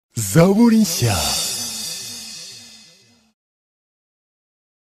ZABURI NSHYA.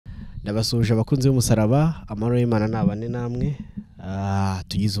 Ndabasuje abakunzi b'umusaraba, amahoro y'Imana nabane namwe.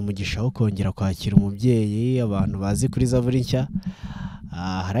 Tugize umugisha wo kongera kwakira umubyeyi, abantu bazi kuri ZABURI NSHYA.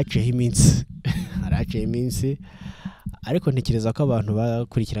 Haraciye iminsi ariko ntekereza ko abantu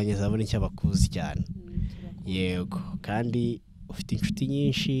bakurikiranye ZABURI NSHYA bakuzi cyane. Yego, kandi ufite inshuti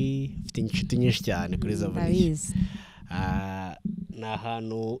nyinshi cyane kuri ZABURI NSHYA. Ni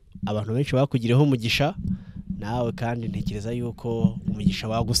ahantu abantu benshi bakugireho umugisha, nawe kandi ntekereza yuko umugisha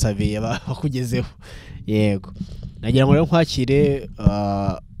bagusabiye bakugezeho. Yego, nagira ngo rero nkwakire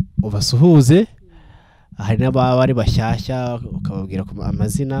ubasuhuze, hari n'abari bashyashya ukababwira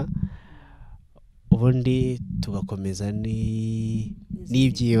amazina, ubundi tugakomeza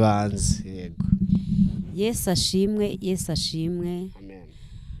n'iby'ibanze. Yego, Yesu ashimwe, Yesu ashimwe. amen.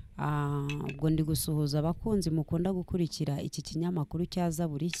 Ubwo ndi gusuhuza abakunzi mukunda gukurikira iki kinyamakuru cya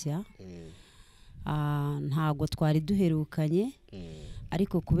ZABURI NSHYA. Ntago twari duherukanye,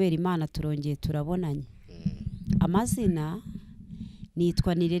 ariko kubera Imana turongeye turabonanye. Amazina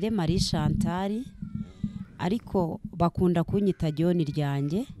nitwa Nirere Marie Chantal, ariko bakunda kunyita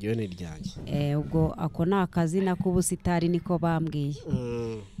Ryanjye. Ryanjye. Ubwo ako ni akazina k'ubusitari niko bambwiye.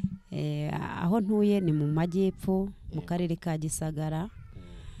 Aho ntuye ni mu majyepfo mu karere ka Gisagara,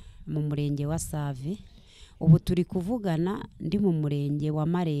 mu murenge wa Save. Ubu turi kuvugana ndi mu murenge wa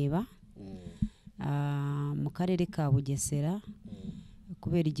Mareba, mu karere ka Bugesera,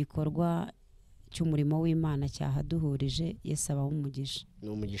 kubera igikorwa cy'umurimo w'Imana cyahaduhurije. Yesu abaho umugisha. Ni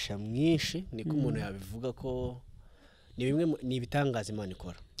umugisha mwinshi, niko umuntu yabivuga ko ni bimwe ni ibitangaza Imana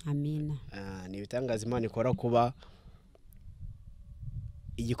ikora. Amina. Ni ibitangaza Imana ikora, kuba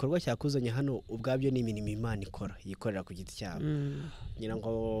igikorwa cyakuzanye hano ubwabyo ni imirimo Imana ikora, yikorera ku giti cyabo. Ngira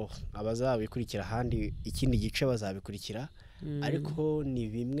ngo abazabikurikira ahandi ikindi gice bazabikurikira, ariko ni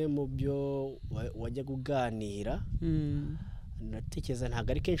bimwe mu byo wajya kuganira. Natekereza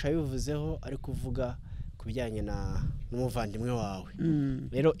ntabwo ari kenshi wabivuzeho, ariko uvuga ku bijyanye n'umuvandimwe wawe.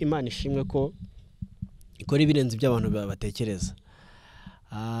 Rero Imana ishimwe ko ikora ibirenze ibyo abantu batekereza.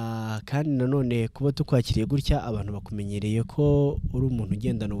 Kandi nanone kuba tukwakiriye gutya, abantu bakumenyereye ko uri umuntu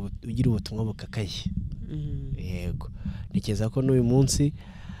ugendana ugira ubutumwa bukakaye. Yego, ntekereza ko n'uyu munsi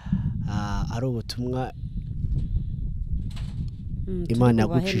ari ubutumwa Imana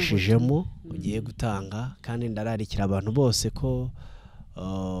yagucishijemo ugiye gutanga, kandi ndararikira abantu bose ko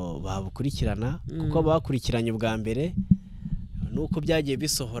babukurikirana, kuko bakurikiranye ubwa mbere nuko byagiye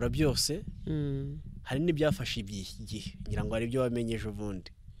bisohora byose. Hari n'ibyafashe igihe, ngira ngo hari ibyo wamenyeje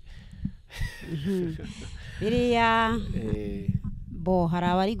ubundi. Biriya hari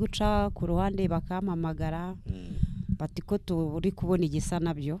abari guca ku ruhande bakampamagara bati ko turi kubona igisa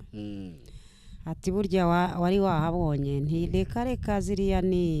nabyo. Ati burya wari wahabonye, ntireka ziriya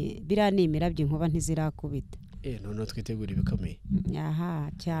biriya ni imirabyo inkuba ntizirakubita. Noneho twitegura ibikomeye.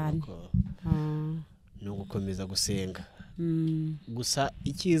 Cyane. Ni ugukomeza gusenga. Gusa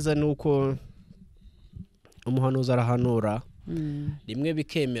icyiza ni uko umuhanuzi arahanura, rimwe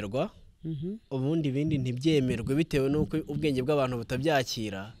bikemerwa, ubundi ibindi ntibyemerwe bitewe n'uko ubwenge bw'abantu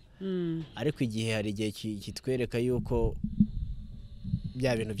butabyakira. Ariko igihe hari igihe kitwereka yuko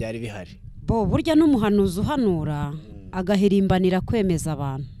bya bintu byari bihari. Burya n'umuhanuzi uhanura agahirimbanira kwemeza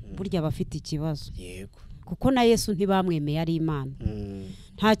abantu, burya abafite ikibazo. Yego, kuko na Yesu ntibamwemeye ari Imana.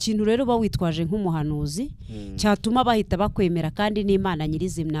 Nta kintu rero uba witwaje nk'umuhanuzi cyatuma bahita bakwemera, kandi n'Imana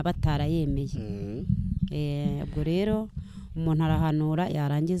nyirizina batarayemeye. Ubwo rero umuntu arahanura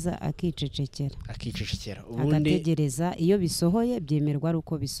yarangiza akicecekera, agategereza iyo bisohoye, byemerwa ari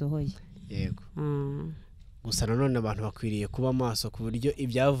uko bisohoye. Yego. Gusa nanone abantu bakwiriye kuba maso ku buryo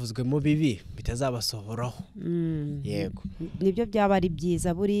ibyavuzwemo bibi bitazabasohoraho. Yego, nibyo byaba ari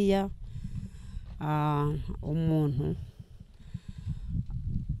byiza. Buriya umuntu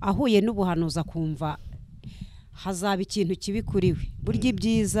ahuye n'ubuhanuzi akumva hazaba ikintu kibi kuri we, burya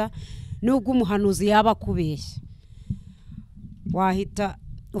ibyiza nubwo umuhanuzi yaba akubeshya, wahita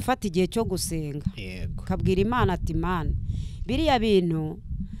ufata igihe cyo gusenga. Yego, kabwira Imana ati Imana, biriya bintu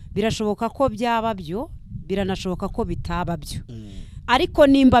birashoboka ko byaba byo, biranashoboka ko bitaba byo, ariko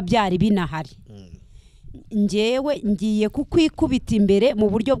nimba byari binahari, njyewe ngiye kukwikubita imbere mu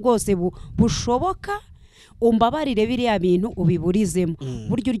buryo bwose bushoboka, umbabarire biriya bintu ubiburizemo.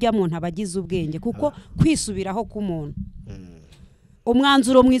 Buryo urya muntu abagize ubwenge, kuko kwisubiraho k'umuntu,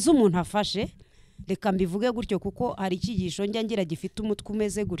 umwanzuro mwiza umuntu afashe, reka mbivuge gutyo kuko hari icyigisho njya ngira gifite umutwe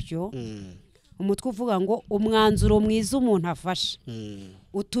umeze gutyo. Umutwe uvuga ngo umwanzuro mwiza umuntu afashe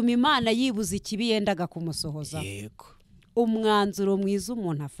utuma Imana yibuza ikibi yendaga kumusohoza. Yego, umwanzuro mwiza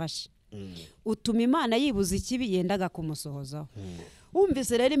umuntu afashe utuma Imana yibuza ikibi yendaga kumusohozaho.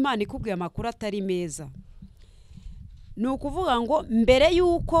 wumvise rero Imana ikubwiye amakuru atari meza, ni ukuvuga ngo mbere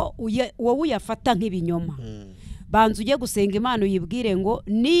y'uko wowe uyafata nk'ibinyoma banza ujye gusenga Imana uyibwire ngo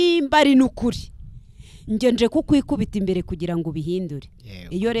nimba ari n'ukuri nje kukwikubita imbere kugira ngo ubihindure.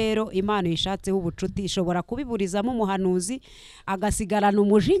 Iyo rero Imana yishatseho ubucuti ishobora kubiburizamo umuhanuzi agasigarana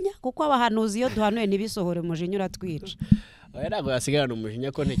umujinya, kuko abahanuzi iyo duhanuye ntibisohore umujinya uratwica. Ntabwo yasigarana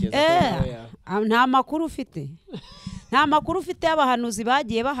umujinya ko ntekereza ko nta makuru ufite, nta makuru ufite y'abahanuzi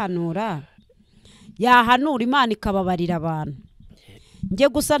bagiye bahanura, yahanura Imana ikababarira abantu. Nge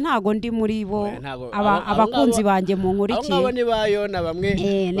gusa ntago ndi muri bo, abakunzi banjye mu nkurikiye abo ni bayona bamwe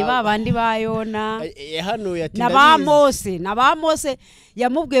ni babandi bayona yahanuye ati na Mose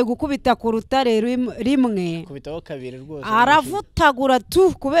yamubwiye gukubita ku rutare rimwe kubitaho kabiri rwose aravutagura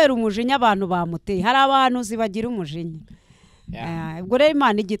tu kubera umujinya abantu bamuteye. Hari abahanuzi bagira umujinya. Ubwo rero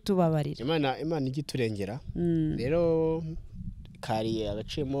Imana igitubabarira, Imana igiturengera. Rero kari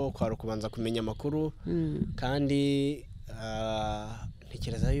agacemo kwara kubanza kumenya amakuru, kandi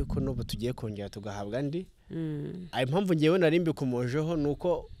ntekereza yuko n'ubu tugiye kongera tugahabwa andi. Impamvu ngewe narimbi kumojeho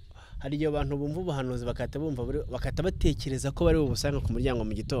nuko hari igihe abantu bumva ubuhanuzi bakata batekereza ko bari bubusanga ku muryango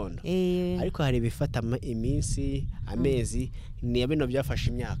mu gitondo, ariko hari bifata iminsi, amezi, ni bino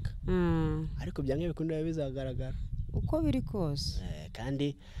byafashe imyaka, ariko byange bikunda bizagaragara uko biri kose.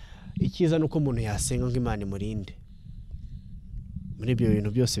 Kandi ikiza nuko umuntu yasenga ngo Imana imurinde muri ibyo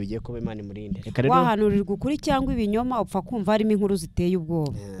bintu byose bigiye kuba, Imana imurinde. Wahanurirwa ukuri cyangwa ibinyoma upfa kumva harimo inkuru ziteye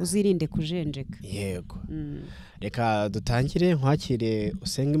ubwoba, uzirinde kujenjeka. Yego. Reka dutangire, nkwakire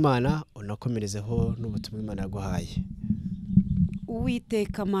usenga Imana unakomerezeho n'ubutumwa Imana yaguhaye.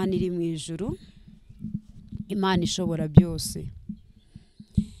 Uwiteka Mana iri mu ijuru, Imana ishobora byose,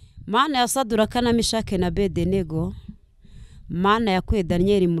 Mana ya Saduraka na Mishake na Bedenego, Mana yakuye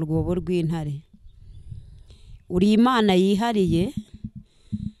Daniel mu rwobo rw'intare. Uri Imana yihariye,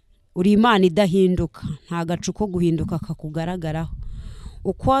 uri Imana idahinduka, nta gacu ko guhinduka kakugaragaraho.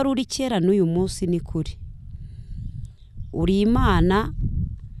 Uko wari uri kera n'uyu munsi ni kuri. Uri Imana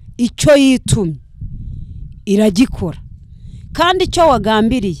icyo yitumye iragikora, kandi icyo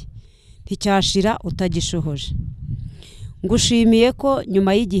wagambiriye nticyashira utagishohoje. Ngushimiye ko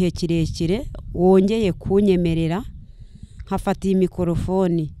nyuma y'igihe kirekire wongeye kunyemerera nkafata iyi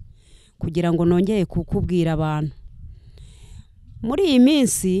mikorofoni kugira ngo nongeye kukubwira abantu. Muri iyi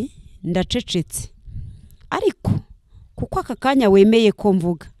minsi ndacecetse, ariko kuko aka kanya wemeye ko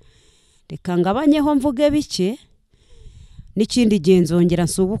mvuga, reka ngabanyeho mvuge bike, n'ikindi gihe nzongera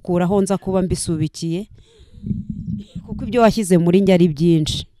nsubukuraho nza kuba mbisubikiye, kuko ibyo washyize muri njye ari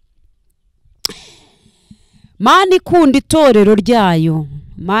byinshi. Mana ikunda itorero ryayo,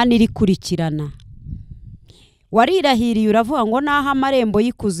 Mana irikurikirana, warirahiriye uravuga ngo naho amarembo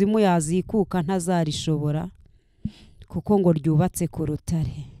y'ikuzimu yazikuka ntazarishobora, kuko ngo ryubatse ku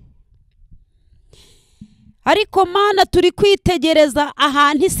rutare. Ariko Mana turi kwitegereza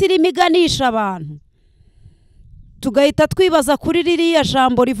ahantu isi irimo iganisha abantu, tugahita twibaza kuri ririya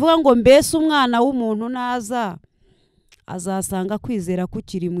jambo rivuga ngo mbese umwana w'umuntu naza azasanga kwizera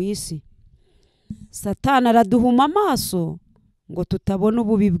kukiri mu isi. Satani araduhuma amaso ngo tutabona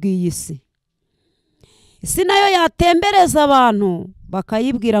ububi bw'iyi si. Isi nayo yatembereza abantu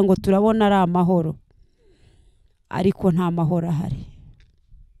bakayibwira ngo turabona ari amahoro, ariko nta mahoro ahari.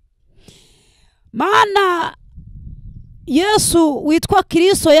 Mana Yesu witwa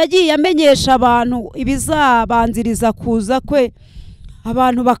Kristo yagiye amenyesha abantu ibizabanziriza kuza kwe,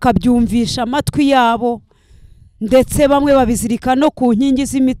 abantu bakabyumvisha amatwi yabo, ndetse bamwe babizirika no ku nkingi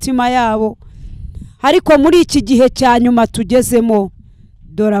z'imitima yabo. Ariko muri iki gihe cya nyuma tugezemo,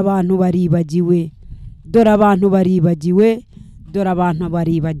 dore abantu baribagiwe, dore abantu baribagiwe, dore abantu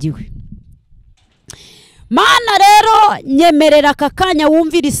baribagiwe. Mana rero nyemerera aka kanya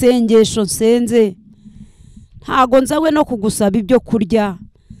wumvira isengesho nsenze. Ntago nzawe no kugusaba ibyo kurya,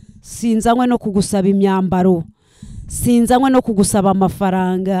 sinzanywe no kugusaba imyambaro, sinzanywe no kugusaba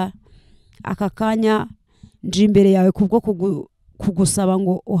amafaranga. Aka kanya nje imbere yawe kubwo kugusaba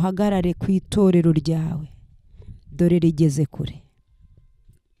ngo uhagarare ku itorero ryawe. Dore rigeze kure,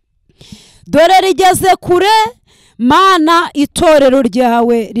 dore rigeze kure. Mana itorero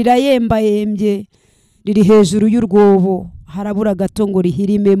ryawe rirayembayembye, riri hejuru y'urwobo, harabura gato ngo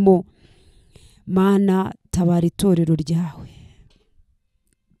rihirimemo. Mana tabara itorero ryawe.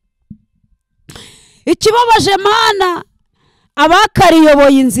 Ikibabaje Mana,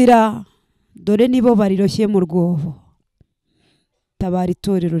 abakariyoboye inzira dore nibo bariroshye mu rwobo. Tabara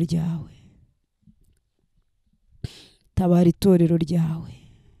itorero ryawe, tabara itorero ryawe,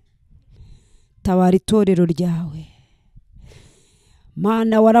 tabara itorero ryawe.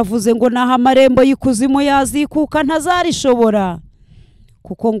 Mana waravuze ngo naho amarembo y'ikuzimu yazikuka ntazarishobora,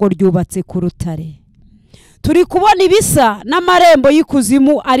 kuko ngo ryubatse ku rutare. Turi kubona ibisa n'amarembo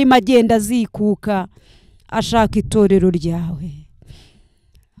y'ikuzimu arimo agenda azikuka ashaka itorero ryawe.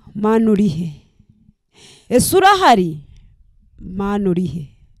 Mana urihe? Ese urahari? Mana urihe?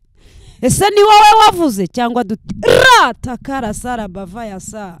 Ese ni wowe wavuze cyangwa takara sara bava ya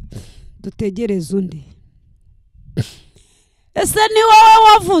sa dutegereze undi? Ese ni wowe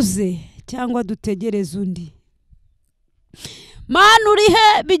wavuze cyangwa dutegereze undi? Mana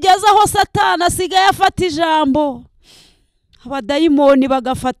urihe? Bigeze aho Satani asigaye afata ijambo, abadayimoni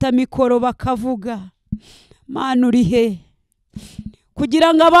bagafata mikoro bakavuga. Mana urihe?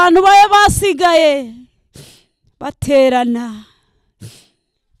 Kugira ngo abantu babe basigaye baterana,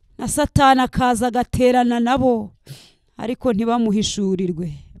 na Satani akaza agaterana nabo ariko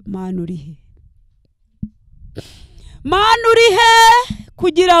ntibamuhishurirwe. Mana urihe? Mana urihe?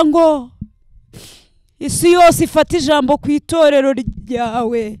 Kugira ngo isi yose ifata ijambo ku itorero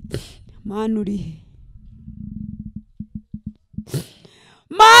ryawe. Mana urihe?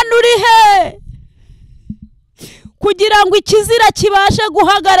 Mana urihe? Kugira ngo ikizira kibashe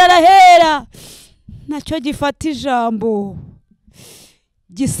guhagarara hera, nacyo gifata ijambo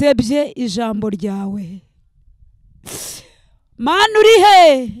gisebye ijambo ryawe. Mana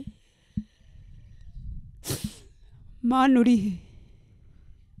urihe? Mana urihe?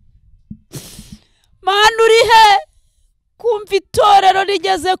 Mana urihe? Kumva itorero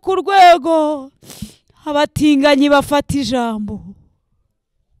rigeze ku rwego abatinganyi bafata ijambo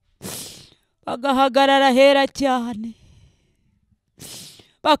bagahagarara hera cyane,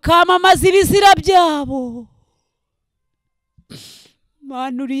 bakamamaza ibizira byabo.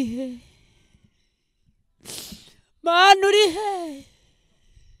 Mana urihe? Mana urihe?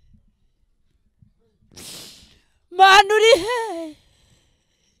 Mana urihe?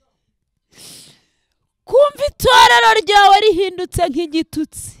 Kumva itorero ryawe rihindutse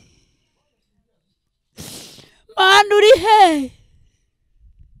nk'igitutsi. Mana urihe?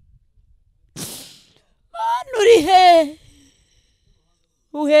 Mana urihe?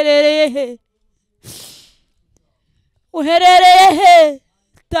 Uherereye he? Uherereye he?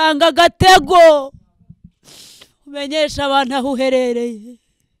 Tanga agatego umenyesha abantu aho uherereye,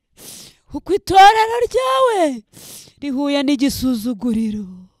 kuko itorero ryawe rihuye n'igisuzuguriro.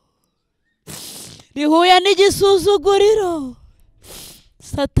 Rihuye n'igisuzuguriro.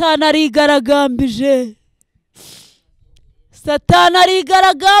 Satani arigaragambije. Satani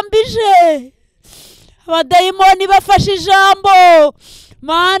arigaragambije. Abadayimoni bafashe ijambo.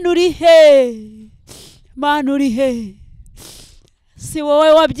 Mana urihe? Mana urihe? Si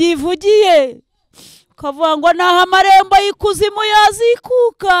wowe wabyivugiye ukavuga ngo naho amarembo y'ikuzimu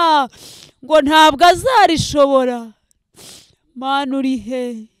yazikuka ngo ntabwo azarishobora? Mana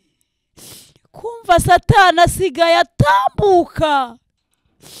urihe? Kumva Satani asigaye atambuka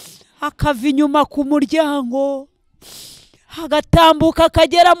akava inyuma ku muryango, agatambuka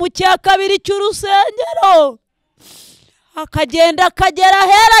akagera mu cya kabiri cy'urusengero, akagenda akagera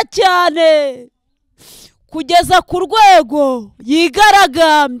hera cyane kugeza ku rwego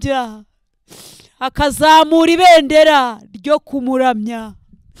yigaragambya, akazamura ibendera ryo kumuramya.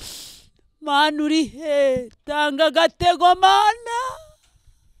 Mana urihe? Tanga agatego Mana.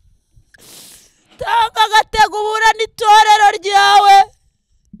 Tanga agatego uburana itorero ryawe.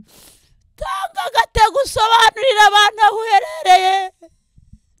 Tanga agatego usobanurira abantu aho uherereye.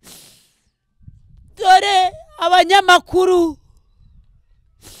 Dore abanyamakuru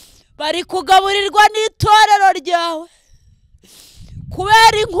bari kugaburirwa n'itorero ryawe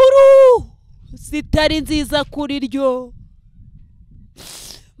kubera inkuru zitari nziza kuri ryo.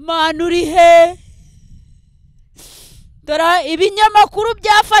 Mana urihe? Dore ibinyamakuru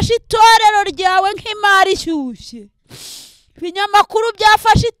byafashe itorero ryawe nk'imari ishyushye. Ibinyamakuru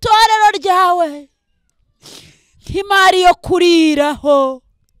byafashe itorero ryawe nk'imari yo kuriraho,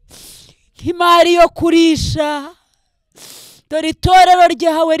 nk'imari yo kurisha. Dore itorero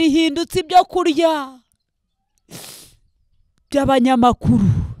ryawe rihindutse ibyo kurya by'abanyamakuru,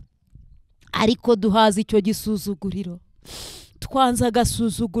 ariko duhaza icyo gisuzuguriro. Twanze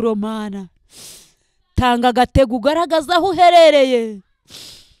agasuzuguro Mana. Tanga agatego ugaragaza aho uherereye,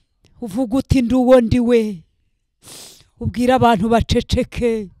 uvuga uti ndi uwo ndiwe, ubwira abantu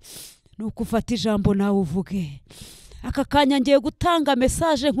baceceke, nuko ufata ijambo nawe uvuge. Aka kanya ngiye gutanga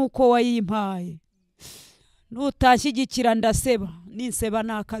mesaje nk'uko wayimpaye. Nutashyigikira ndaseba, ninseba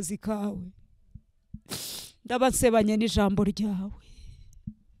ni akazi kawe. Ndaba nsebanye n'ijambo ryawe,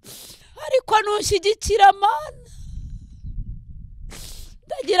 ariko nushyigikira Mana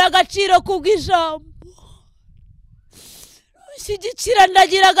ndagira agaciro kubw'ijambo. Nushyigikira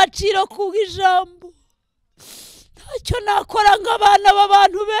ndagira agaciro kubw'ijambo. Nta icyo nakora nk'abana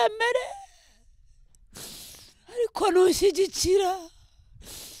b'abantu bemere ariko ntushyigikira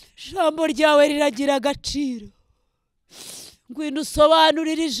ijambo ryawe riragira agaciro ngwino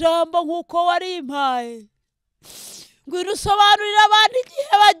usobanurira ijambo nk'uko warimpaye ngwino usobanurira abantu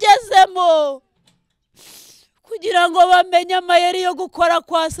igihe bagezemo kugira ngo bamenye amayeri yo gukora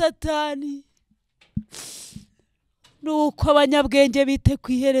kwa Satani nuko abanyabwenge bite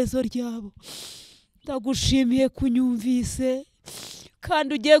ku iherezo ryabo. Ndagushimiye kunyumvise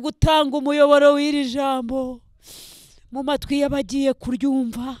kandi ugiye gutanga umuyoboro w'iri jambo mu matwi y'abagiye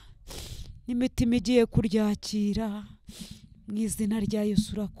kuryumva n'imitima igiye kuryakira mu izina rya Yesu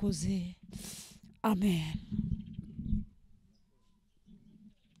urakoze amen.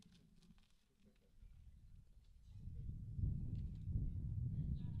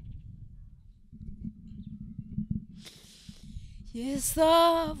 Yesu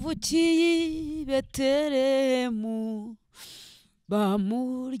avukiye i Betelehemu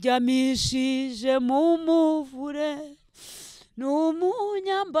bamuryamishije mu muvure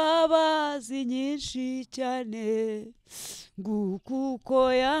n'umunyambabazi nyinshi cyane nguko uko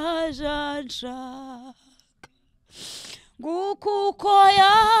yaje anshaka nguko uko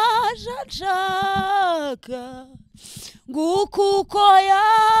yaje anshaka nguko uko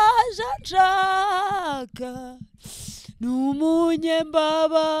yaje anshaka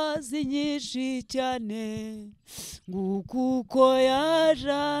n'umunyambabazi nyinshi cyane nguko uko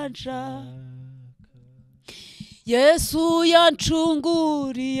yaje anshaka. Yesu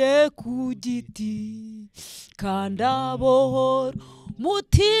yancunguriye ku giti kandi abohora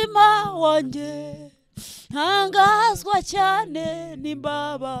umutima wanjye ntangazwa cyane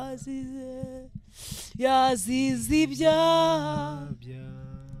n'imbabazi ze yazize ibyaha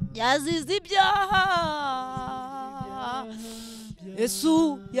yazize ibyaha Yesu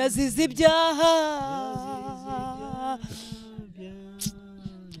yazize ibyaha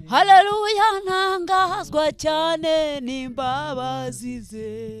haleluya ntangazwa cyane n'imbabazi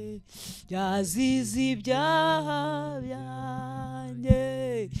ze yazize ibyaha byanjye.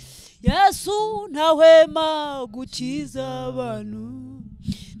 Yesu ntahwema gukiza abantu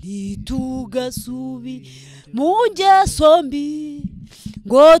ntitugasubire mu ngeso mbi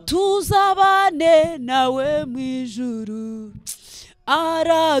ngo tuzabane nawe mu ijuru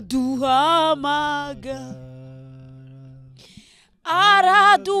araduhamagara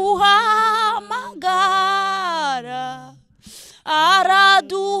araduhamagara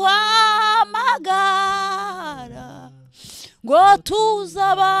araduhamagara ngo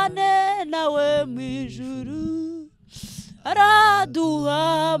tuzabane nawe mu ijuru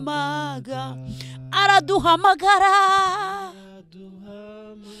araduhamagara araduhamagara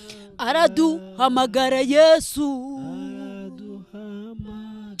araduhamagara Yesu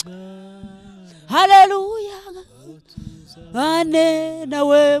haleluya ane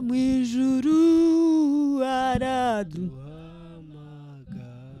nawe mu ijuru araduhamagara.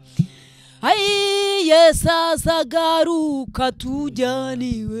 Ai Yesu azagaruka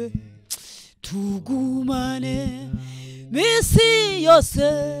tujyaniwe tugumane misi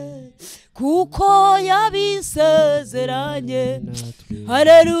yose kuko yabisezeranye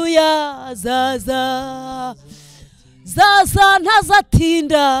haleluya zaza zaza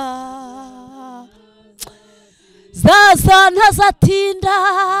ntazatinda zaza ntazatinda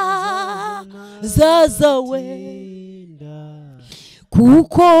zaza we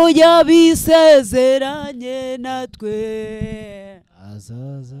kuko yabisezeranye natwe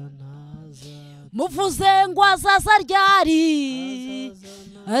muvuze ngo azaza ryari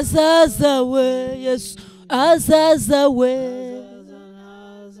azaza we Yesu azaza we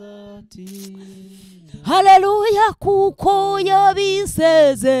haleluya kuko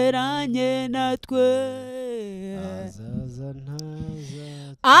yabisezeranye natwe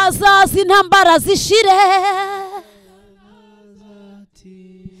azaza intambara zishire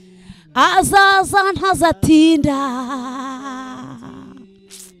azaza ntazatinda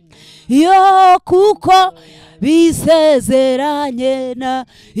yo kuko bisezeranye na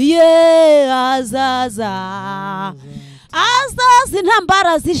ye azaza azaza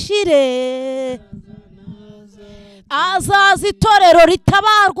intambara zishire azaza itorero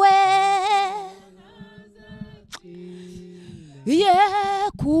ritabarwe ye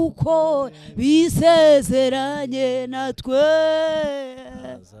kuko bisezeranye natwe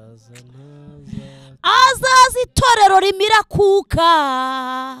azaza itorero rimira kuka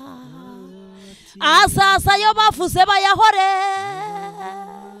azaza yo bavuze bayahore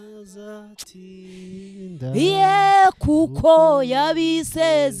ye kuko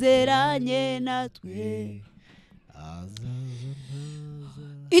yabisezeranye natwe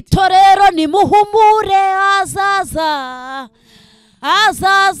itorero nimuhumure azaza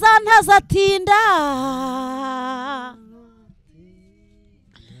ntazatinda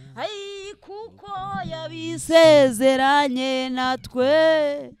kuko yabisezeranye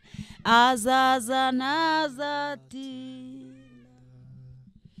natwe azaza ntazatinda.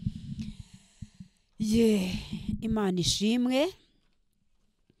 Imana ishimwe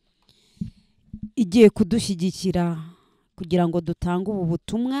igiye kudushyigikira kugira ngo dutange ubu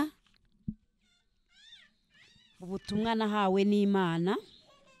butumwa nahawe n'Imana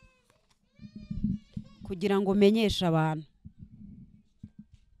kugira ngo menyeshe abantu.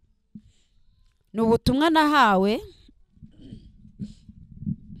 Ni ubutumwa nahawe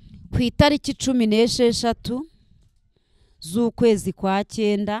ku itariki 16 z'ukwezi kwa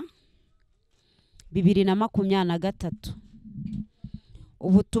 9 2023.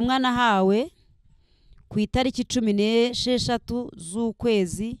 Ubutumwa nahawe ku itariki 16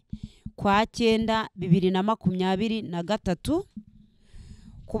 z'ukwezi kwa 9 2023.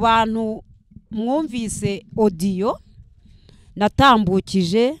 Ku bantu mwumvise audio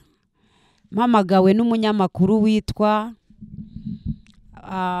natambukije mpamagawe n'umunyamakuru witwa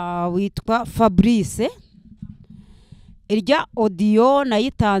Fabrice. Irya audio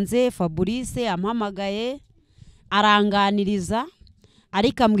nayitanze Fabrice ampamagaye aranganiriza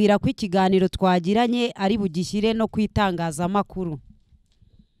ariko ambwira ko ikiganiro twagiranye ari bugishyire no kwitangaza makuru.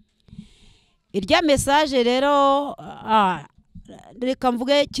 Irya message rero reka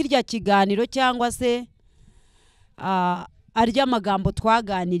mvuge kirya kiganiro cyangwa se arya magambo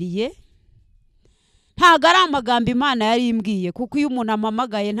twaganiriye ntago ari amagambo Imana yari imbwiye, kuko iyo umuntu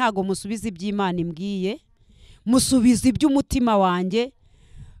ampamagaye ntago musubiza iby'Imana imbwiye, musubiza iby'umutima wanjye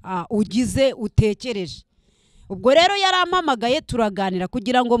ugize utekereje. Ubwo rero yarampamagaye turaganira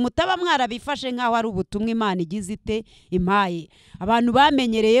kugira ngo mutaba mwarabifashe nkaho ari ubutumwa Imana igize ite impaye. Abantu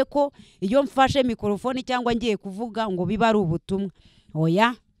bamenyereye ko iyo mfashe mikrofone cyangwa ngiye kuvuga ngo biba ari ubutumwa.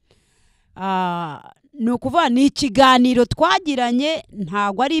 Oya, ni ukuvuga ni ikiganiro twagiranye,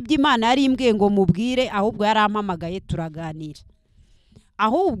 ntago ari iby'Imana yari imbwiye ngo mubwire, ahubwo yarampamagaye turaganira.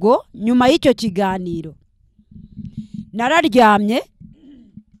 Ahubwo nyuma y'icyo kiganiro nararyamye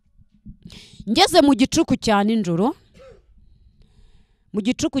ngeze mu gicuku cya nijoro. Mu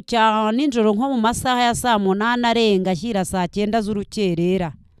gicuku cya nijoro nko mu masaha ya 8 arenga ashyira 9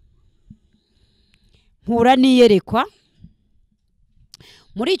 z'urukerera mpura niyerekwa.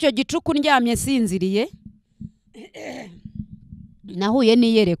 Muri icyo gicuku ndyamye sinziriye nahuye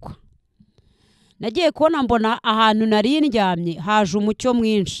niyerekwa. Nagiye kubona mbona ahantu nari ndyamye haje umucyo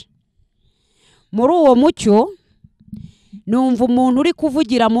mwinshi. Muri uwo mucyo numva umuntu uri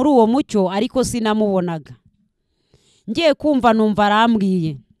kuvugira muri uwo mucyo ariko sinamubonaga. Ngiye kumva numva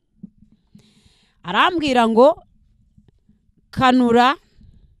arambwira ngo kanura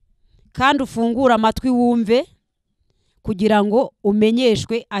kandi ufungura amatwi wumve kugira ngo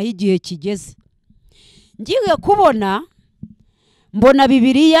umenyeshwe aho igihe kigeze. Ngiye kubona mbona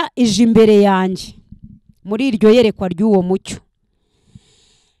Bibiliya ije imbere yanjye muri iryo yerekwa ry'uwo mucyo.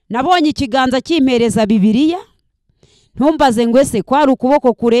 Nabonye ikiganza kimpereza Bibiliya. Ntumbaze ngo ese kwari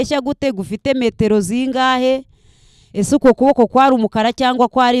ukuboko kureshya gute gufite metero zingahe, ese uko kuboko kwari umukara cyangwa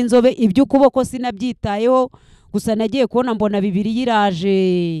kwari inzobe, ibyo ukuboko sinabyitayeho. Gusa nagiye kubona mbona Bibiliya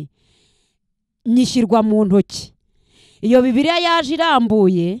iraje nyishyirwa mu ntoki. Iyo Bibiliya yaje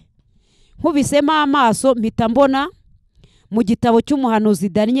irambuye nkubisemo amaso mpita mbona mu gitabo cy'umuhanuzi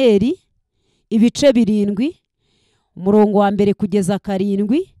Daniel ibice 7 umurongo wa mbere kugeza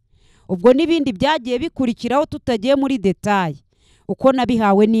 7. Ubwo n'ibindi byagiye bikurikiraho tutagiye muri detail uko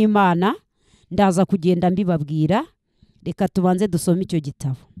nabihawe n'Imana ndaza kugenda mbibabwira. Reka tubanze dusome icyo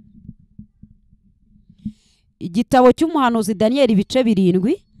gitabo. Igitabo cy'umuhanuzi Daniel ibice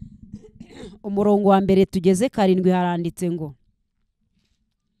 7 umurongo wa mbere tugeze 7 haranditse ngo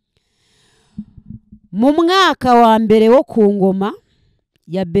mu mwaka wa mbere wo ku ngoma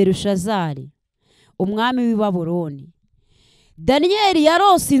ya Belushazari umwami w'i Babuloni, Daniel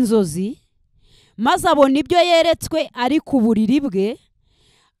yarose inzozi maze abona ibyo yeretswe ari ku buriri bwe,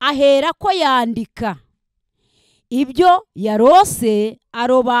 ahera ko yandika ibyo yarose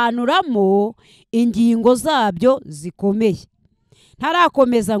arobanuramo ingingo zabyo zikomeye.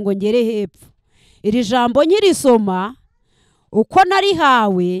 Ntarakomeza ngo ngere hepfo. Iri jambo nyirisoma uko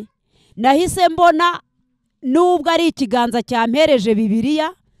narihawe nahise mbona nubwo ari ikiganza cyampereje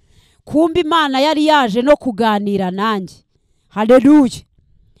Bibiliya, kumba Imana yari yaje no kuganira nanjye. Haleluya.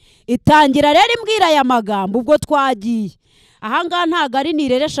 Itangira rero imbwira aya magambo ubwo twagiye. Ahangaha ntago ari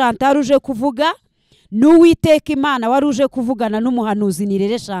Nirere Chantal uje kuvuga, n'Uwiteka Imana wari uje kuvugana n'umuhanuzi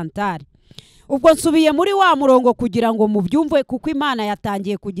Nirere Chantal. ubwo nsubiye muri wa murongo kugira ngo mubyumve kuko Imana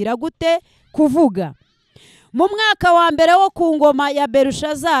yatangiye kugira gute kuvuga. Mu mwaka wa mbere wo ku ngoma ya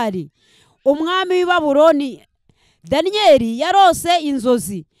Belushazari umwami w'i Babuloni, Daniyeli yarose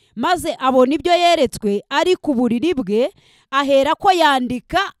inzozi maze abona ibyo yeretswe ari ku buriri bwe, ahera ko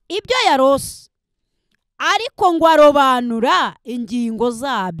yandika ibyo yarose, ariko ngo arobanura ingingo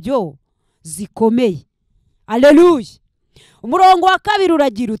zabyo zikomeye. Aleluya. Umurongo wa kabiri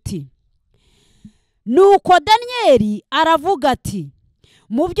uragira uti, nuko Daniyeli aravuga ati,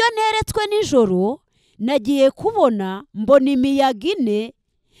 mu byo neretswe nijoro nagiye kubona mbona imiyaga ine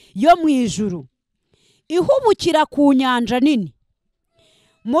yo mu ijuru ihubukira ku nyanja nini.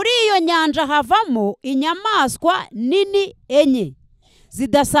 Muri iyo nyanja havamo inyamaswa nini enye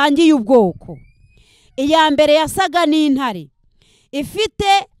zidasangiye ubwoko. Iya mbere yasaga n'intare,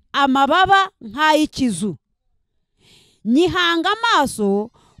 ifite amababa nk'ay'ikizu. Nyihanga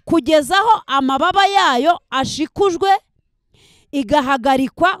amaso kugeza aho amababa yayo ashikujwe,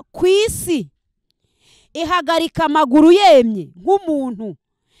 igahagarikwa ku isi. Ihagarika amaguru yemye nk'umuntu,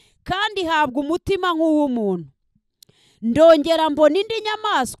 kandi ihabwa umutima nk'uw'umuntu. Ndongera mbona indi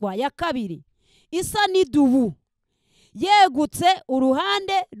nyamaswa ya kabiri isa n'idubu, yegutse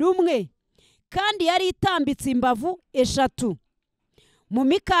uruhande rumwe, kandi yari itambitse imbavu eshatu mu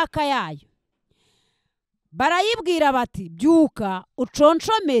mikaka yayo. Barayibwira bati, byuka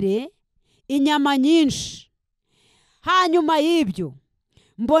uconshomere inyama nyinshi. Hanyuma y'ibyo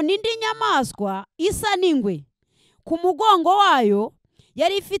mbona indi nyamaswa isa n'ingwe, ku mugongo wayo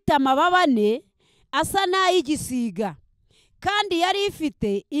yari ifite amababa ane asa n'ay'igisiga, kandi yari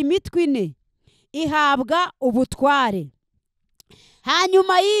ifite imitwe ine, ihabwa ubutware.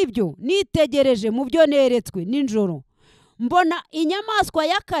 Hanyuma y'ibyo nitegereje mu byo neretswe nijoro, mbona inyamaswa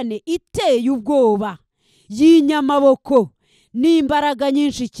ya kane iteye ubwoba, y'inyamaboko n'imbaraga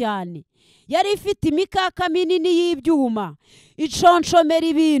nyinshi cyane. Yari ifite imikaka minini y'ibyuma, iconshomera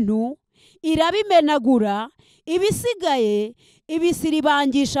ibintu, irabimenagura, ibisigaye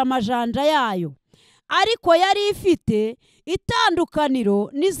ibisiribangisha amajanja yayo. Ariko yari ifite itandukaniro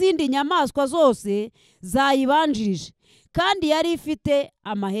n'izindi nyamaswa zose zayibanjirije, kandi yari ifite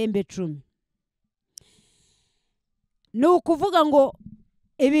amahembe 10. Ni ukuvuga ngo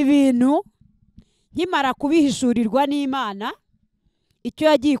ibi bintu nkimara kubihishurirwa n'Imana, icyo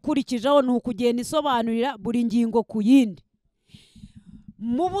yagiye ikurikijeho ni ukugenda isobanurira buri ngingo ku yindi.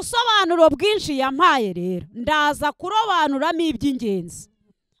 Mu busobanuro bwinshi yampaye rero ndaza kurobanuramo iby'ingenzi.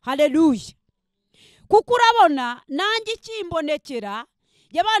 Haleluya. Kuko urabona nanjye ikimbonekera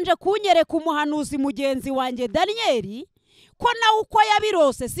yabanje kunyereka umuhanuzi mugenzi wanjye Daniyeli ko nawe uko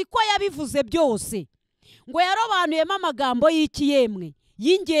yabirose siko yabivuze byose, ngo yarobanuyemo amagambo y'ikiyemwe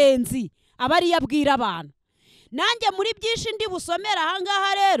y'ingenzi abari yabwira abantu. Nanjye muri byinshi ndi busomera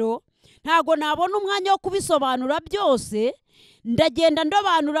ahangaha rero ntago nabona umwanya wo kubisobanura byose, ndagenda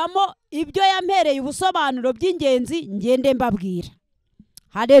ndobanuramo ibyo yampereye ubusobanuro by'ingenzi ngende mbabwira.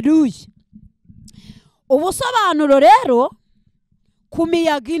 Haleluya. Ubusobanuro rero ku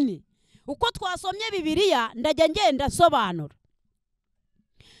miyaga ine, uko twasomye Bibiliya ndajya ngenda sobanura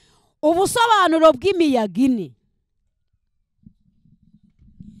ubusobanuro bw'imiyaga ine.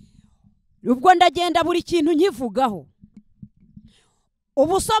 Ubwo ndagenda buri kintu nkivugaho.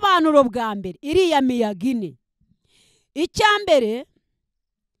 Ubusobanuro bwa mbere, iriya miyaga ine. Icyambere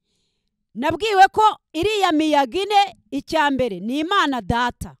nabwiwe ko iriya miyaga ine, icyambere ni Imana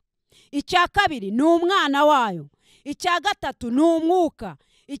Data, icya kabiri ni umwana wayo, icya gatatu ni umwuka,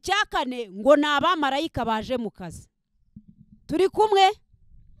 icya kane ngo ni abamarayika baje mu kazi. Turi kumwe?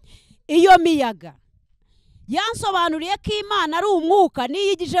 Iyo miyaga yansobanuriye ko Imana ari umwuka,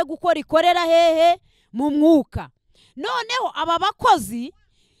 niyo igije gukora ikorera hehe? Mu mwuka. Noneho aba bakozi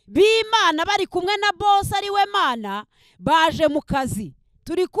b'Imana bari kumwe na boss ari we Mana baje mu kazi.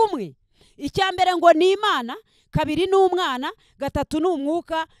 Turi kumwe? Icyambere ngo ni Imana, kabiri ni umwana, gatatu ni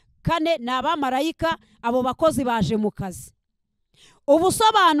umwuka, kane ni abamarayika. Abo bakozi baje mu kazi.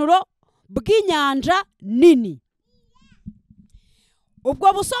 Ubusobanuro bw'inyanja nini.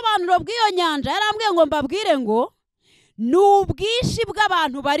 Ubwo busobanuro bw'iyo nyanja yarambwiye ngo mbabwire ngo ni ubwinshi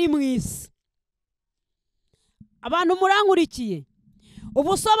bw'abantu bari mu isi. Abantu murankurikiye?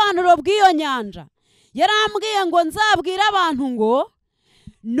 Ubusobanuro bw'iyo nyanja yarambwiye ngo nzabwire abantu ngo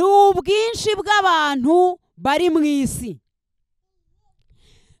ni ubwinshi bw'abantu bari mu isi.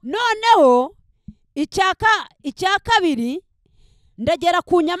 Noneho icya kabiri ndagera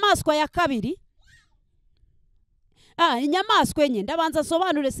ku nyamaswa ya kabiri. Inyamaswa enye ndabanza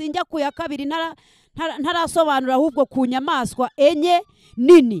sobanure, sinjya ku ya kabiri ntarasobanura, ahubwo ku nyamaswa enye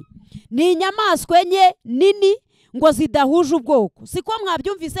nini. Ni inyamaswa enye nini ngo zidahuje ubwoko. Siko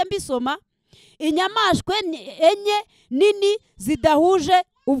mwabyumvise mbisoma? inyamaswa enye nini zidahuje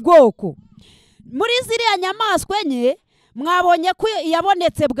ubwoko. Muri ziriya nyamaswa enye mwabonye ko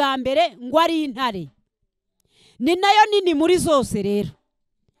yabonetse bwa mbere ngo ari intare, ni nayo nini muri zose. Rero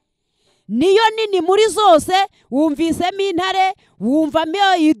niyo nini muri zose. Wumvisemo intare,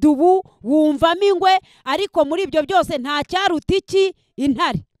 wumvamo idubu, wumvamo ingwe, ariko muri ibyo byose nta cyaruta iki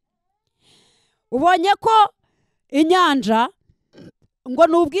intare. Ubonye ko inyanja ngo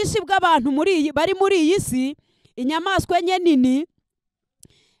ni ubwinshi bw'abantu bari muri iyi si, inyamaswa enye nini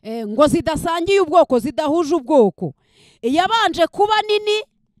ngo zidasangiye ubwoko, zidahuje ubwoko. Iyabanje kuba nini,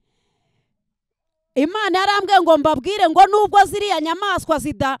 Imana yarambwiye ngo mbabwire ngo nubwo ziriya nyamaswa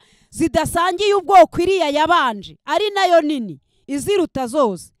zidasangiye ubwoko, iriya yabanje ari nayo nini iziruta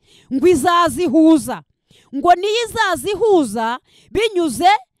zose, ngo izazihuza. Ngo niyo izazihuza binyuze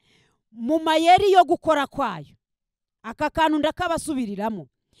mu mayeri yo gukora kwayo. Aka kantu ndakabasubiriramo.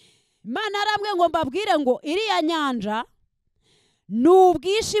 Imana yarambwiye ngo mbabwire ngo iriya nyanja ni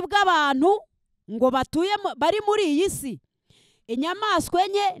ubwinshi bw'abantu ngo bari muri iyi si, inyamaswa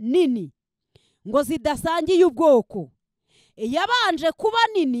enye nini ngo zidasangiye ubwoko. Yabanje kuba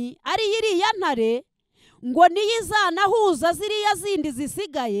nini ari iriya ntare, ngo niyo izanahuza ziriya zindi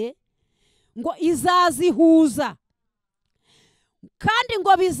zisigaye, ngo izazihuza, kandi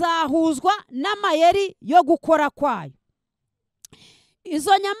ngo bizahuzwa n'amayeri yo gukora kwayo.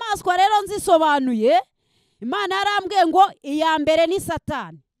 Izo nyamaswa rero nzisobanuye, Imana yarambwiye ngo iya mbere ni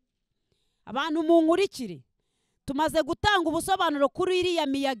Satani. Abantu munkurikire, tumaze gutanga ubusobanuro kuri iriya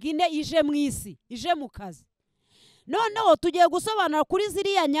miyaga ine ije mu isi, ije mu kazi. Noneho tugiye gusobanura kuri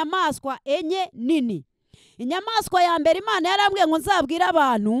ziriya nyamaswa enye nini. Inyamaswa ya mbere Imana yarambwiye ngo nzabwire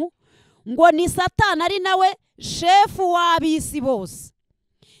abantu ngo ni Satani, ari nawe shefu w'abisi bose.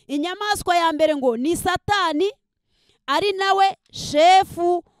 Inyamaswa ya mbere ngo ni Satani, ari nawe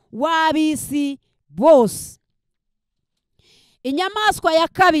shefu w'abisi bose. Inyamaswa ya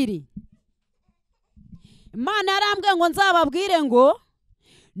kabiri Imana yarambwiye ngo nzababwire ngo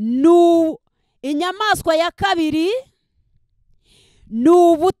inyamaswa ya kabiri ni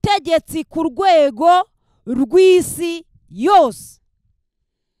ubutegetsi ku rwego rw'isi yose.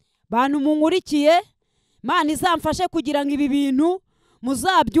 Bantu munkurikiye, Imana izamfashe kugira ngo ibi bintu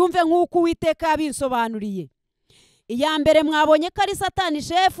muzabyumve nk'uko Uwiteka yabinsobanuriye. Iya mbere mwabonye ko ari Satani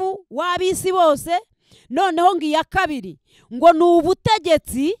shefu w'abisi bose. Noneho ngo iya kabiri ngo ni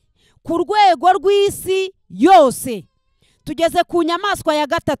ubutegetsi ku rwego rw'isi yose. Tugeze ku nyamaswa ya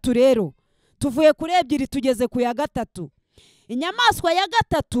gatatu rero. Tuvuye kuri ebyiri tugeze ku ya gatatu. Inyamaswa ya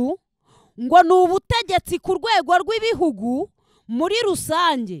gatatu ngo ni ubutegetsi ku rwego rw'ibihugu muri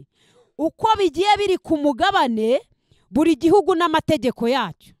rusange, uko bigiye biri ku mugabane, buri gihugu n'amategeko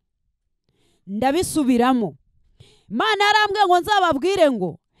yacyo. Ndabisubiramo. Imana yarambwiye ngo nzababwire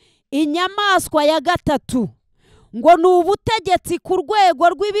ngo inyamaswa ya gatatu ngo ni ubutegetsi ku rwego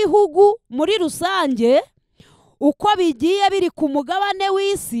rw'ibihugu muri rusange, uko bigiye biri ku mugabane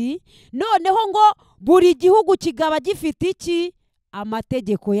w'isi. Noneho ngo buri gihugu kigaba gifite iki?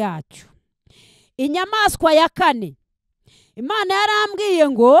 Amategeko yacyo. Inyamaswa ya kane Imana yarambwiye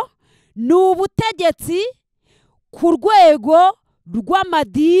ngo ni ubutegetsi ku rwego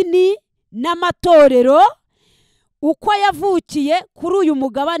rw'amadini n'amatorero, uko yavukiye kuri uyu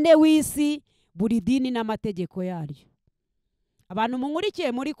mugabane w'isi, buri dini n'amategeko yaryo. Abantu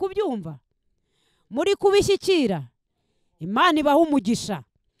munkurikiye muri kubyumva, muri kubishyikira. Imana ibahe umugisha.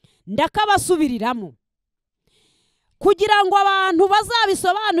 Ndakabasubiriramo kugira ngo abantu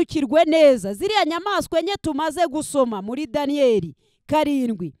bazabisobanukirwe neza. Ziriya nyamaswa enye tumaze gusoma muri Daniyeli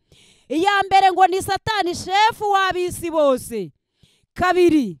 7. Iya mbere ngo ni Satani shefu w'abisi bose.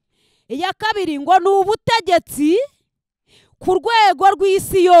 Kabiri, iya kabiri ngo ni ubutegetsi ku rwego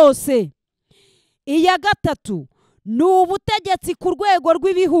rw'isi yose. Iya gatatu ni ubutegetsi ku rwego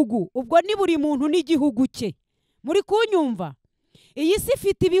rw'ibihugu. Ubwo ni buri muntu n'igihugu cye. Muri kunyumva? Iyi si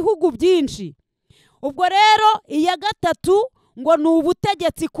ifite ibihugu byinshi. Ubwo rero iya gatatu ngo ni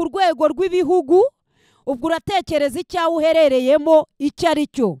ubutegetsi ku rwego rw'ibihugu. Ubwo uratekereza icyaho uherereyemo icyo ari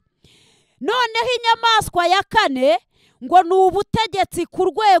cyo. Noneho inyamaswa ya kane ngo ni ubutegetsi ku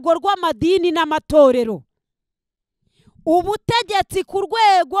rwego rw'amadini n'amatorero. Ubutegetsi ku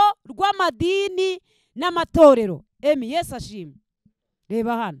rwego rw'amadini n'amatorero. Yesu ashimwe.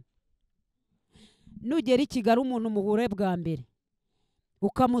 Reba hano, nugera i Kigali umuntu muhure bwa mbere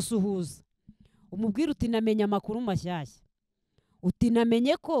ukamusuhuza, umubwira uti namenye amakuru mashyashya, uti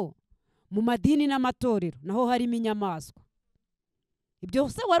namenye ko mu madini n'amatorero naho harimo inyamaswa. Ibyo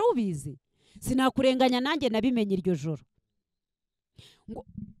se wari ubizi? Sinakurenganya, nanjye nabimenye iryo joro.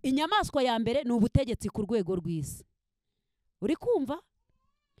 Inyamaswa ya mbere ni ubutegetsi ku rwego rw'isi. Uri kumva?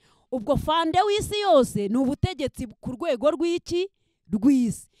 ubwo fande w'isi yose ni ubutegetsi ku rwego rw'iki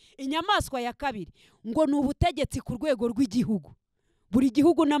rw'isi. Inyamaswa ya kabiri ngo ni ubutegetsi ku rwego rw'igihugu, buri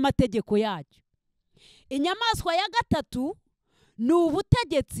gihugu n'amategeko yacyo. Inyamaswa ya gatatu ni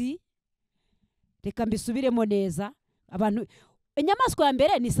ubutegetsi, reka mbisubiremo neza abantu. Inyamaswa ya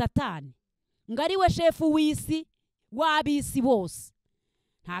mbere ni Satani, ngo ari we shefu w'isi w'ab'isi bose,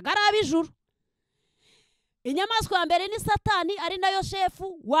 ntago ari ab'ijuru. Inyamaswa ya mbere ni Satani, ari nayo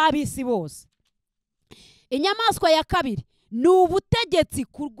shefu w'ab'isi bose. Inyamaswa ya kabiri ni ubutegetsi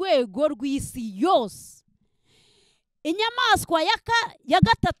ku rwego rw'isi yose. Inyamaswa ya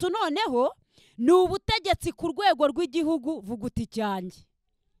gatatu noneho ni ubutegetsi ku rwego rw'igihugu. Vuga uti cyanjye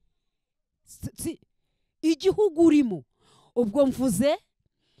igihugu urimo. Ubwo mvuze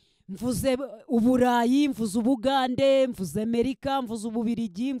Uburayi, mvuze Ubugande, mvuze Amerika, mvuze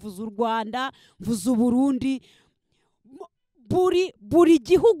Ububirigi, mvuze u Rwanda, mvuze Uburundi. Buri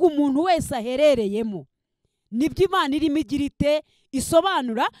gihugu umuntu wese aherereyemo nibyo Imana irimo igira ite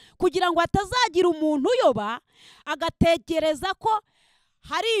isobanura, kugira ngo hatazagira umuntu uyoba agatekereza ko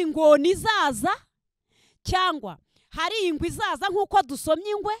hari ingoni izaza, cyangwa hari ingwe izaza nk'uko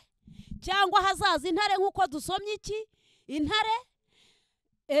dusomye ingwe, cyangwa hazaza intare nk'uko dusomye iki intare.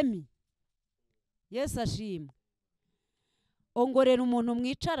 Emi Yesu ashimwe. Ongorera umuntu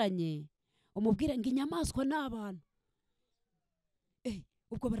mwicaranye umubwire ngo inyamaswa ni abantu.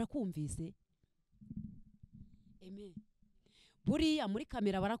 Ubwo barakumvise? Amen. Buriya muri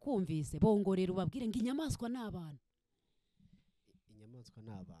kamera barakumvise. Bongorera ubabwire ngo inyamaswa ni abantu. Inyamaswa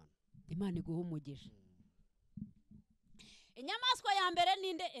ni abantu. Imana iguha umugisha. Inyamaswa ya mbere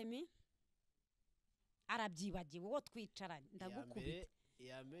ninde Emi? Arabyibagiwe uwo twicaranye, ndagukubita.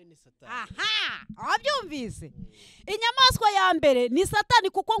 Ya mbere ni Satani. Aha, wabyumvise? Inyamaswa ya mbere ni Satani,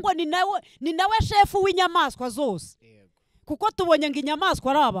 kuko ngo ni nawe shefu w'inyamaswa zose. Kuko tubonye ngo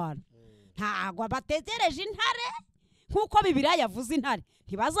inyamaswa ari abantu. Ntago bategereje intare nkuko Bibiliya yavuze intare.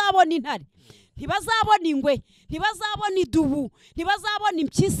 Ntibazabona intare, ntibazabona ingwe, ntibazabona idubu, ntibazabona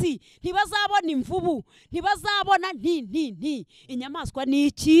impyisi, ntibazabona imvubu, ntibazabona nti. Inyamaswa ni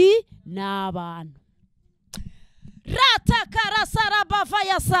iki? Ni abantu. Rata karasara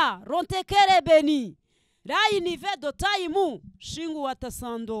bavayasa rontekere beni rayi nive dotaimu shingu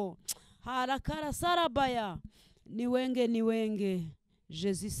watasando harakara sarabaya niwenge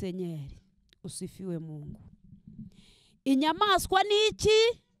Jésus Seigneur, usifiwe Mungu. Inyamaswa ni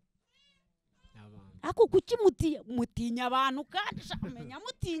iki? Ako kuki mutinya abantu kandi shamenya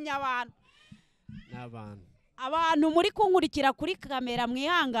mutinya abantu n'abantu. Abantu muri kunkurikira kuri kamera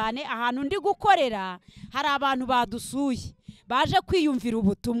mwihangane, ahantu ndi gukorera hari abantu badusuye baje kwiyumvira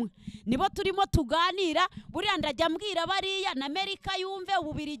ubutumwa, nibo turimo tuganira. Buriya ndajya mbwira bariya na Amerika yumve,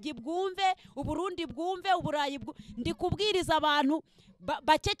 Ububirigi bwumve, Uburundi bwumve, Uburayi ndi kubwiriza abantu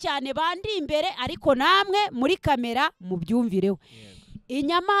bake cyane bandi imbere, ariko namwe muri kamera mubyumvireho.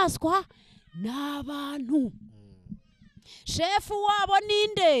 Inyamaswa n'abantu. Shefu wabo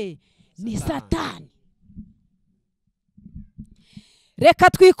ninde? Ni Satani. Reka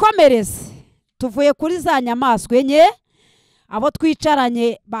twikomereze, tuvuye kuri za nyamaswa enye. Abo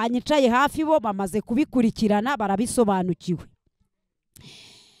twicaranye banyicaye hafi bo bamaze kubikurikirana, barabisobanukiwe.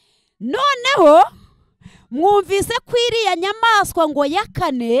 Noneho mwumvise ko iriya nyamaswa ngo ya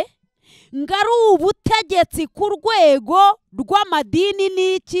kane ngo ari ubutegetsi ku rwego rw'amadini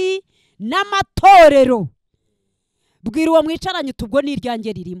n'iki n'amatorero. Bwira uwo mwicaranye tubwo ni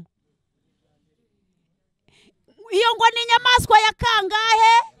iryanjye ririmo. Iyo ngo ni inyamaswa ya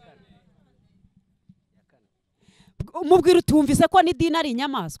kangahe? Umubwira utumvise ko ni dini ari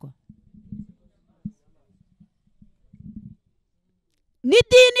inyamaswa? Ni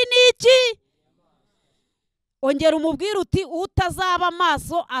dini ni iki? Ongera umubwira uti utazaba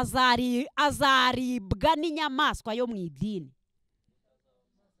amaso azaribwa n'inyamaswa yo mu idini.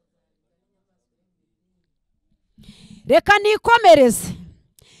 Reka nikomereze.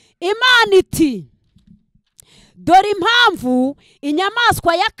 Imana iti dore impamvu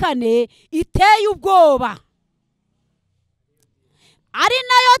inyamaswa ya kane iteye ubwoba, ari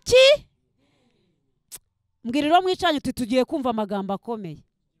nayo ki? Mbwiriro mwicanye tugiye kumva amagambo akomeye.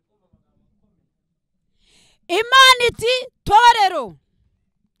 Imana iti torero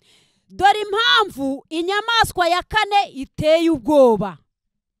dore impamvu inyamaswa ya kane iteye ubwoba,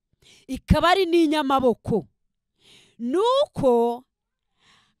 ikaba ari n'inyamaboko, nuko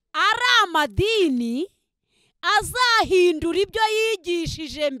ari amadini azahindura ibyo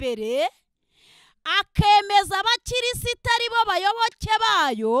yigishije mbere, akemeza abakirisita ari bo bayoboke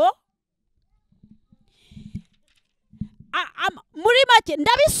bayo. muri make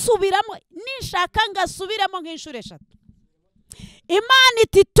ndabisubiramo, nishaka ngasubiramo nk'inshuro eshatu. Imana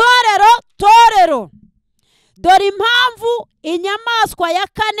iti torero torero, dore impamvu inyamaswa ya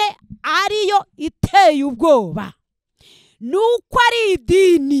kane ariyo iteye ubwoba, nuko ari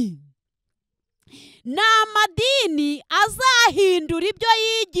idini. Ni amadini azahindura ibyo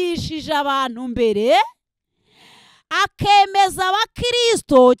yigishije abantu mbere, akemeza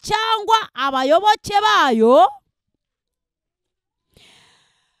abakristo cyangwa abayoboke bayo,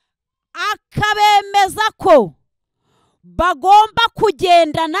 akabemeza ko bagomba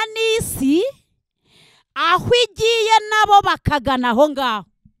kugendana n'isi aho igiye, nabo bakagana aho ngaho.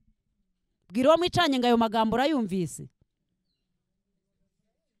 Bwira uwo mwicanye ngo ayo magambo urayumvise.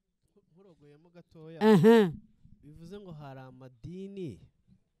 Bivuze ngo hari amadini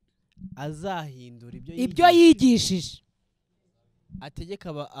azahindura ibyo yigishije, ategeka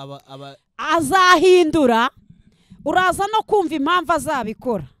azahindura. Uraza no kumva impamvu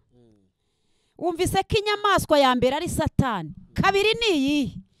azabikora. Wumvise ko inyamaswa ya mbere ari Satani, kabiri ni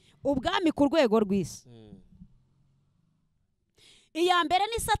iyi ubwami ku rwego rw'isi. Iya mbere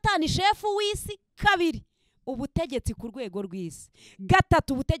ni Satani shefu w'isi, kabiri ubutegetsi ku rwego rw'isi,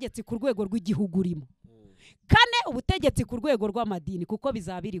 gatatu ubutegetsi ku rwego rw'igihugu urimo, kane ubutegetsi ku rwego rw'amadini, kuko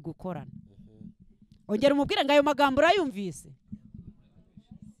bizaba biri gukorana. Ongera umubwire ngo ayo magambo urayumvise.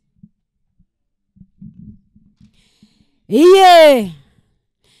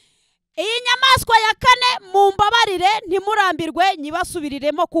 Iyi nyamaswa ya kane mumbabarire ntimurambirwe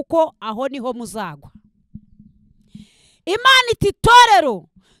nyibasubiriremo, kuko aho niho muzagwa. Imana iti torero,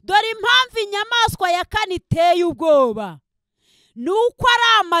 dore impamvu inyamaswa ya kane iteye ubwoba, nuko ari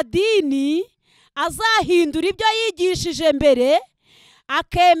amadini azahindura ibyo yigishije mbere,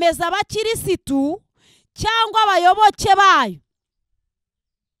 akemeza abakirisitu cyangwa abayoboke bayo,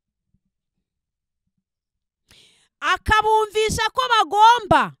 akabumvisha ko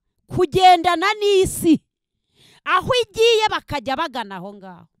bagomba kugendana n'isi aho igiye, bakajya bagana aho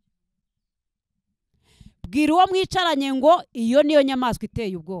ngaho. Bwira uwo mwicaranye ngo iyo niyo nyamaswa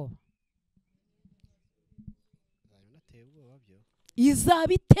iteye ubwoba.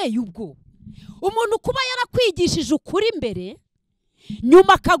 Izaba iteye ubwoba. Umuntu kuba yarakwigishije ukuri mbere,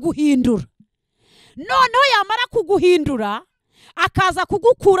 nyuma akaguhindura, noneho yamara kuguhindura akaza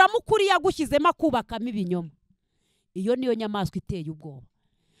kugukuramo ukuri yagushyizemo, akubakamo ibinyoma. Iyo niyo nyamaswa iteye ubwoba.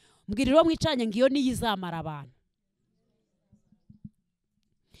 Mbwira uwo mwicaranye ngo iyo niyo izamara abantu.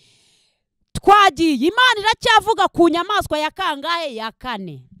 Twagiye, Imana iracyavuga ku nyamaswa ya kangahe? Ya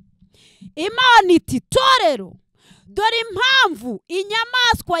kane. Imana iti torero, dore impamvu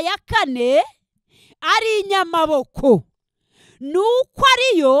inyamaswa ya kane ari inyamaboko, nuko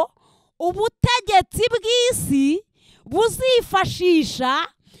ariyo ubutegetsi bw'isi buzifashisha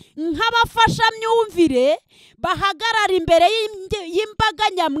nk'abafashamyumvire bahagarara imbere y'imbaga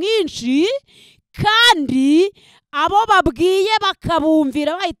nyamwinshi, kandi abo babwiye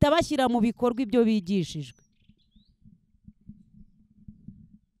bakabumvira bahita bashyira mu bikorwa ibyo bigishijwe.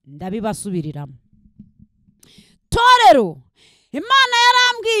 Ndabibasubiriramo. Torero, Imana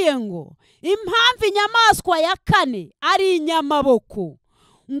yarambwiye ngo impamvu inyamaswa ya kane ari inyamaboko,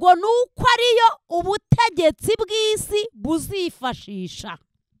 ngo nuko ariyo ubutegetsi bw'isi buzifashisha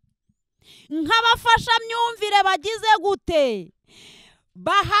nk'abafashamyumvire bagize gute?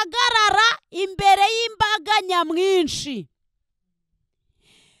 Bahagarara imbere y'imbaga nyamwinshi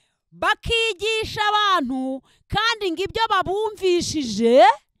bakigisha abantu, kandi ngo ibyo babumvishije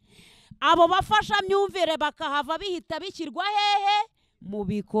abo bafashamyumvire bakahava bihita bishyirwa hehe? Mu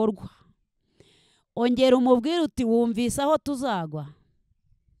bikorwa. Ongera umubwire uti wumvise aho tuzagwa.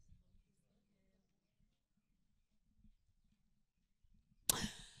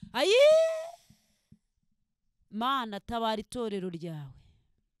 Ayi Mana, tabara itorero ryawe,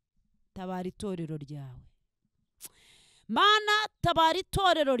 tabara itorero ryawe. Mana, tabara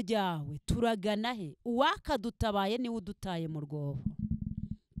itorero ryawe. Turagana he? Uwakadutabaye niwe udutaye mu rwobo.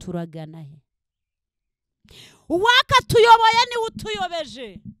 Turagana he? Uwakatuyoboye niwe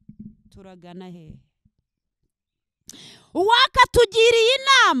utuyobeje. Turagana he? Uwakatugiriye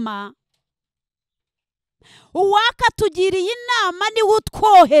inama, uwakatugiriye inama niwe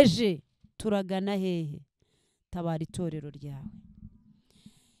utwoheje. Turagana hehe? Tabara itorero ryawe.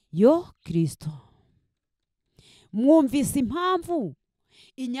 Yo Kristo, mwumvise impamvu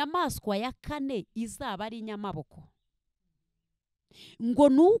inyamaswa ya kane izaba ari inyamaboko? Ngo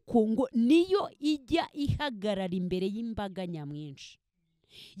nuko ngo niyo ijya ihagarara imbere y'imbaga nyamwinshi,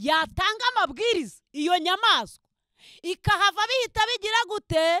 yatanga amabwiriza, iyo nyamaswa ikahava bihita bigira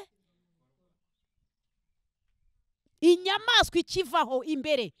gute? Inyamaswa ikivaho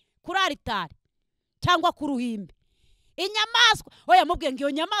imbere kuri aritari cyangwa ku ruhimbi. Inyamaswa, oya mubwiye ngo iyo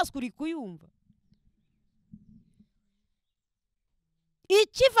nyamaswa uri kuyumva?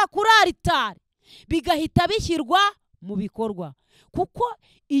 ikiva kuri aritari bigahita bishyirwa mu bikorwa, kuko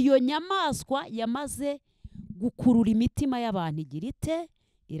iyo nyamaswa yamaze gukurura imitima y'abantu, igira ite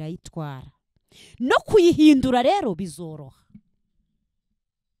irayitwara. No kuyihindura rero bizoroha.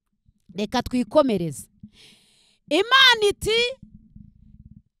 Reka twikomereze. Imana iti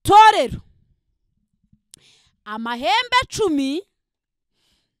torero, amahembe 10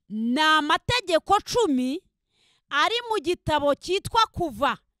 ni amategeko 10 ari mu gitabo cyitwa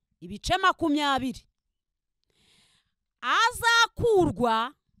Kuva ibice 20.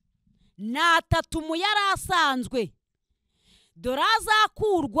 Azakurwa ni 3 mu yari asanzwe, dore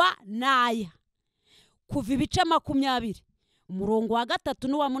azakurwa n'aya. Kuva ibice 20 umurongo wa 3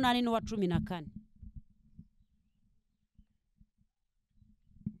 n'uwa 8 n'uwa 14.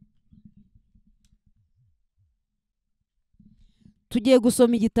 Tugiye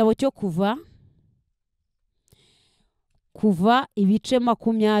gusoma igitabo cyo Kuva ibice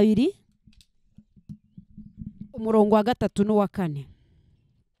 20 umurongo wa 3 n'uwa 4.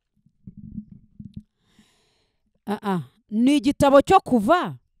 Ni igitabo cyo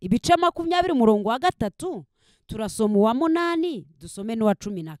Kuva ibice 20 umurongo wa 3, turasoma uwa 8 dusome n'uwa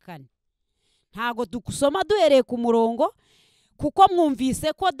 14. Ntago dusoma duhereye ku murongo, kuko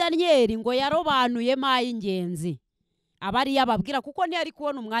mwumvise ko Daniel ngo yarobanuye ay'ingenzi abari yababwira, kuko ntiyari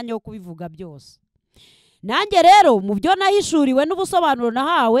kubona umwanya wo kubivuga byose. Nanjye rero mu byo nahishuriwe n'ubusobanuro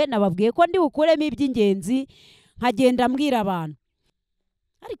nahawe, nababwiye ko ndi bukuremo iby'ingenzi nkagenda mbwira abantu,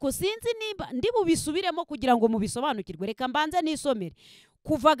 ariko sinzi nimba ndi bubisubiremo kugira ngo mubisobanukirwe. Reka mbanze nisomere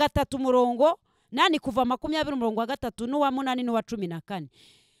Kuva 3 umurongo 8, Kuva 20 umurongo wa 3 n'uwa 8 n'uwa 14.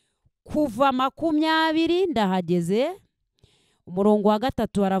 Kuva 20 ndahageze, umurongo wa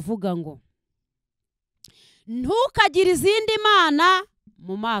 3 aravuga ngo ntukagire izindi mana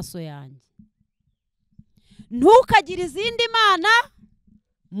mu maso yanjye, ntukagire izindi mana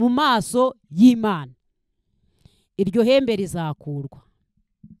mu maso y'Imana. Iryo hembe rizakurwa.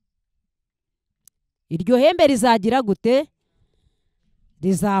 Iryo hembe rizagira gute?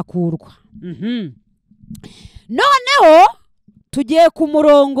 Rizakurwa. Noneho tugiye ku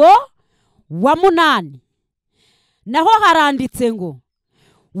murongo wa 8, naho haranditse ngo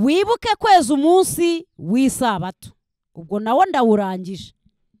wibuke kweza umunsi w'isabato. Ubwo nawo ndawurangije.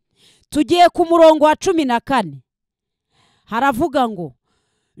 Tugiye ku murongo wa 14, haravuga ngo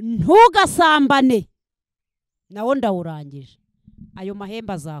ntugasambane. Nawo ndawurangije. Ayo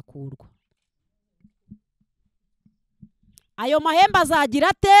mahembe azakurwa. Ayo mahembe azagira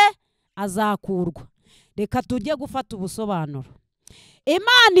ate? Azakurwa. Reka tujye gufata ubusobanuro.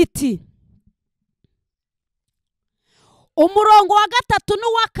 Imana iti umurongo wa 3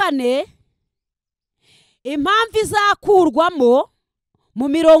 n'uwa 4, impamvu izakurwamo mu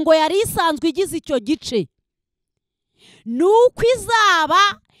mirongo yari isanzwe igize icyo gice, nuko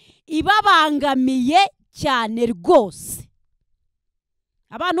izaba ibabangamiye cyane rwose.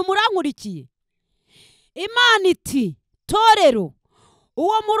 Abantu murankurikiye? Imana iti torero,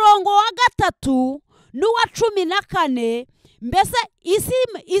 uwo murongo wa 3 n'uwa 14, mbese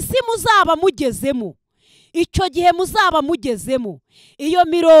isi muzaba mugezemo, icyo gihe muzaba mugezemo, iyo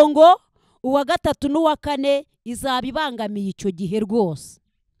mirongo uwa 3 n'uwa 4 izaba ibangamiye icyo gihe rwose.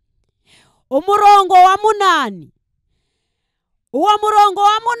 Umurongo wa 8, uwo murongo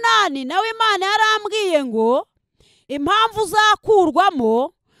wa 8 nawe Imana yarambwiye ngo impamvu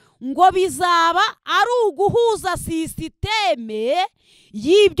uzakurwamo ngo bizaba ari uguhuza sisiteme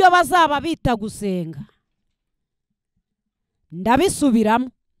y'ibyo bazaba bita gusenga.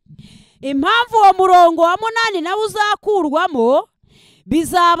 Ndabisubiramo. Impamvu uwo murongo wa 8 nawe uzakurwamo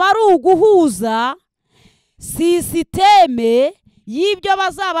bizaba ari uguhuza sisiteme y'ibyo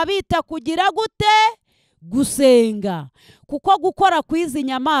bazaba bita kugira gute? Gusenga. Kuko gukora kwizi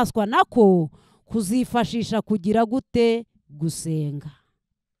nyamaswa nako kuzifashisha kugira gute? Gusenga.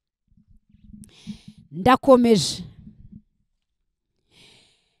 Ndakomeje.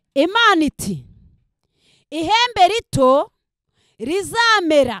 Imana iti ihembe rito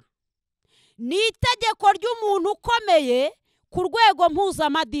rizamera ni itegeko ry'umuntu ukomeye ku rwego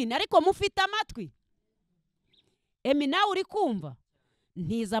mpuzamadini. Ariko mufite amatwi? Nawe uri kumva?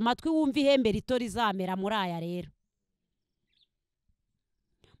 Ntiza amatwi wumva ihembe rito rizamera muri aya rero.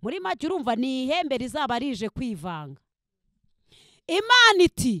 Muri make urumva ni ihembe rizaba rije kwivanga. Imana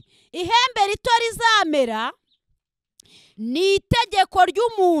iti ihembe rito rizamera ni itegeko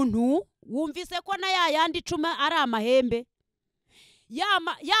ry'umuntu. Wumvise ko na yandi 10 ari amahembe?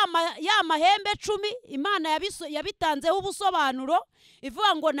 Ya mahembe 10 Imana yabitanzeho ubusobanuro,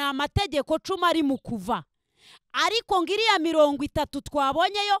 ivuga ngo ni amategeko 10 ari mu Kuva. Ariko ngiriya 30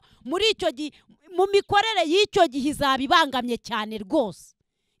 twabonyeyo muri icyo mu mikorere y'icyo gihe izaba ibangamye cyane rwose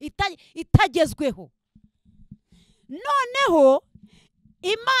itagezweho. Noneho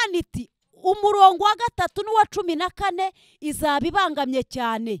Imana iti umurongo wa 3 n'uwa 14 izaba ibangamye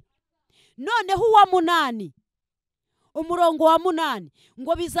cyane. Noneho uwa 8 umurongo wa 8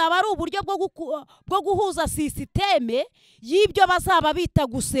 ngo bizaba ari uburyo bwo guhuza sisiteme y'ibyo bazaba bita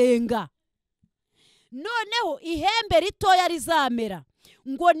gusenga. Noneho ihembe ritoya rizamera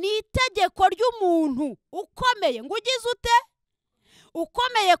ngo ni itegeko ry'umuntu ukomeye, ngo ugize ute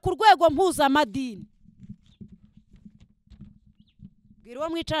ukomeye ku rwego mpuzamadini. Bwira uwo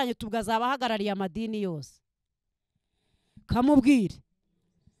mwicaranye tubwazaba ahagarariye amadini yose, kamubwire.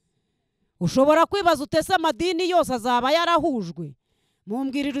 Ushobora kwibaza utese amadini yose azaba yarahujwe?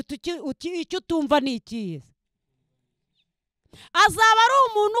 Mumbwirire icyo utumva ni ikihe? Azaba ari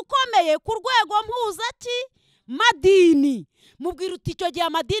umuntu ukomeye ku rwego madini. Mubwire uti icyo gihe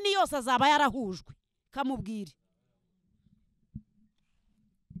amadini yose azaba yarahujwe, kamubwire.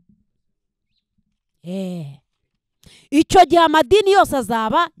 Icyo gihe amadini yose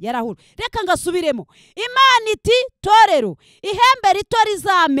azaba yarahujwe. Reka ngasubiremo. Imana iti torero ihembe rito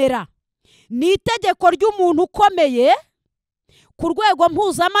rizamera ni itegeko ry'umuntu ukomeye ku rwego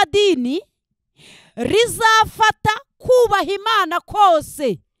mpuzamadini, rizafata kubaha Imana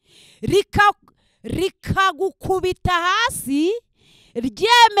kose rikagukubita hasi,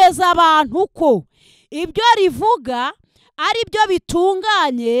 ryemeza abantu ko ibyo rivuga ari byo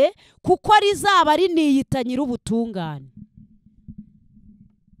bitunganye, kuko rizaba riniyita nyir'ubutungane.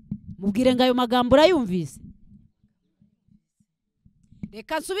 Mubwire ngo ayo magambo urayumvise.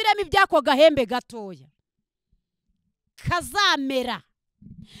 Reka nsubiremo ibyako gahembe gatoya kazamera.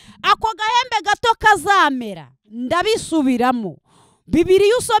 Ako gahembe gato kazamera ndabisubiramo.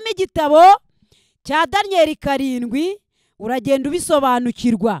 Bibiliya usoma igitabo cya Daniel 7 uragenda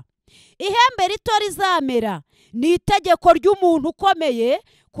ubisobanukirwa. Ihembe rito rizamera ni itegeko ry'umuntu ukomeye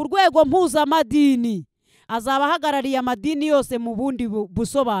ku rwego mpuzamadini, azaba ahagarariye amadini yose mu bundi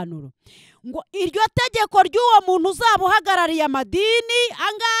busobanuro. Ngo iryo tegeko ry'uwo muntu uzaba uhagarariye amadini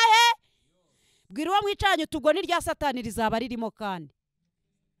angahe? Bwira uwo mwicaranye tubwo ni rya Satani rizaba ririmo kandi.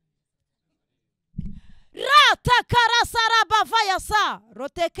 Ratakarasarabavayasa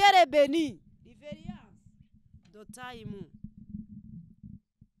rotekere beni riveria dotaimu.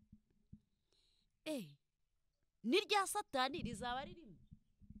 Ni rya Satani rizaba ririmo.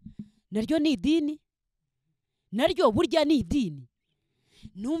 Naryo ni idini, naryo burya ni idini.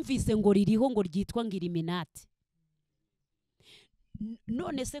 Numvise ngo ririho ngo ryitwa ngiriminati.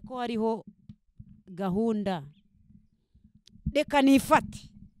 None se ko hariho gahunda, reka nifate.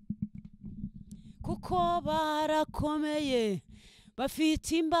 Kuko barakomeye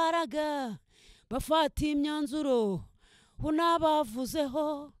bafite imbaraga, bafata imyanzuro,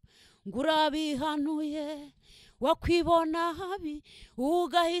 unabavuzeho ngo urabihanuye, wakwibona habi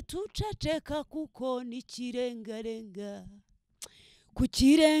ugahita uceceka, kuko ni kirengarenga,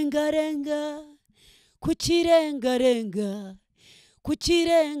 kukirengarenga, kukirengarenga,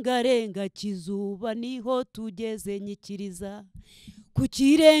 kukirengarenga kizuba niho tugeze nyikiriza.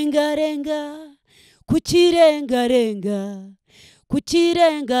 Kukirengarenga, kukirengarenga,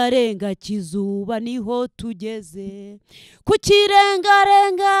 kukirengarenga kizuba niho tugeze.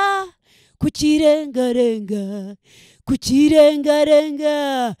 Kukirengarenga, kukirengarenga,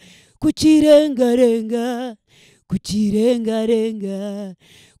 kukirengarenga, kukirengarenga, kukirengarenga,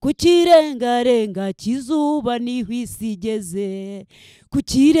 kukirengarenga kizuba niho isi igeze.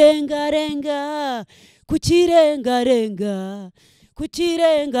 Kukirengarenga, kukirengarenga,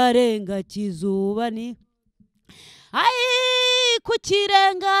 kukirengarenga kizuba ni ai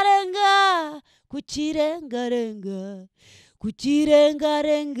kukirengarenga, kukirengarenga,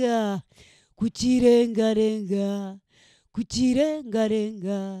 kukirengarenga, kukirengarenga,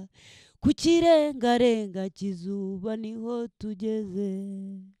 kukirengarenga, kukirengarenga kizuba niho tugeze.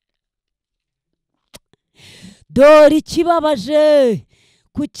 Dore ikibabaje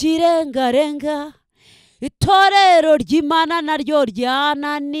kukirengarenga, itorero ry'Imana naryo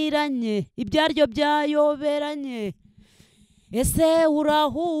ryananiranye, ibyaryo byayoberanye. Ese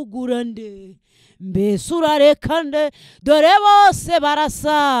urahugura nde? Mbese urareka nde? Dore bose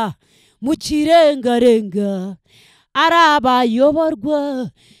barasa mu kirengarenga, ari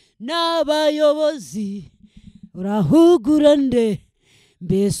abayoborwa n'abayobozi. Urahugura nde?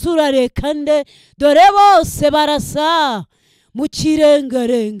 Mbese urareka nde? Dore bose barasa mu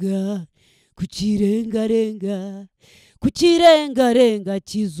kirengarenga. Kukirengarenga, kukirengarenga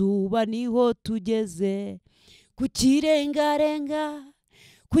kizuba niho tugeze. Kukirengarenga,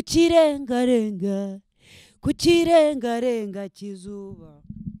 kukirengarenga, kukirengarenga kizuba.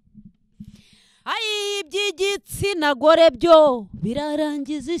 iby'igitsina gore byo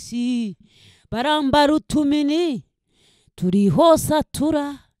birarangiza isi barambara utumini turi hose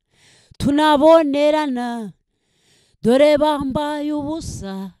atura tunabonerana dore bambaye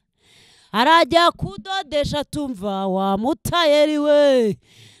ubusa arajya kudodesha tumva wa mutayeri we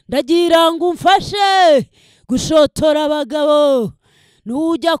ndagira ngo umfashe gushotora abagabo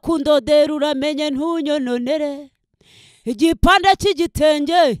nujya kundodera uramenye ntunyononere igipande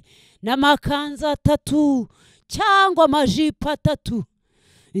cy'igitenge n'amakanzu 3 cyangwa amajipo 3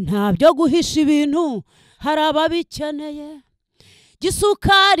 ntabyo guhisha ibintu hari ababikeneye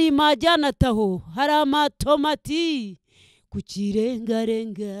gisukari majyana taho hari amatomati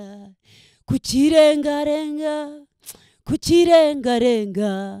kukirengarenga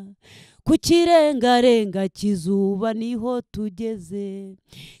kukirengarenga kizuba niho tugeze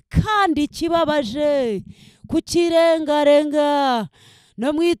kandi kibabaje kukirengarenga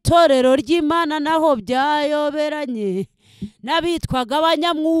no mu itorero ry'Imana naho byayoberanye n'abitwaga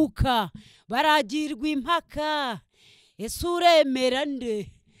abanyamwuka baragirwa impaka ese uremera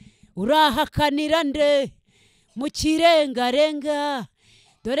nde urahakanira nde mu kirengarenga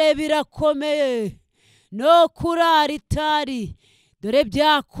dore birakomeye no kuri aritari dore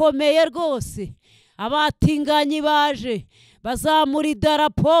byakomeye rwose abatinganyi baje bazamura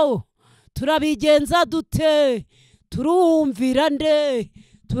idarapo turabigenza dute turumvira nde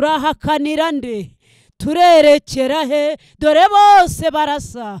turahakanira nde turerekera he dore bose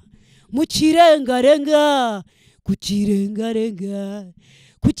barasa mu kirengarenga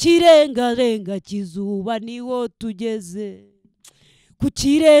kukirengarenga kizuba niho tugeze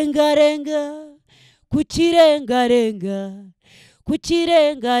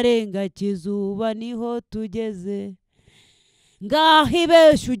kukirengarenga kizuba niho tugeze ngaho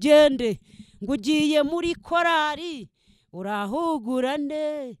ibeshya ugende ngo ugiye muri korari urahugura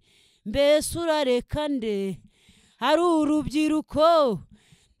nde mbese urareka nde hari urubyiruko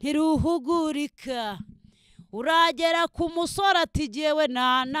ntiruhugurika uragera ku musore ati jyewe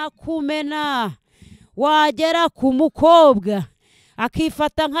nanakumena wagera ku mukobwa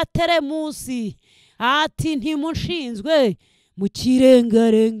akifata nka teremusi ati ntimushinzwe mu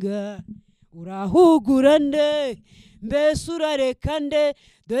kirengarenga urahugura nde mbese urareka nde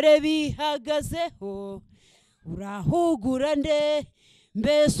dore bihagazeho urahugura nde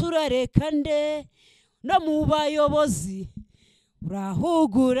mbese urareka nde no mu bayobozi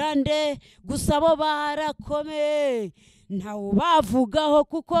urahugura nde gusa bo barakomeye ntawe bavugaho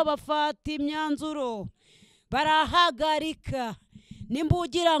kuko bafata imyanzuro barahagarika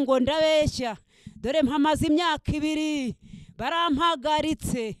nimbugira ngo ndabeshya dore mpamaze imyaka 2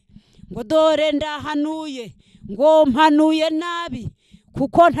 barampagaritse ngo dore ndahanuye ngo mpanuye nabi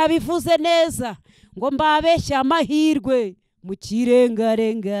kuko ntabivuze neza ngo mbabeshya amahirwe mu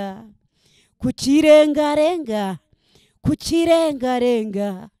kirengarenga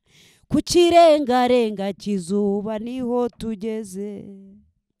kukirengarenga kizuba niho tugeze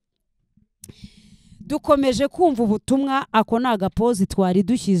dukomeje kumva ubutumwa ako nagapozi twari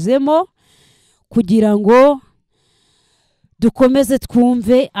dushyizemo kugira ngo dukomeze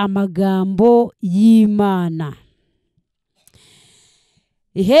twumve amagambo y'Imana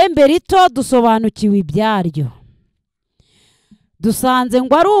ihembe rito dusobanukiwe ibyaryo dusanze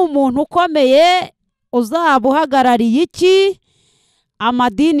ngo ari umuntu ukomeye uzaba uhagarariye iki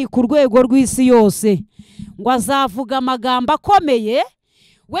amadini ku rwego rw'isi yose ngo azavuga amagambo akomeye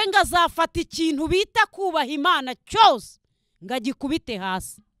we ngo azafata ikintu bita kubaha Imana cyose ngo agikubite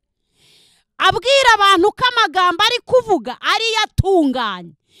hasi abwira abantu ko amagambo ari kuvuga ari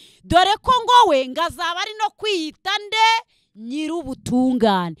yatunganye dore ko ngo we ngo azaba ari no kwiyita nde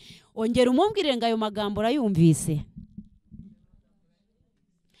nyir'ubutungane ongera umumbwire ngo ayo magambo urayumvise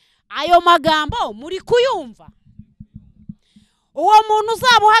ayo magambo muri kuyumva uwo muntu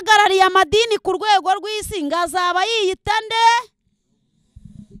uzaba uhagarariye amadini ku rwego rw'isi ngo azaba yiyita nde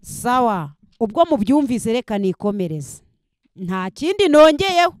sawa ubwo mubyumvise reka nikomereze nta kindi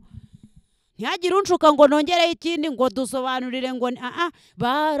nongeyeho ntihagire unshuka ngo nongereho ikindi ngo dusobanurire ngo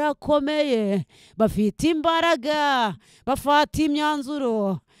barakomeye bafite imbaraga bafata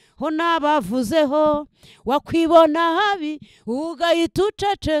imyanzuro ho nabavuzeho wakwibona habi ugahita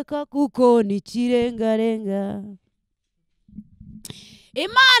uceceka kuko ni kirengarenga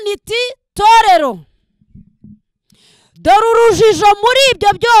Imana iti torero dore urujijo muri ibyo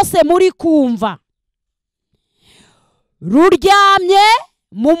byose muri kumva ruryamye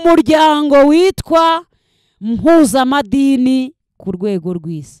mu muryango witwa mpuzamadini ku rwego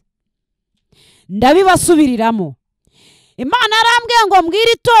rw'isi ndabibasubiriramo Imana yarambwiye ngo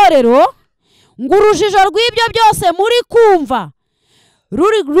mbwire itorero ngo urujijo rw'ibyo byose muri kumva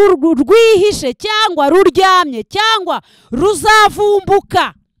rwihishe cyangwa ruryamye cyangwa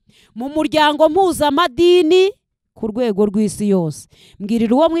ruzavumbuka mu muryango mpuzamadini ku rwego rw'isi yose.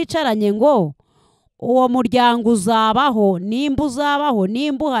 Mbwirira uwo mwicaranye ngo uwo muryango uzabaho, nimba uzabaho,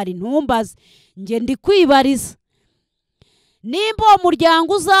 nimba uhari ntumbaze, njye ndi kwibariza. Nimba uwo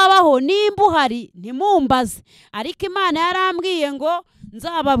muryango uzabaho, nimba uhari ntimumbaze, ariko Imana yarambwiye ngo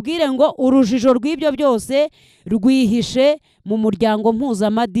nzababwire ngo urujijo rw'ibyo byose rwihishe mu muryango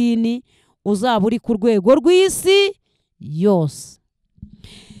mpuzamadini uzaba uri ku rwego rw'isi yose.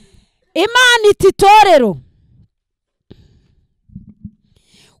 Imana iti itorero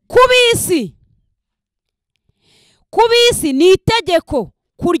ku bisi ni itegeko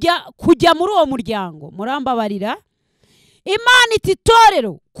kujya muri uwo muryango. Murambabarira. Imana iti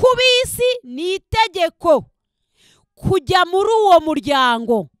itorero ku bisi ni itegeko kujya muri uwo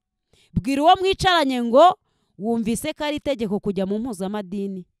muryango. Bwira uwo mwicaranye ngo wumvise ko ari itegeko kujya mu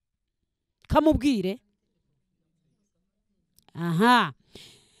mpuzamadini, kamubwire. Aha,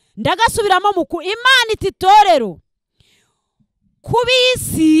 ndagasubiramo muku. Imana iti itorero ku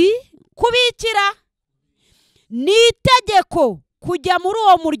bisi, kubikira ni itegeko kujya muri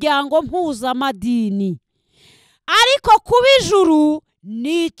uwo muryango mpuzamadini, ariko kuba ijuru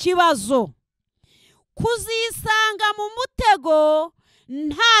ni ikibazo. Kuzisanga mu mutego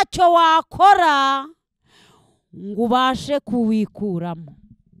ntacyo wakora ngo ubashe kuwikuramo.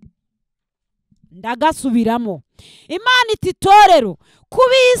 Ndagasubiramo. Imana iti itorero ku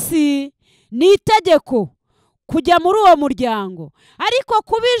bisi ni itegeko kujya muri uwo muryango, ariko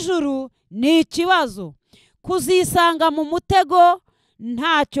kuba ijuru ni ikibazo. Kuzisanga mu mutego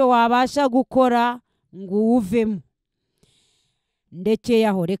ntacyo wabasha gukora ngo uwuvemo. Ndekeye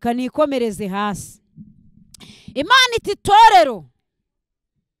aho, reka nikomereze hasi. Imana iti itorero,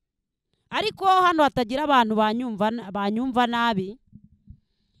 ariko hano hatagira abantu banyumva nabi,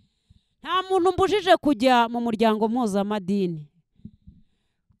 nta muntu mbujije kujya mu muryango mpuzamadini,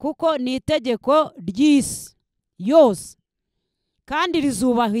 kuko ni itegeko ry'isi yose kandi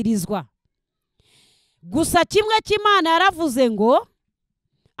rizubahirizwa. Gusa kimwe cy'Imana yaravuze ngo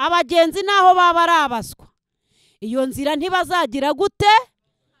abagenzi naho baba ari abaswa, iyo nzira ntibazagira gute?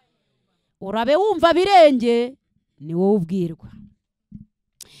 Urabe wumva birenge, ni wowe ubwirwa.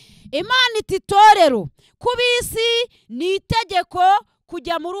 Imana iti itorero ku bisi ni itegeko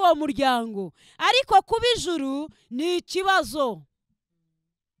kujya muri uwo muryango, ariko kuba ijuru ni ikibazo.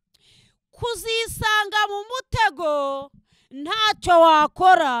 Kuzisanga mu mutego ntacyo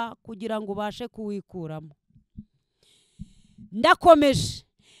wakora kugira ngo ubashe kuwikuramo. Ndakomeje.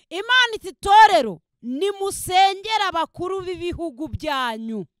 Imana iti itorero nimusengera abakuru b'ibihugu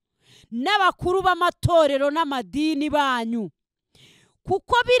byanyu n'abakuru b'amatorero n'amadini banyu,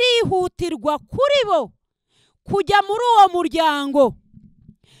 kuko birihutirwa kuri bo kujya muri uwo muryango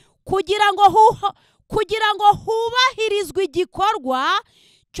kugira ngo hubahirizwe igikorwa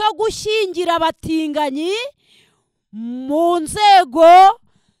cyo gushyingira abatinganyi mu nzego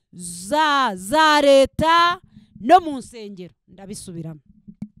za leta no mu nsengero. Ndabisubiramo.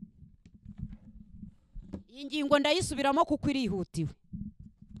 Iyi ngingo ndayisubiramo kuko irihutiwe.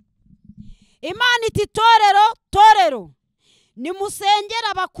 Imana iti torero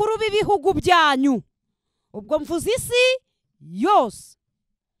nimusengera abakuru b'ibihugu byanyu. Ubwo mvuze isi yose,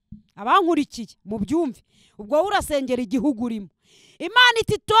 abankurikiye mu byumve, ubwo urasengera igihugu urimo. Imana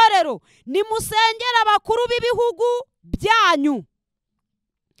iti itorero nimusengera abakuru b'ibihugu byanyu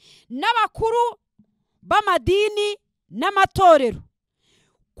n'abakuru b'amadini n'amatorero,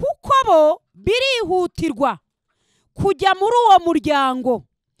 kuko bo birihutirwa kujya muri uwo muryango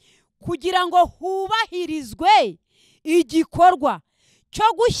kugira ngo hubahirizwe igikorwa cyo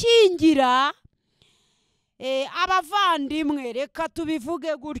gushyingira abavandimwe. Reka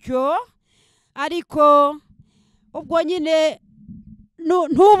tubivuge gutyo, ariko ubwo nyine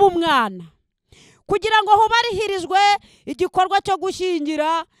ntuba umwana. Kugira ngo hubahirizwe igikorwa cyo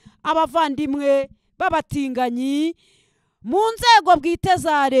gushyingira abavandimwe b'abatinganyi mu nzego bwite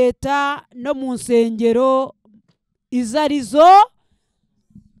za leta no mu nsengero izo arizo.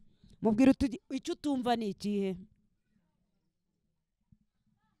 Mubwira icyo utumva ni ikihe?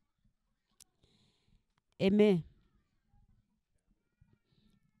 Eme,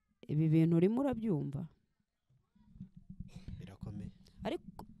 ibi bintu urimo urabyumva? Birakomeye.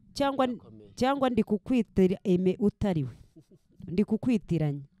 Ariko cyangwa ndi kukwitira eme utariwe, ndi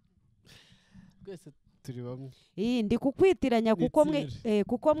kukwitiranya. Twese turi bamwe. Ndi kukwitiranya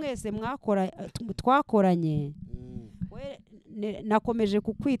kuko mwese twakoranye. Nakomeje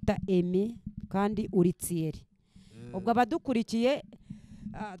kukwita eme kandi uri Thierry. Ubwo abadukurikiye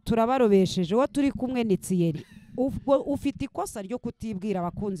turabarobesheje, uwo turi kumwe ni Thierry. ufite ikosa ryo kutibwira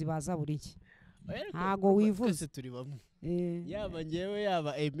abakunzi ba Zaburi nshya ntago wivuze turi bamwe yaba ngewe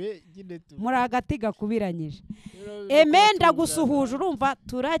yaba Aime nyine tu muri hagati gakubiranyije Aime ndagusuhuje urumva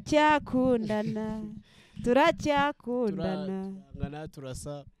turacyakundana ngana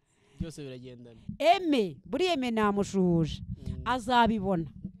turasa byose biragendana Aime buri Aime namushuhuje azabibona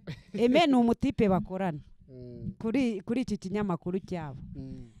Aime ni umutipe bakorana kuri iki kinyamakuru cyabo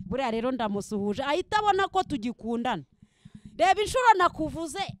buriya rero ndamusuhuje ahita abona ko tugikundana reba inshuro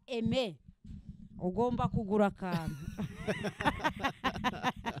nakuvuze Aime ugomba kugura akantu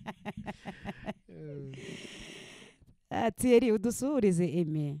Thierry udusuhurize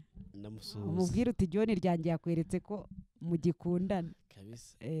Aime umubwire uti John Ryanjye yakweretse ko mugikundana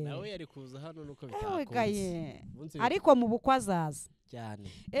kabisa nawe yari kuza hano nuko bitakunze ariko mu bukwa azaza cyane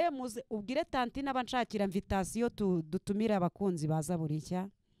muze ubwire tanti n'abanshakira invitation dutumira abakunzi ba Zaburi nshya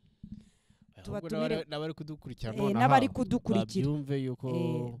tubatumire n'abari kudukurikira none n'abari kudukurikira babyumve yuko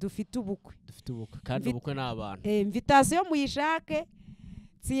dufite ubukwe kandi ubukwe n'abantu invitation muyishake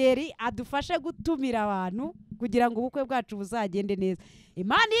Thierry adufashe gutumira abantu kugira ngo ubukwe bwacu buzagende neza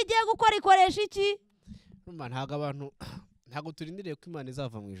Imana igiye gukora ikoresha iki ntago turindiriye ko Imana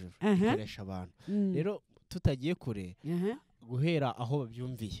izava mu ijuru ikoresha abantu rero tutagiye kure guhera aho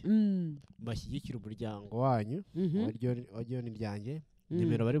babyumviye bashyigikira umuryango wanyu wa John Ryanjye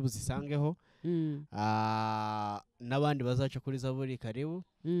nimero bari buzisangeho n'abandi bazaca kuri Zaburi karibu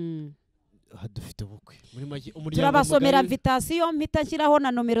dufite ubukwe muri make turabasomera invitation mpita nshyiraho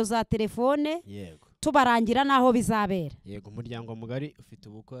na nomero za telefone tubarangira naho bizabera yego umuryango mugari ufite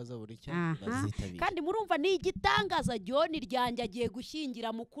ubukwe wa Zaburi nshya bazitabira kandi murumva ni igitangaza John Ryanjye agiye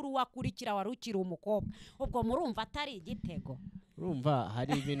gushyingira mukuru wakurikira warukira umukobwa ubwo murumva atari igitego urumva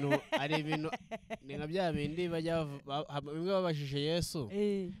hari ibintu ni nka bya bindi bimwe babajije Yesu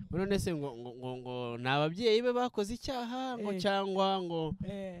none se ngo n'ababyeyi be bakoze icyaha ngo cyangwa ngo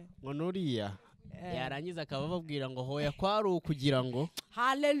nuriya yarangiza akaba babwira ngo hoya kwari ukugira ngo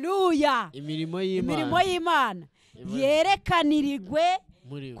haleluya imirimo y'Imana yerekanirigwe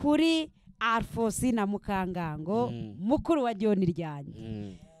kuri Alfosi na Mukangango mukuru wa John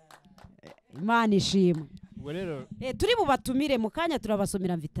Ryanjye Imana ishimwe turi bubatumire mu kanya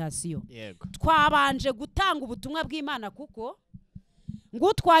turabasomera invitation twabanje gutanga ubutumwa bw'Imana kuko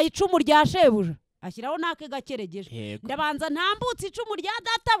ngutwaye icumu rya shebuja ashyiraho nake gakeregeje ndabanza ntambutse icumu rya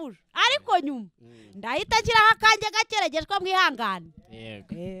databuja ariko nyuma ndahita ashyiraho akanjye gakeregejwe mwihangane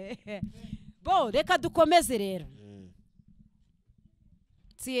bo reka dukomeze rero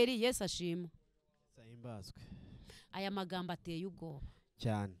Thierry Yesu ashimwe aya magambo ateye ubwoba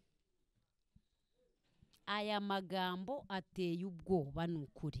cyane aya magambo ateye ubwoba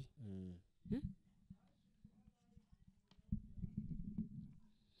n'ukuri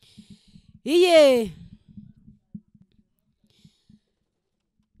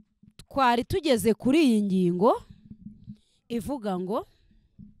twari tugeze kuri iyi ngingo ivuga ngo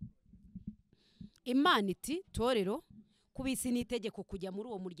Imana iti torero kubisi n'itegeko kujya muri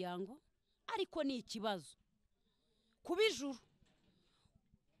uwo muryango ariko ni ikibazo kubijuru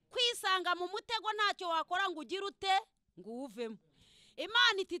kwisanga mu mutego ntacyo wakora ngo ugire ute ngo uvemo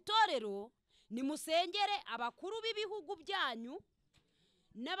Imana iti torero nimusengere abakuru b'ibihugu byanyu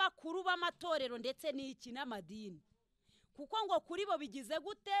n'abakuru b'amatorero ndetse n'iki n'amadini kuko ngo kuri bo bigize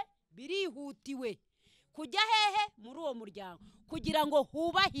gute birihutiwe kujya hehe muri uwo muryango kugira ngo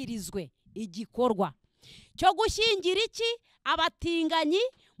hubahirizwe igikorwa cyo gushyingira iki abatinganyi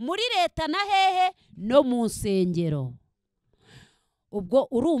muri leta na hehe no mu nsengero ubwo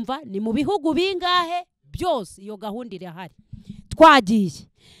urumva ni mu bihugu bingahe byose iyo gahunda irahari twagiye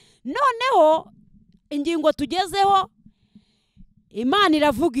noneho ingingo tugezeho Imana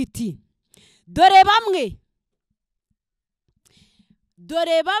iravuga iti dore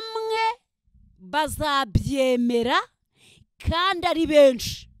bamwe bazabyemera kandi ari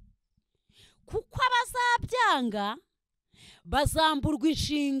benshi kuko abazabyanga bazamburwa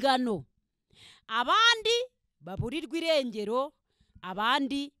inshingano abandi baburirwa irengero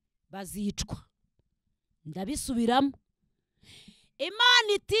abandi bazicwa ndabisubiramo Imana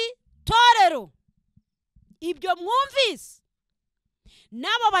iti torero ibyo mwumvise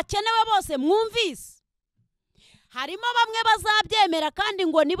nabo bakenewe bose mwumvise harimo bamwe bazabyemera kandi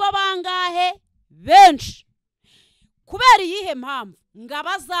ngo nibo bangahe benshi kubera iyihe mpamvu ngo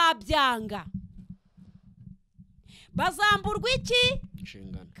abazabyanga bazamburwa iki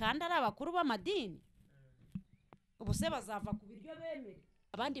kandi ari abakuru b'amadini ubu se bazava ku biryo bemere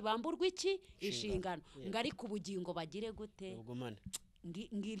abandi bamburwa iki inshingano ngo ari ku bugingo bagire gute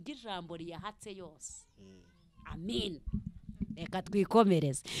ngiryo ijambo riyahatse yose amen reka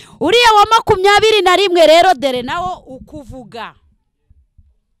twikomereze. Uriya wa 21 rero dere nawo ukuvuga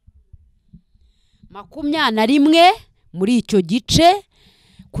 21 muri icyo gice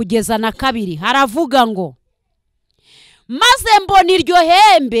kugeza na 2 haravuga ngo maze mbona iryo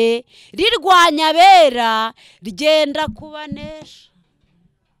hembe rirwanya abera rigenda kubanesha.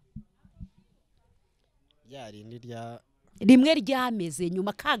 Rimwe ryameze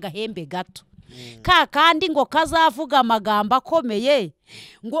nyuma kagahembe gato kandi ngo kazavuga amagambo akomeye,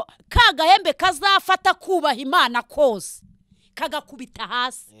 ngo kagahembe kazafata kubaha Imana kose kagakubita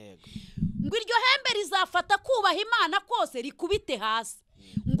hasi. Ngo iryo hembe rizafata kubaha Imana kose rikubite hasi,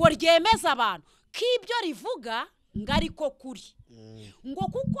 ngo ryemeze abantu k'ibyo rivuga ngo ariko kuri, ngo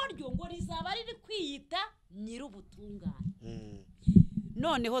kuko ryo ngo rizaba riri kwiyita nyir'ubutungane.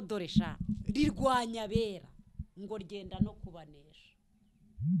 Noneho dore sha rirwanya abera ngo ryenda no kubanesha.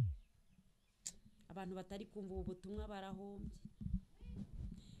 Abantu batari kumva ubutumwa barahombye.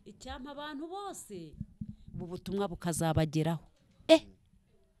 Icyampa abantu bose ubu butumwa bukazabageraho.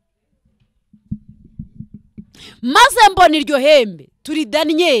 Maze mbona iryo hembe, turi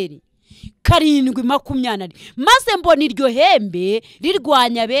Daniyeli 7:20, maze mbona iryo hembe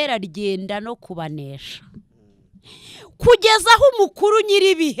rirwanya abera rigenda no kubanesha, kugeza aho umukuru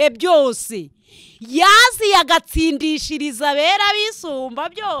nyir'ibihe byose yazi agatsindishiriza abera bisumba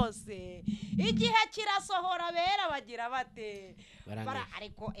byose. Igihe kirasohora abera bagira bate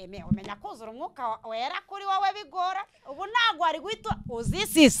ariko umenya kuzura umwuka wera kuri wowe bigora. Ubu ntabwo ari guhita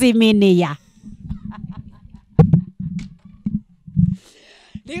uzisisiminiya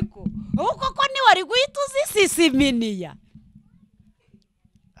niko ubu koko ni wari guhita uzisisiminiya.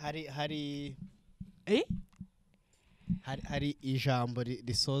 hari ijambo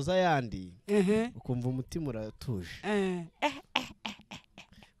risoza yandi ukumva umutima uratuje,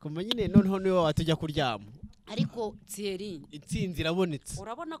 kumva nyine noneho niwe watujya kuryama. Ariko Thierry intsinzi irabonetse,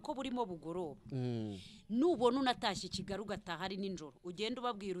 urabona ko burimo bugoroba. Nubona unatashye Kigali ugataha ari ninjoro, ugenda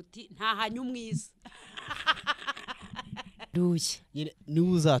ubabwira uti ntahanye umwiza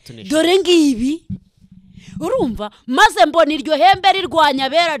niwe uzatunesha. Dore ngibi urumva, maze mbona iryo hembe rirwanya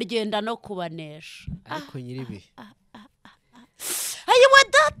abera rigenda no kubanesha. Ariko nyiribihe ayiwe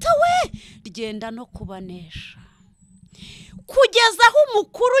data we rigenda no kubanesha, kugeza aho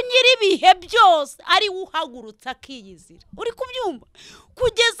umukuru nyir'ibihe byose ari uhagurutsa akiyizira. Uri kubyumva?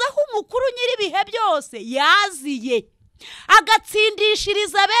 Kugeza aho umukuru nyir'ibihe byose yaziye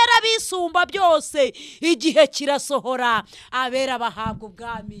agatsindishiriza abera bisumba byose. Igihe kirasohora abera bahabwa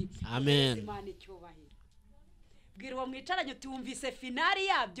ubwami. Amen. Imana icyubahiro. Bwira uwo mwicaranye utumvise finali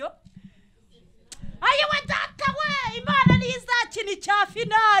yabyo. Ayiwe data we, Imana niyo izakina icya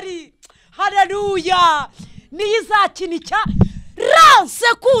finali. Haleluya. Niyo izakina icya ranse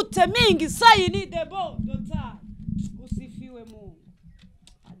kute mingi sayini debo dota. Usifiwe Mungu.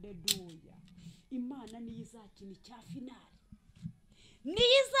 Haleluya. Imana niyo izakina icya finali. Niyo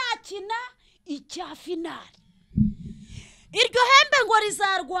izakina icya finali. Iryo hembe ngo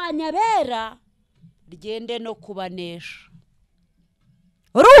rizarwanya abera rigende no kubanesha.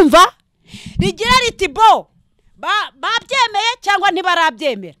 Urumva? Rigira riti bo babyemeye cyangwa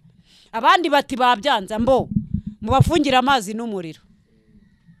ntibarabyemera. Abandi bati babyanza mbo mubafungira amazi n'umuriro.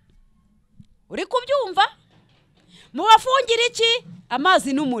 Uri kubyumva? Mubafungira iki?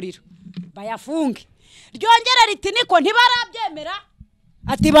 Amazi n'umuriro bayafunge. Ryongera riti niko ntibarabyemera,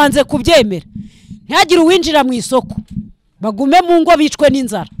 ati banze kubyemera ntihagire uwinjira mu isoko, bagume mu ngo bicwe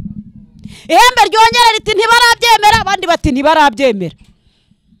n'inzara. Ihembe ryongera riti ntibarabyemera, abandi bati ntibarabyemera.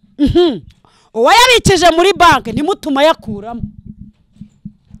 Uwayabikije muri banki nimutuma yakuramo.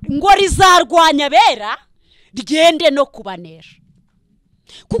 Ngo rizarwanya abera rigende no kubanesha,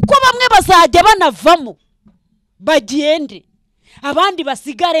 kuko bamwe bazajya banavamo bagende, abandi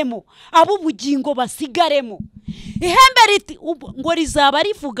basigaremo, ab'ubugingo basigaremo. Ihembe riti ngo rizaba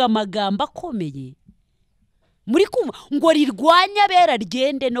rivuga amagambo akomeye. Muri kumva ngo rirwanya abera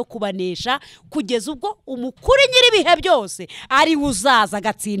rigende no kubanesha, kugeza ubwo umukuru nyir'ibihe byose ari uzaza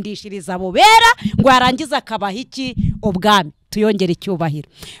agatsindishiriza abo bera ngo yarangiza akabaha iki? Ubwami. Tuyongere icyubahiro.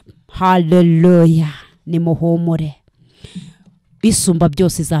 Haleluya. Nimuhumure, bisumba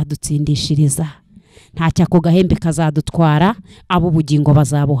byose zadutsindishiriza. Ntacyo ako gahembe kazadutwara, abo ubugingo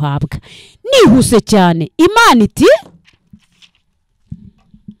bazabuhabwa. Nihuse cyane. Imana iti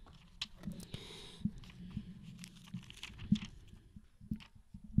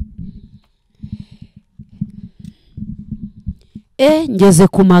ngeze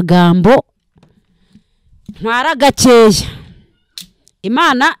ku magambo ntwara gakeya.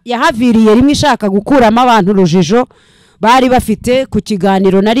 Imana yahaviriye rimwe ishaka gukuramo abantu urujijo bari bafite ku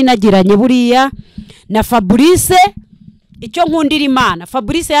kiganiro nari nagiranye buriya na Fabrice icyo nkundira Imana.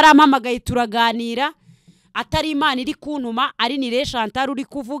 Fabrice yarampamagaye turaganira, atari Imana iri kuntuma, ari ni Chantal uri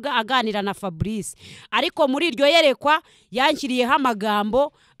kuvuga aganira na Fabrice, ariko muri iryo yerekwa yanshyiriyeho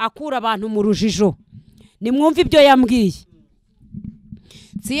amagambo akura abantu mu rujijo. Nimwumve ibyo yambwiye.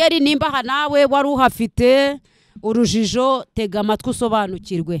 Siyeri, nimba aha nawe wari uhafite urujijo, tega amatwi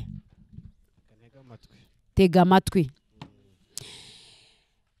usobanukirwe. Tega amatwi.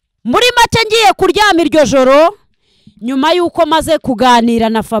 Muri make ngiye kuryama iryo joro, nyuma yuko maze kuganira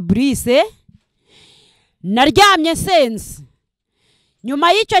na Fabrice, naryamye sense.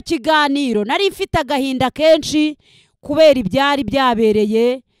 Nyuma y'icyo kiganiro nari mfite agahinda kenshi kubera ibyari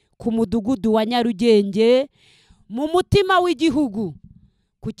byabereye ku mudugudu wa Nyarugenge mu mutima w'igihugu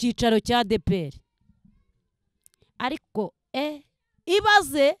ku cyicaro cya DPR. Ariko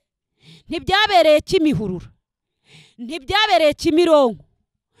ibaze, ntibyabereye Kimihurura, ntibyabereye Kimironko,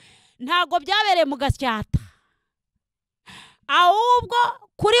 ntago byabereye mu Gasyata, ahubwo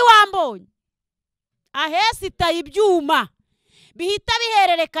kuri Wambonye ahesitaye ibyuma bihita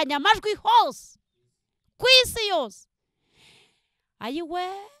bihererekanya amajwi hose ku isi yose. Ayiwe,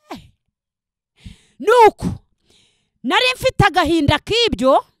 nuko nari mfite agahinda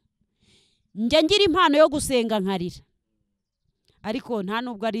k'ibyo, njya ngira impano yo gusenga nkarira, ariko nta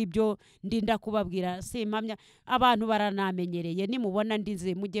nubwo ari ibyo ndinda kubabwira, simpamya. Abantu baranamenyereye, nimubona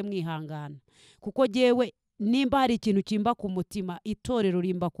ndize mujye mwihangana, kuko jewe nimba hari ikintu kimba ku mutima, itorero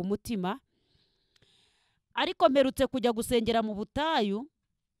rimba ku mutima. Ariko mperutse kujya gusengera mu butayu,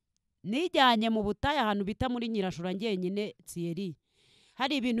 nijyanye mu butayu ahantu bita muri Nyirashura njyenyine Thierry.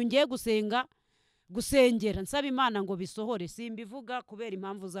 Hari ibintu ngiye gusengera nsaba Imana ngo bisohore, simbivuga kubera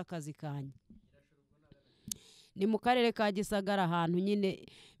impamvu z'akazi kanye. Ni mu karere ka Gisagara ahantu nyine,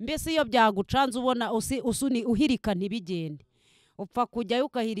 mbese iyo byagucanze ubona usuni uhirika ntibigende, upfa kujyayo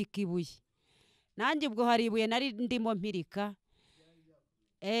ukahirika ibuye. Nanjye ubwo hari ibuye nari ndimo mpirika,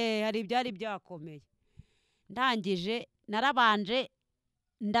 hari ibyari byakomeye. Ndangije narabanje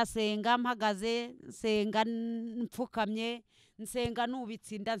ndasenga mpagaze, nsenga mfukamye, nsenga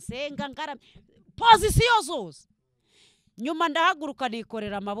nubitse inda, nsenga ngara pozisiyo zose. Nyuma ndahaguruka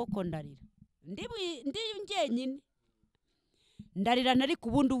nikorera amaboko ndarira, ndi njyenyine ndarira, nari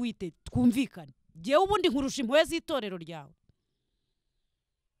kubundi wite twumvikane, jewe ubundi nkurusha impuhwe z'itorero ryawe.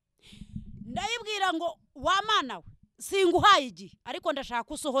 Ndayibwira ngo wa Mana we, singuhaye igihe, ariko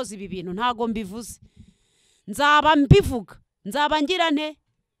ndashaka usohoza ibi bintu, ntago mbivuze, nzaba mbivuga, nzaba ngira nte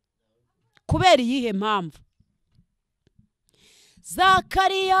kubera iyihe mpamvu.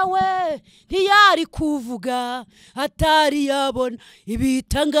 Zakariya we ntiyari kuvuga atari yabona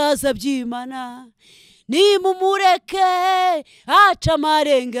ibitangaza by'Imana, nimumureke aca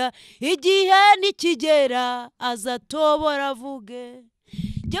amarenga, igihe nikigera azatobora avuge.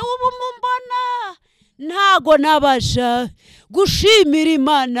 Jewe ubu mumbona ntago nabasha gushimira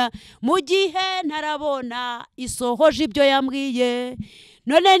Imana mu gihe ntarabona isohoje ibyo yambwiye.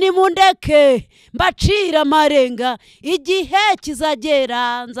 None nimundeke mbacira amarenga, igihe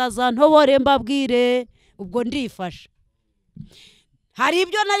kizagera nzaza ntobore mbabwire, ubwo ndifasha. Hari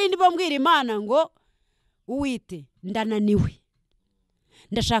ibyo nari ndimo mbwira Imana ngo uwite ndananiwe,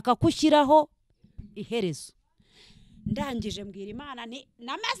 ndashaka kushyiraho iherezo. Ndangije mbwira Imana nti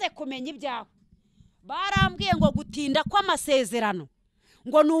namaze kumenya ibyawe. Barambwiye ngo gutinda kw'amasezerano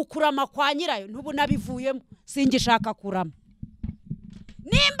ngo nukurama kwa nyirayo, ntubu nabivuyemo, singishaka kurama.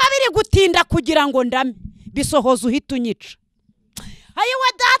 Nimba biri gutinda kugira ngo ndame, bisohoza uhita unyica. Ayiwe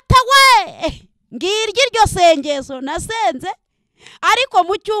data we, ngiryo iryo sengezo nasenze, ariko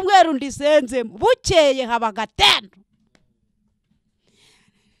mu cyumweru ndisenze bukeye haba gatendo.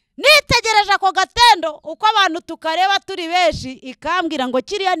 Nitegereje ako gatendo uko abantu tukareba turi benshi, ikambwira ngo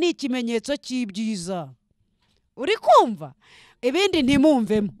kiriya ni ikimenyetso cy'ibyiza. Uri kumva? Ibindi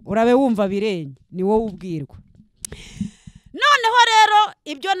ntimumvemo, urabe wumva birenge, ni wowe ubwirwa. Noneho rero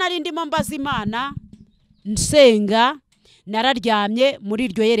ibyo nari ndimo mbaza Imana nsenga, nararyamye muri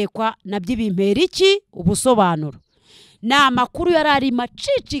iryo yerekwa, nabyo bimpera iki ubusobanuro. Ni amakuru yari arimo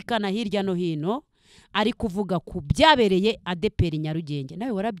acicikana hirya no hino, ari kuvuga ku byabereye ADPR Nyarugenge.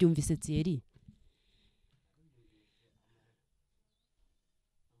 Nawe warabyumvise Thierry?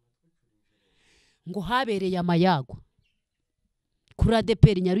 Ngo habereye amayago kuri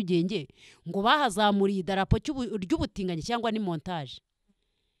ADPR Nyarugenge, ngo bahazamuriye idarapo ry'ubutinganyi cyangwa ni montage.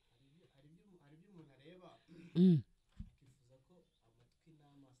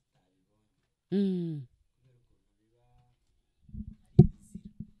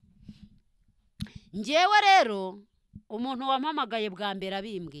 Ngewe rero umuntu wampamagaye bwa mbere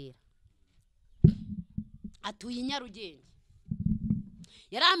abimbwira atuye i Nyarugenge,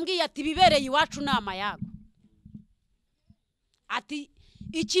 yarambwiye ati bibereye iwacu ni amayago. ati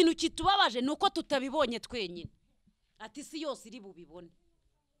ikintu kitubabaje nuko tutabibonye twenyine, ati si yose iri bubibone.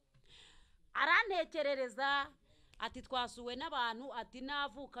 Arantekerereza ati twasuwe n'abantu, ati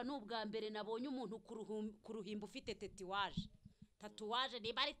navuka n'ubwa mbere nabonye umuntu ku ruhimbo ufite tatuwaje,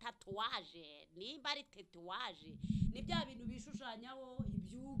 niba ari tatuwaje, niba ari tatuwaje, ni bya bintu bishushanyaho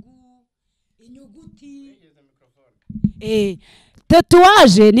ibyugu, inyuguti.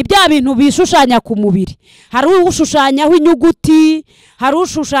 Tatuwaje ni bya bintu bishushanya ku mubiri, hari ushushanyaho inyuguti, hari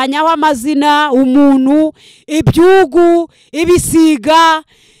ushushanyaho amazina, umuntu, ibyugu, ibisiga,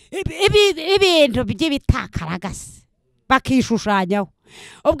 ibintu by'ibitakaragase bakishushanyaho.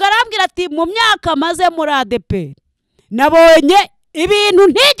 Ubwo arambwira ati mu myaka maze muri ADP nabonye ibintu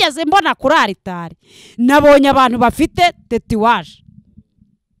ntigeze mbona kuri aritari, nabonye abantu bafite tatuwaje.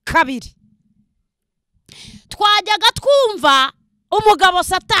 Kabiri, twajyaga twumva umugabo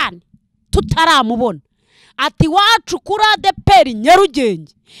Satani tutaramubona, ati wacu kuri ADP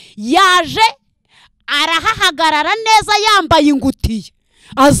Nyarugenge yaje arahahagarara neza yambaye ingutiye,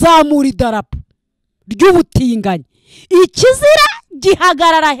 azamura idarapo ry'ubutinganyi, ikizira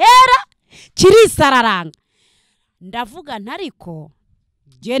gihagarara hera kirisararanga. Ndavuga ntariko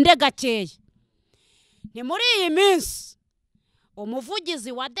gende gakeya, ni muri iyi minsi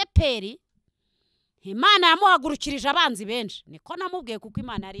umuvugizi wa ADP Imana yamuhagurukirije abanzi benshi, niko namubwiye kuko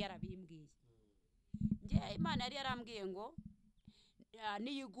Imana yari yarabimbwiye. Imana yari yarambwiye ngo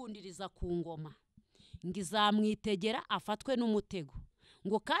niyigundiriza ku ngoma ngizamwitegera afatwe n'umutego,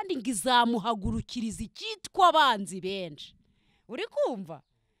 ngo kandi ngizamuhagurukiriza icyitwa abanzi benshi. Uri kumva?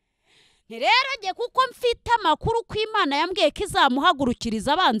 Rero nge kuko mfite amakuru ko Imana yambwiye ko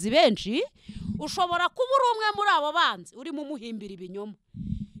izamuhagurukiriza abanzi benshi, ushobora kuba uri umwe muri abo banzi uri mu muhimbira ibinyoma.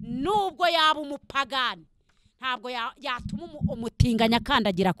 Nubwo yaba umupagani ntabwo yatuma umutinganya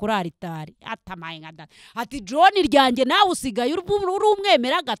kandagira kuri aritari atamaye nka data. Ati John Ryanjye nawe usigaye uri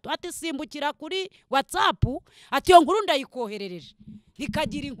umwemera gato, ati simbukira kuri WhatsApp, ati yo nkuru ndayikoherereje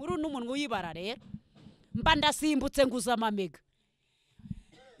ikagira inkuru n'umunwa uyibara. Rero mba ndasimbutse nguza amamega,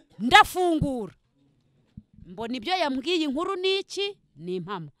 ndafungura mbona ibyo yambwiye inkuru niki ni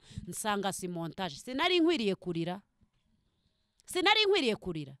impamo, nsanga si montage. Sinari nkwiriye kurira,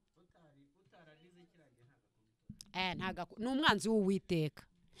 ni umwanzi w'Uwiteka.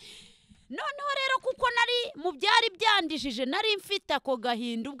 Noneho rero kuko nari mu byari byandishije, nari mfite ako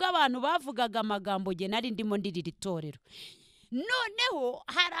gahinda ubwo abantu bavugaga amagambo ge nari ndimo ndirira itorero. Noneho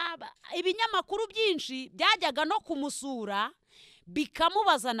haraba ibinyamakuru byinshi byajyaga no kumusura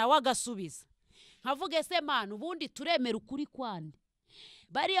bikamubaza nawe agasubiza. Nkavuga ese Mana ubundi turemera ukuri kwande?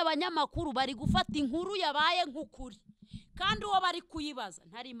 Bari abanyamakuru bari gufata inkuru yabaye nk'ukuri, kandi uwo bari kuyibaza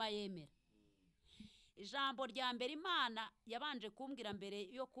ntarima yemera. Ijambo rya mbere Imana yabanje kumbwira mbere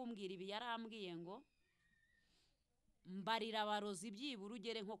yo kumbwira ibi, yarambwiye ngo mbarira abarozi byibura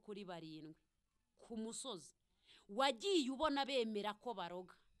ugere nko kuri 7 ku musozi wagiye ubona bemera ko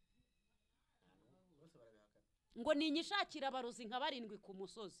baroga, ngo ninyishakira abarozi nka 7 ku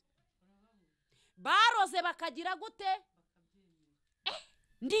musozi baroze bakagira gute.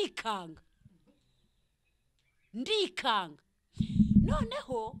 Ndikanga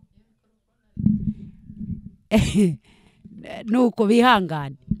noneho nuko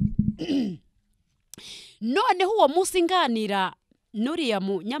bihangane. Noneho uwo munsi nganira nuriya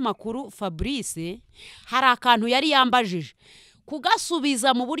munyamakuru Fabrice, hari akantu yari yambajije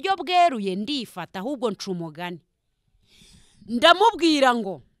kugasubiza mu buryo bweruye, ndifata ahubwo ncumugani. Ndamubwira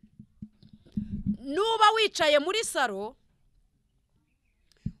ngo nuba wicaye muri saro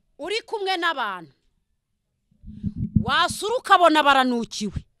uri kumwe n'abantu wasura ukabona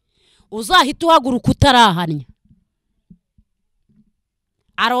baranukiwe, uzahita uhaguruka utarahanya.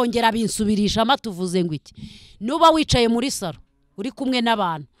 Arongera binsubirisha amatuvuze ngo iki, nuba wicaye muri saro uri kumwe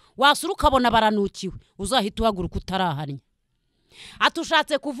n'abantu wasura ukabona baranukiwe, uzahita uhaguruka utarahanya.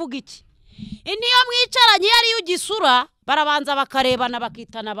 Atushatse kuvuga iki? Niyo mwicaranye yari ugisura barabanza bakarebana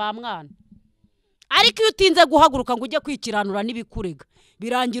bakitana ba mwana, ariko iyo utinze guhaguruka ngo ujye kwikiranura n'ibikurega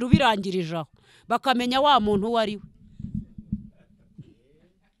birangira ubirangirije aho, bakamenya wa muntu uwo ari we.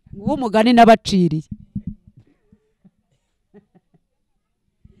 Uwo mugani n'abaciriye.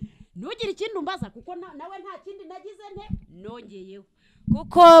 Ntugire ikindi umbaza kuko nawe nta kindi nagize nte nongeyeho,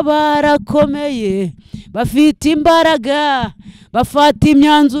 kuko barakomeye bafite imbaraga bafata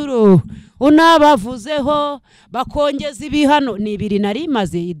imyanzuro unabavuzeho bakongeza ibihano. Ni 2 nari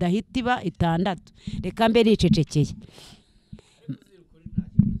maze idahita iba 6. Reka mbe nicecekeye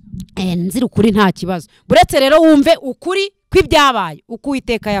nzira ukuri nta kibazo, buretse rero wumve ukuri kw'ibyabaye uko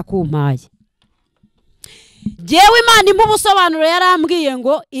Uwiteka yakumpaye. Jewe Imana impubusobanuro yarambwiye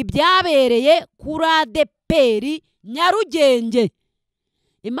ngo ibyabereye kuri ADP Nyarugenge.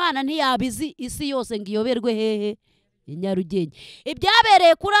 Imana ntiyabizi isi yose ngo iyoberwe hehe Nyarugenge.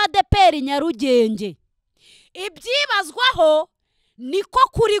 Ibyabereye kuri ADPR Nyarugenge, ibyibazwaho niko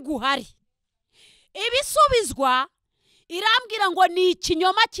kuri guhari. Ibisubizwa irambwira ngo ni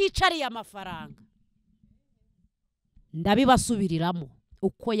ikinyoma cyicariye amafaranga. Ndabibasubiriramo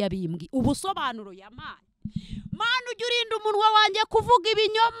uko yabimbwi ubusobanuro yamaye. Mana ujye urinda umunwa wanjye kuvuga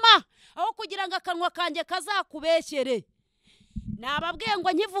ibinyoma aho kugira ngo akanwa kanjye kazakubeshyere. Nababwiye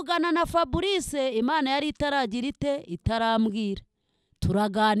ngo nkivugana na Fabrice Imana yari itaragira itarambwira.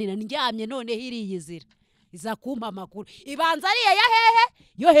 Turaganira ndyamye none hiriyizira iza kumpa amakuru. Ibanza ari ya hehe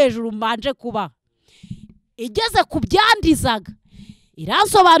yo hejuru mbanje kuba. Igeze ku byandizaga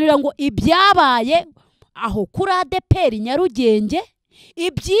iransobanurira ngo ibyabaye aho kuri ADPR Nyarugenge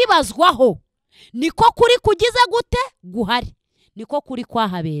ibyibazwaho niko kuri kugize gute guhari, niko kuri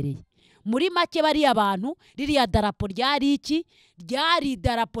kwahabereye. Muri make bari abantu ririya darapo ryari iki? Ryari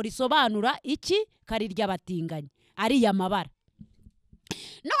darapo risobanura iki? Kari ry'abatinganyi ari ya mabara.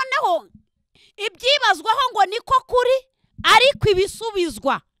 Noneho ibyibazwaho ngo niko kuri, ariko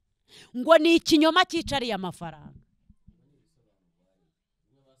ibisubizwa ngo ni ikinyoma cyicariye amafaranga.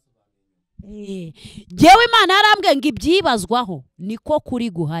 Jewe Imana yarambwiye ngo ibyibazwaho niko kuri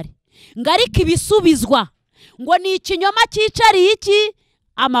guhari, ngo ariko ibisubizwa ngo ni ikinyoma cyicariye iki?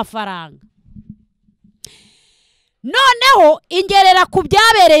 Amafaranga. Noneho ingerera ku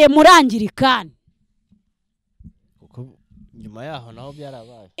byabereye muri Anglikani. Nyuma yaho naho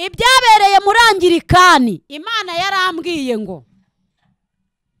byarabaye. Ibyabereye muri Anglikani Imana yarambwiye ngo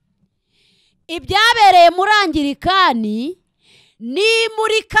ibyabereye muri Anglikani ni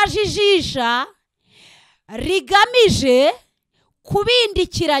muri kajijisha rigamije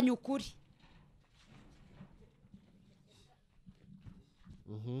kubindikiranya ukuri.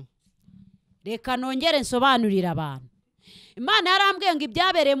 Reka nongere nsobanurira abantu. Imana yarambwiye ngo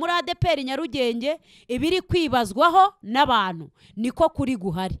ibyabereye muri ADPR Nyarugenge ibiri kwibazwaho n'abantu niko kuri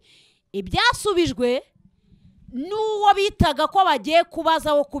guhari. Ibyasubijwe n'uwo bitaga ko bagiye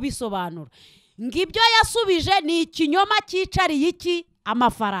kubaza wo kubisobanura. Ngibyo yasubije ni ikinyoma cyicariye iki?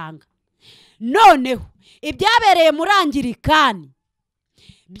 Amafaranga. Noneho ibyabereye muri Anglikani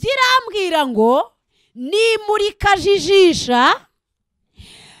byirambwira ngo ni muri kajijisha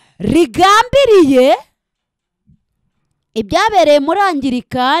rigambiriye. Ibyabereye muri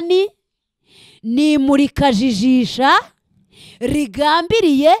Anglikani ni muri kajijisha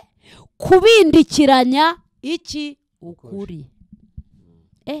rigambiriye kubindikiranya iki? Ukuri.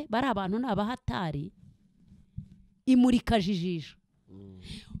 Bari abantu n'abahatari. Imurika jijisha.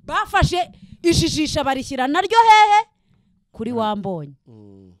 Bafashe ijijisha barishyira naryo hehe? Kuri Wambonye.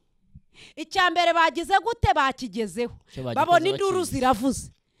 Icyambere bagize gute? Bakigezeho. Babona induru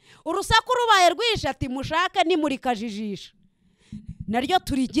ziravuze. Urusaku rubaye rwisha ati mushake nimurika jijisha. Naryo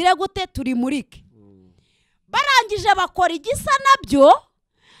turigire gute? Turimurike. Barangije bakora igisa nabyo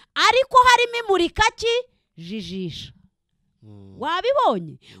ariko harimo imurika ki? Jijisha.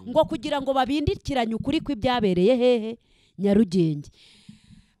 Wabibonye ngo kugira ngo babindikiranye ukuri kw'ibyabereye hehe? Nyarugenge.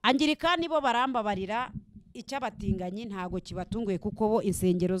 Anglikani bo barambabarira icyabatinganyi ntago kibatunguye kuko bo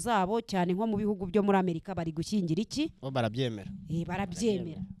insengero zabo cyane nko mu bihugu byo muri Amerika bari gushyingira iki? Bo barabyemera.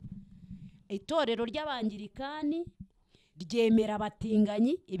 Barabyemera. Itorero ry'Abanglikani ryemera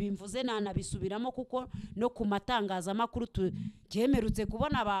abatinganyi. Ibi mvuze nanabisubiramo kuko no ku matangazamakuru cyemerutse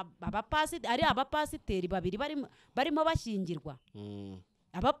kubona abapasiteri babiri barimo bashyingirwa.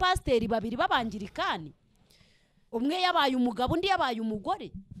 Abapasiteri babiri b'Abanglikani, umwe yabaye umugabo undi yabaye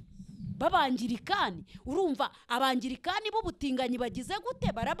umugore b'Abanglikani. Urumva Abanglikani b'ubutinganyi bagize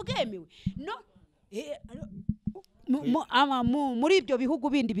gute? Barabwemewe. No muri ibyo bihugu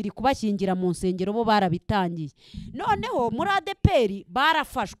bindi biri kubashyingira mu nsengero bo barabitangiye. Noneho muri ADPR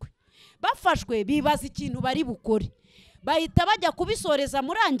bafashwe bibaza ikintu bari bukore, bahita bajya kubisoreza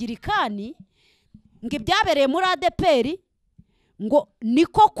muri Anglikani ngo ibyabereye muri ADPR ngo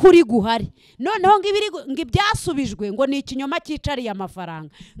niko kuri guhari. Noneho ngo ibyasubijwe ngo ni ikinyoma cyicariye amafaranga.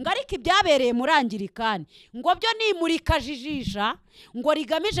 Ngo ariko ibyabereye muri Anglikani ngo byo ni muri kajijisha ngo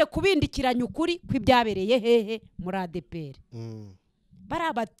rigamije kubindikiranya ukuri kw'ibyabereye hehe? Muri ADPR. Bari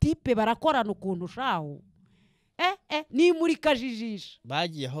abatipe barakorana ukuntu shaho. Ni muri kajijisha.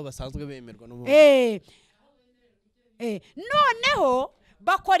 Bagiye aho basanzwe bemerwa n'umuntu. Noneho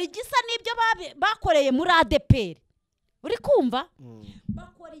bakora igisa n'ibyo bakoreye muri ADPR. Uri kumva?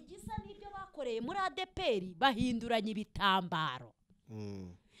 Bakora igisa n'ibyo bakoreye muri ADPR bahinduranya ibitambaro.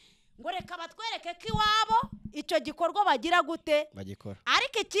 Ngo reka batwereke ko iwabo icyo gikorwa bagira gute? Bagikora.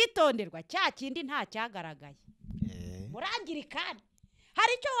 Ariko icyitonderwa cya kindi nta cyagaragaye. Muri Anglikani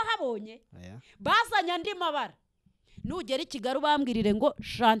hari icyo wahabonye? Bazanye andi mabara. nugera i Kigali bambwirire ngo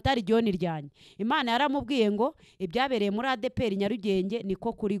Chantal John Ryanjye. Imana yaramubwiye ngo ibyabereye muri ADPR Nyarugenge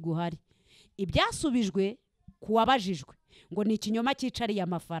niko kuri guhari. Ibyasubijwe kuwabajijwe ngo ni ikinyoma cyicariye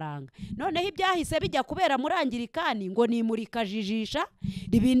amafaranga. Noneho ibyahise bijya kubera muri Anglikani ngo ni imurikajijisha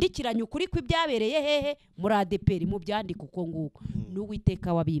ribindikiranye ukuri kw'ibyabereye hehe muri ADPR mu byandika uko nguko.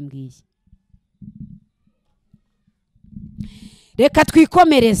 N'Uwiteka wabimbwiye. Reka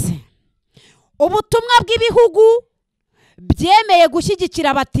twikomereze. Ubutumwa bw'ibihugu byemeye gushyigikira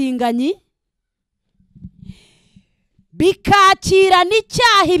abatinganyi bikakira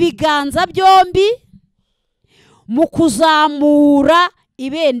n'icyaha ibiganza byombi mu kuzamura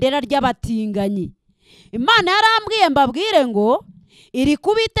ibendera ry'abatinganyi. Imana yarambwiye mbabwire ngo iri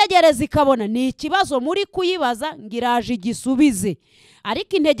kubitegereza ikabona ni ikibazo muri kuyibaza ngiraje igisubize.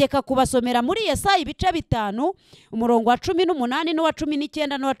 Ariko integeka kubasomera muri Yesaya ibice 5 umurongo wa 18 n'uwa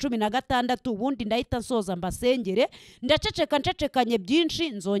 19 n'uwa 16 ubundi ndahita nsoza mbasengere ncecekanye byinshi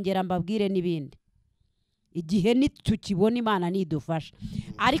nzongera mbabwire n'ibindi igihe nitukibona Imana nidufasha.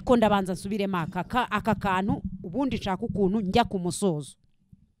 Ariko ndabanza nsubiremo aka kantu ubundi nshaka ukuntu njya ku musozo.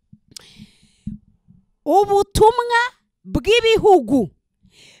 Ubutumwa bw'ibihugu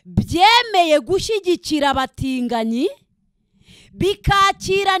byemeye gushyigikira abatinganyi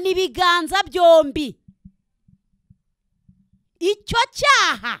bikakira n'ibiganza byombi icyo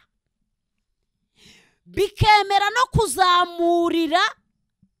cyaha bikemera no kuzamurira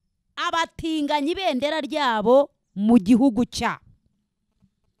abatinganyi ibendera ryabo mu gihugu cya.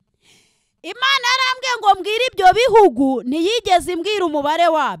 Imana yarambwiye ngo mbwira ibyo bihugu ntiyigeze imbwira umubare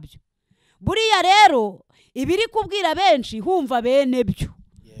wabyo. Buriya rero ibiri kubwira benshi humva bene byo.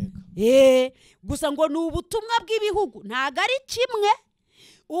 Gusa ngo ni ubutumwa bw'ibihugu ntago ari kimwe.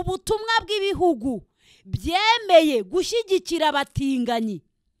 Ubutumwa bw'ibihugu byemeye gushyigikira abatinganyi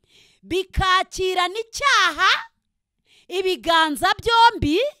bikakira n'icyaha ibiganza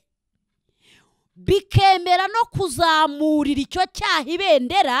byombi bikemera no kuzamurira icyo cyaha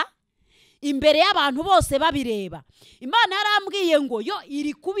ibendera imbere y'abantu bose babireba. Imana yarambwiye ngo yo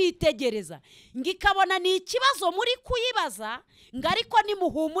iri kubitegereza ngikabona ni ikibazo muri kuyibaza ngo ariko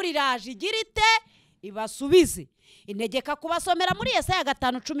nimuhumuriraje igira ite ibasubize. Integeka kubasomera muri Yesaya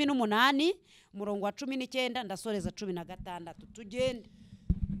 5:18 umurongo wa 19 ndasoreza 16 tugende.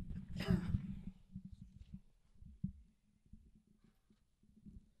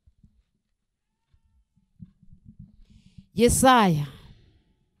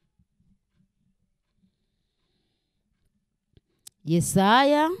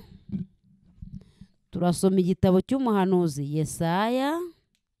 Yesaya turasoma igitabo cy'umuhanuzi Yesaya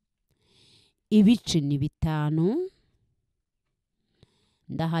ibice ni 5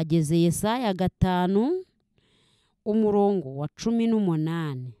 ndahageze. Yesaya 5 umurongo wa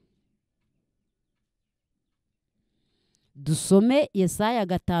 18 dusome Yesaya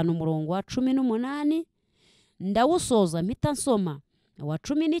 5 umurongo wa 18 ndawusoza mpita nsoma wa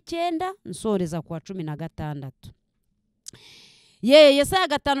 19 nsoreza ku wa 16. Yesaya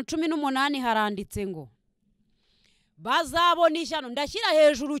 5:18 haranditse ngo bazabona ishyano. Ndashyira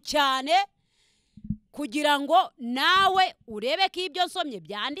hejuru cyane kugira ngo nawe urebe ko ibyo nsomye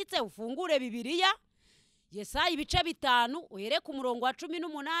byanditse ufungure Bibiliya. Yesaya ibice 5 uhere ku murongo wa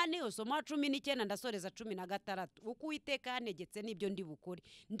 18 usoma wa 19 ndasoreza 16. Uko Uwiteka yanegetse nibyo ndi bukuri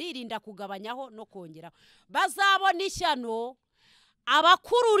ndirinda kugabanyaho no kongeraho. Bazabona ishyano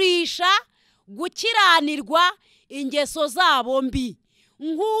abakururisha gukiranirwa ingeso zabo mbi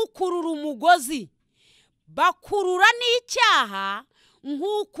nk'ukurura umugozi bakurura n'icyaha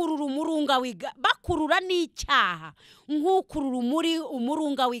nk'ukurura umurunga w'igare. Bakurura n'icyaha nk'ukurura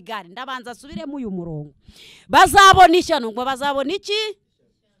umurunga w'igare. Ndabanza asubiremo uyu murongo. Bazabona ishyano ngo bazabona iki?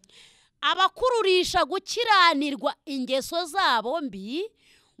 Abakururisha gukiranirwa ingeso zabo mbi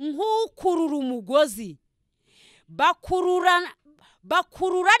nk'ukurura umugozi bakurura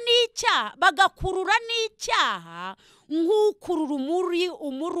n'icyaha bagakurura n'icyaha nk'ukurura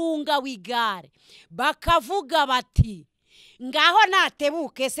umurunga w'igare. Bakavuga bati ngaho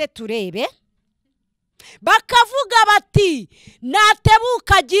natebuke se turebe. Bakavuga bati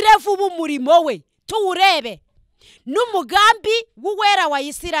natebuka agire vuba umurimo we tuwurebe n'umugambi w'uwera wa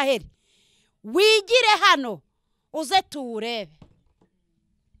Isiraheli wigire hano uze tuwurebe.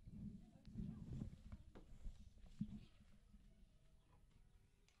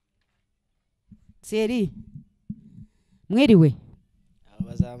 Seri mwiriwe.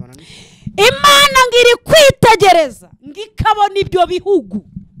 Imana ngiri kwitegereza ngikabona ibyo bihugu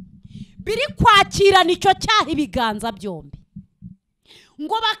biri kwakirana icyo cyaha ibiganza byombi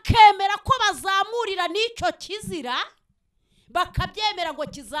ngo bakemera ko bazamurira n'icyo kizira bakabyemera ngo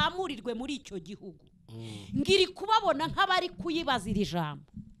kizamurirwe muri icyo gihugu. ngiri kubabona nk'abari kuyibazira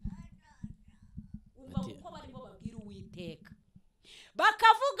ijambo umva uko barimo babwira Uwiteka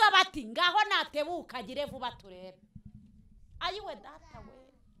bakavuga bati ngaho natebuka agire vuba turebe ayiwe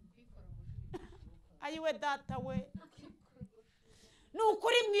data we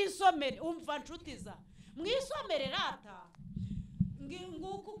nukuri mwisomere umva nshuti mwisomere rata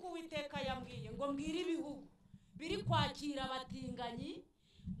nguko Uwiteka yambwiye ngo mbwira ibihugu biri kwakira abatinganyi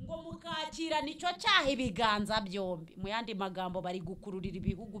ngo mukakira nicyo cyaha ibiganza byombi mu yandi magambo bari gukururira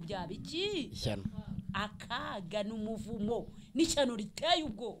ibihugu byabo iki akaga n'umuvumo n'ishyano riteye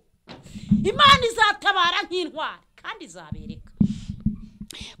ubwo Imana izatabara nk'intwari kandi izabereka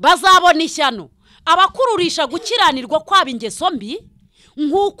bazabona ishyano abakururisha gukiranirwa kwaba ingeso mbi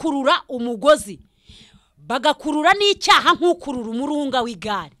nk'ukurura umugozi bagakurura n'icyaha nk'ukurura umurunga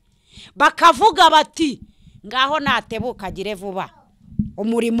w'igare bakavuga bati ngaho natebuka agire vuba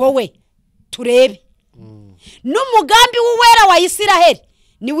umurimo we turebe n'umugambi w'uwera wa Isiraheli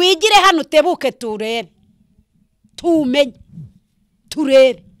niwigire hano utebuke turebe tumenye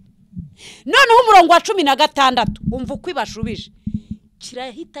turebe noneho umurongo wa 16 umva uko ibashubije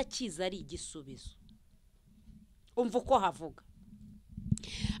kirahita kiza ari igisubizo umva uko havuga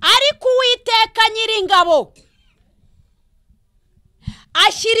ariko Uwiteka Nyiringabo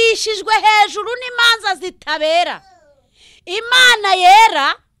ashirishijwe hejuru n'imanza zitabera Imana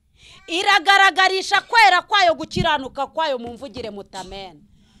yera iragaragarisha kwera kwayo gukiranuka kwayo mu mvugire mutamena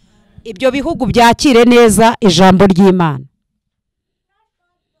ibyo bihugu byakire neza ijambo ry'Imana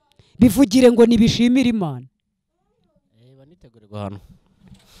bivugire ngo nibishimire Imana banitegure guhano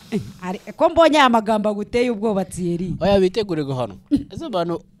ko mbonye amagambo aguteye ubwoba Thierry oya bitegure guhano ese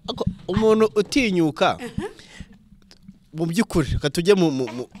abantu umuntu utinyuka mu byukuri katujye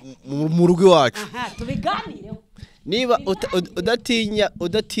mu rugo iwacu tubiganireho niba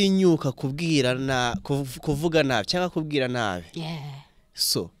udatinyuka kubwira kuvuga nabi cyangwa kubwira nabi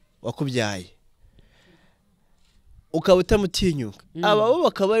so wakubyaye ukaba utamutinyuka abo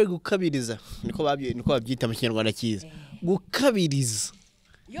bakaba bari gukabiriza niko babyita mu Kinyarwanda cyiza gukabiriza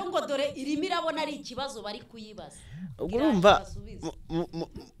yo ngo dore irimo irabona ari ikibazo bari kuyibaza ubwo urumva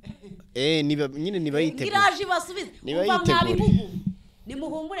niba nyine nibayiteguye ngiraje basubize umva mwabihugu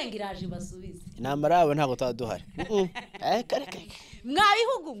nimuhumure ngiraje basubize intambara yabo ntabwo taduhari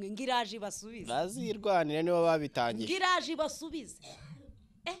mwabihugu mwe ngiraje basubize bazirwanira nibo babitangiye ngiraje basubize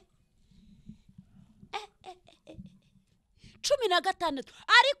 16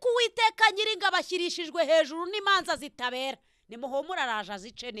 ariko Uwiteka Nyiringabo abashyirishijwe hejuru n'imanza zitabera nimuhumura araje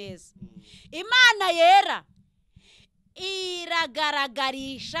azice neza Imana yera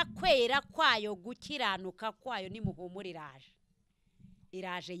iragaragarisha kwera kwayo gukiranuka kwayo nimuhumura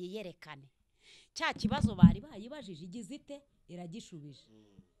iraje yiyerekane cya kibazo bari bayibajije igizite iragishubije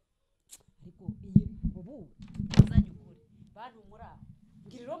ariko iyi ubu azanye ukuri bantu mura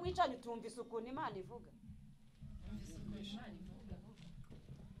ngiriro mwicanye tumvise ukuntu Imana ivuga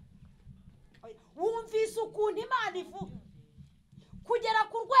wumvise ukuntu Imana ivuga kugera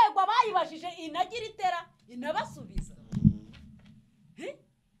ku rwego abayibajije inagira itera inabasubiza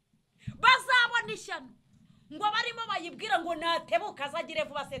bazabona ishyano ngo barimo bayibwira ngo natebuka azagire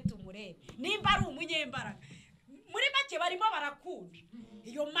vuba se tumurebe nimba ari umunyembaraga muri make barimo barakunda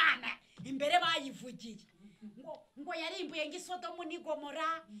iyo Mana imbere bayivugiye ngo yarimbuye ngo Isodomu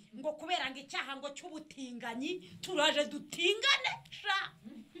n'Igomora ngo kubera ngo icyaha ngo cy'ubutinganyi turaje dutingane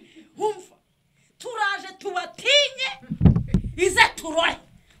umva turaje tubatinye ize turore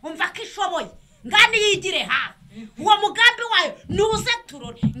umva ko ishoboye ngani yigire hafi uwo mugambi wayo nuze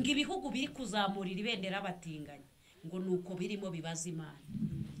turore ngo ibihugu biri kuzamurira ibendera batinganye ngo nuko birimo bibaza Imana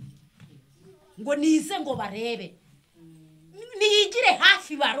ngo nize ngo barebe niyigire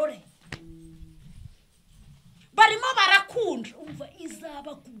hafi barore barimo barakunda umva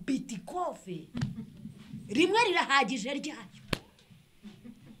izaba kubita ikofe rimwe rirahagije ryayo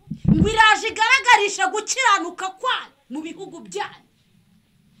ngo iraje igaragarisha gukiranuka kwayo mu bihugu byayo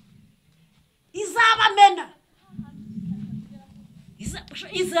izabamena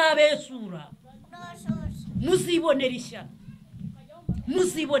izabesura muzibonera ishyano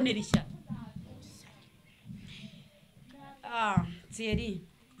Thierry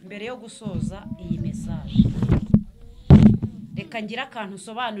mbere yo gusoza iyi message reka ngira akantu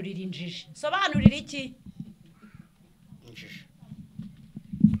sobanurira injiji sobanurira iki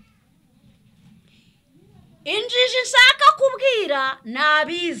injiji nshaka kubwira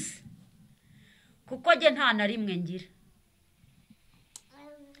nabizi kuko je nta na rimwe ngira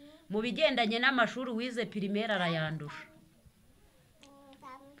mu bigendanye n'amashuri wize primaire arayandusha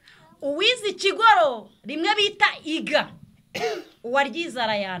uwize ikigoro rimwe bita iga uwaryiza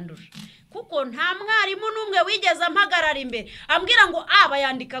arayandusha kuko nta mwarimu n'umwe wigeze ampagarara imbere ambwira ngo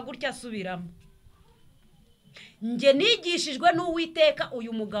bayandika gutya asubiramo. Nge nigishijwe n'Uwiteka,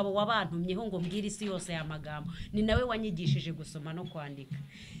 uyu mugabo wabantumyeho ngo mbwire isi yose ya magambo, ni nawe wanyigishije gusoma no kwandika.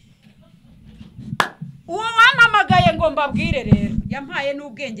 Uwo wampamagaye ngo mbabwire rero yampaye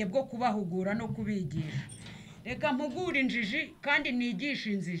n'ubwenge bwo kubahugura no kubigisha. Reka mpugure injiji kandi nigisha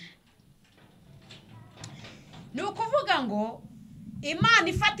injiji. Ni ukuvuga ngo Imana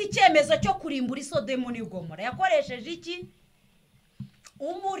ifata icyemezo cyo kurimbura Sodomu n'Igomora yakoresheje iki?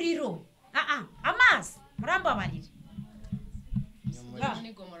 Umuriro. Amazi. Murambabarira.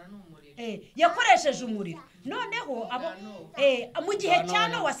 Yakoresheje umuriro. Noneho mu gihe cya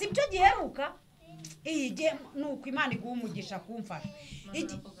Nowa sibyo giheruka. Igihe nuko Imana iguha umugisha kumfasha.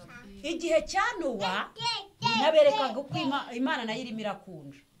 Igihe cya Nowa naberekaga uko Imana nayo irimo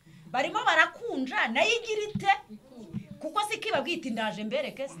irakunja. Barimo barakunja nayo igira ite? Kuko sikibabwita ndaje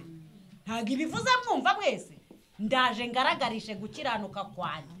mbereke se. Ntago ibivuza mwumva mwese. Ndaje ngaragarishe gukiranuka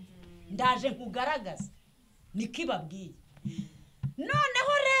kwanyu. Ndaje nkugaragaza. Nikibabwiye.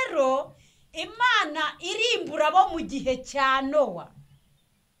 Noneho rero Imana irimbura bo mu gihe cya Nowa.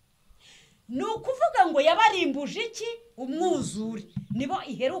 Ni ukuvuga ngo yabarimbuje iki? Umwuzure. Nibo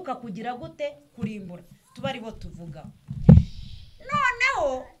iheruka kugira gute? Kurimbura. Tuba ari bo tuvuga.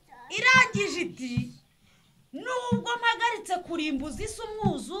 Noneho irangije iti nubwo mpagaritse kurimbuza isi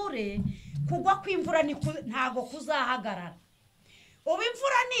umwuzure, kugwa kw'imvura ntago kuzahagarara. Ubu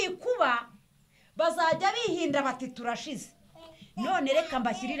imvura nikuba bazajya bihinda bati turashize. None reka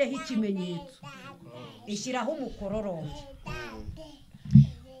mbashyirireho ikimenyetso. Ishyiraho umukororombya.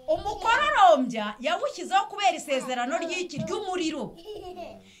 Umukororombya yawushyizeho kubera isezerano ry'iki ry'umuriro.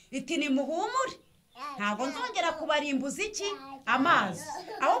 Iti ni muhumure. Ntago nzongera kubarimbuza iki? Amazi.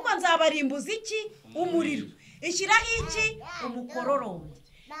 Ahubwo nzabarimbuza iki? Umuriro. Ishyiraho iki? Umukororombya.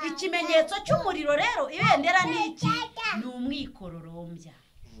 Ikimenyetso cy'umuriro rero ibendera ni iki? Ni umwikororombya.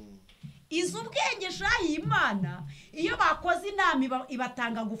 Izo ubwenge shahi Imana iyo bakoze inama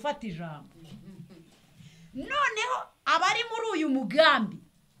ibatanga gufata ijambo. Noneho abari muri uyu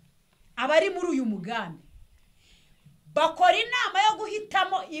mugambi bakora inama yo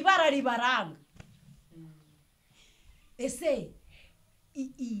guhitamo ibara ribaranga. Ese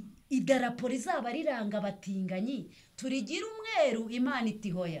idarapo rizaba riranga abatinganyi, turigira umweru Imana iti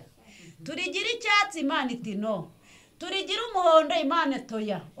hoya, turigira icyatsi Imana iti no, turigira umuhondo Imana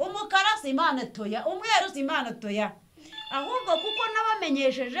toya, umukara si Imana toya, umweru si Imana toya. Ahubwo kuko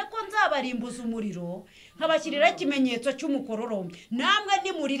nabamenyesheje ko nzabarimbuza umuriro, nkabashyirira ikimenyetso cy'umukororombya, namwe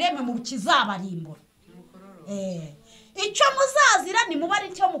nimurireme mu kizabarimbura. Icyo muzazira ni mubari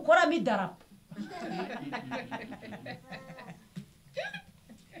icyo mukoramo idarapo.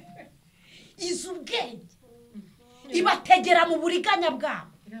 Izo ubwenge ibategera mu buriganya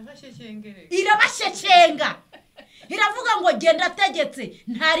bwabo. Irabashekenga. Iravuga ngo genda ategetse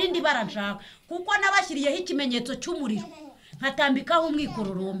nta rindi bara nshaka, kuko nabashyiriyeho ikimenyetso cy'umuriro nkatambikaho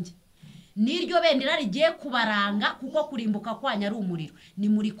umwikororombya. Niryo bendera rigiye kubaranga, kuko kurimbuka kwanya ari umuriro. Ni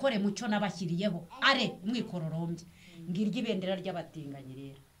murikore mucyo nabashyiriyeho umwikororombya. Ngiryo ibendera ry'abatinganye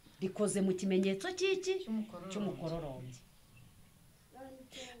rero rikoze mu kimenyetso cy'iki? Cy'umukororombya.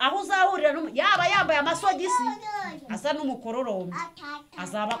 Aho uzahurira yaba yambaye amasogisi asa n'umukororombya,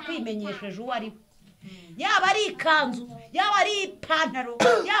 azaba kwimenyesheje uwo ari. Yaba ari ikanzu, yaba ari ipantaro,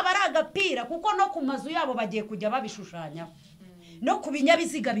 yaba ari agapira, kuko no ku mazu yabo bagiye kujya babishushanyaho, no ku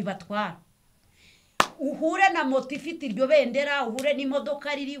binyabiziga bibatwara. Uhure na moto ifite iryo bendera, uhure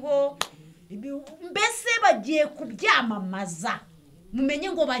n'imodoka ririho, mbese bagiye kubyamamaza.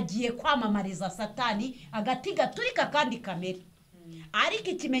 Mumenye ngo bagiye kwamamariza Satani agati gaturika kandi kamere. Ariko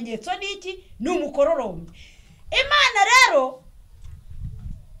ikimenyetso ni iki? Ni umukororombya. Imana rero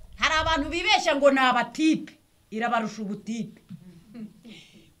hari abantu bibeshya ngo ni abatipe, irabarusha ubutipe.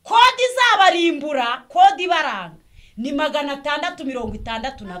 Kodi izabarimbura, kodi ibaranga ni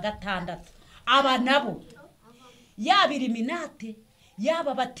 666. Aba nabo yaba Iliminate,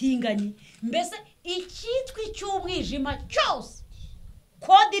 yaba batinganyi, mbese icyitwa cy'umwijima cyose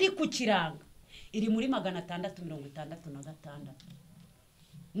kodi iri ku kiranga iri muri 666.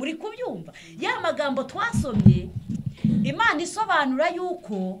 Muri kubyumva ya magambo twasomye? Imana isobanura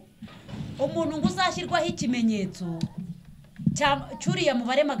yuko umuntu ngo uzashyirwaho ikimenyetso cyuriya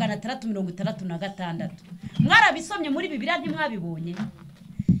mubare 666. Mwarabisomye muri Bibiliya ntimwabibonye?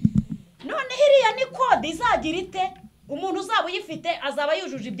 None hiriya ni kode izagira ite? Umuntu uzaba uyifite azaba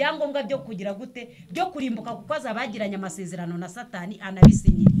yujuje ibyangombwa byo kugira gute? Byo kurimbuka, kuko azabagiranye amasezerano na Satani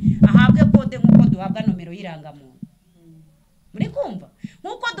anabisinyira, ahabwe kode nk'uko duhabwa nomero y'irangamuntu. Muri kumva?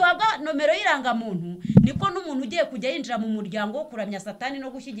 Nk'uko duhabwa nomero y'irangamuntu niko n'umuntu ugiye kujya yinjira mu muryango wo kuramya satani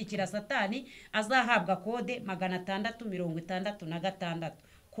no gushyigikira satani azahabwa kode 666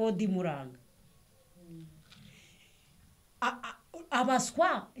 kode imuranga.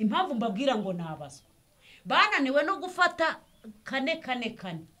 Abaswa impamvu mbabwira ngo ni abaswa bananiwe no gufata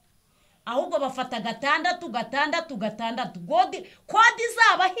 4 ahubwo bafata 6 kode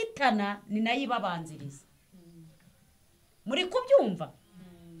izabahitana ni nayo ibabanziriza. Muri kubyumva?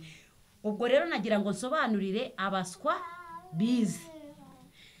 Ubwo rero nagira ngo nsobanurire abaswa bize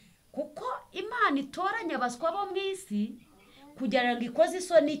kuko Imana itoranya abaswa bo mu isi kugira ngo ikoze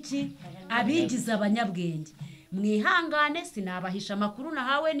isoni iki abigize abanyabwenge. Mwihangane sinabahisha amakuru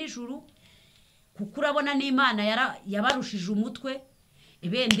nahawe n'ijuru kuko urabona n'Imana yabarushije umutwe.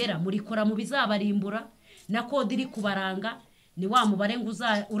 Ibendera murikora mu bizabarimbura na kode iri kubaranga ni wa mubare ngo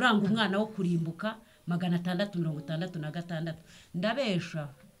uranga umwana wo kurimbuka 666.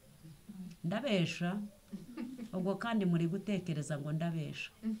 Ndabesha ubwo kandi muri gutekereza ngo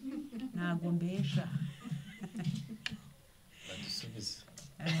ndabesha ntago mbesha. badusubize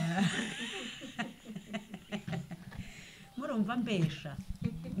Murumva mbesha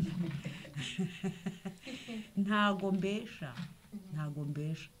ntago mbesha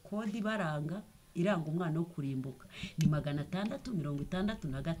kode ibaranga iranga umwana wo kurimbuka ni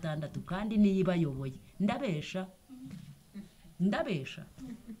 666 kandi niyo ibayoboye. Ndabesha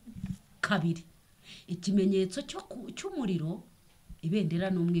kabiri ikimenyetso cy'umuriro ibendera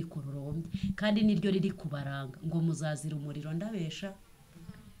n'umwikororombye kandi niryo riri kubaranga ngo muzazira umuriro.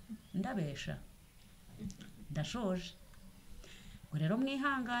 Ndabesha ndashoje ngo rero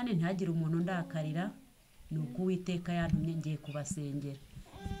mwihangane ntagire umuntu ndakarira nuko Uwiteka yantumye ngiye kubasengera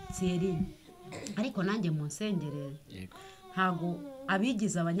tseri ariko nanjye mu nsengerere. Ntago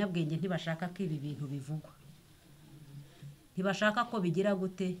abigize abanyabwenge ntibashaka ko ibi bintu bivugwa, ntibashaka ko bigira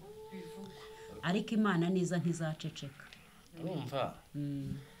gute ariko Imana niza ntizaceceka. urumva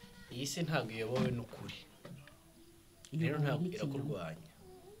iyi si ntabwo iyobowe n'ukuri rero ntabwo irakurwanya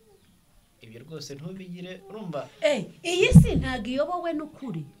ibyo rwose ntubigire. urumva iyi si ntabwo iyobowe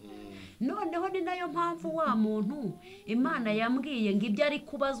n'ukuri. Noneho ni nayo mpamvu wa muntu Imana yambwiye ngo ibyo ari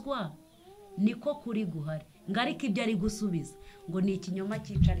kubazwa niko kuri guhari ngo ariko ibyo ari gusubiza ngo ni ikinyoma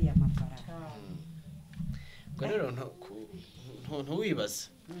cyicariye amafaranga. ngo rero ntuwibaze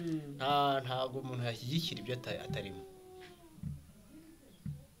ntabwo umuntu yashyigikira ibyo atarimo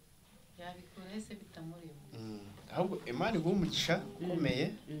yabikora ese bitamurimo. ahubwo Imana iguha umugisha ukomeye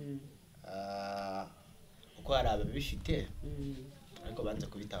kuko hari ababifite ariko banze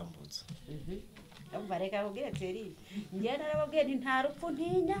kubitambutsa. Umva reka ubwire teri njye narababwiye nta rupfu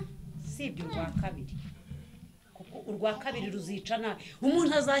ntinya sibyo urwa kabiri kuko urwa kabiri ruzica nabi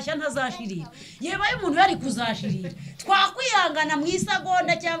umuntu azashya ntazashirira. Yebaye umuntu yari kuzashirira twakwihangana mu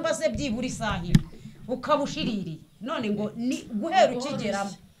isagonda cyangwa se byibura isaha imwe ukabushiririye none ngo ni guhera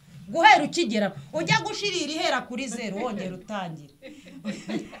ukigeramo ujya gushirira ihera kuri 0 wongera utangira.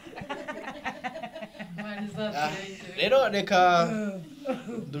 rero reka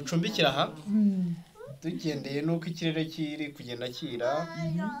ducumbikira aha tugendeye nuko ikirere kiri kugenda kira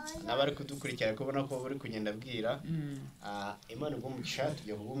n'abari kudukurikira kubona ko bari kugenda bwira. Imana iguha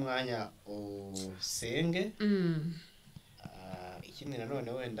tujya kuba umwanya usenge. Ikindi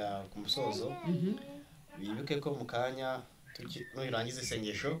nanone wenda ku musozo bibuke ko mu kanya nurangiza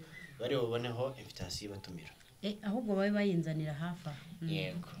isengesho bari buboneho invitation batumira ahubwo babe bayinzanira hafa.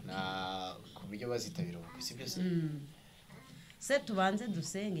 Yego na ku buryo bazitabira ubukwe si byose. Se tubanze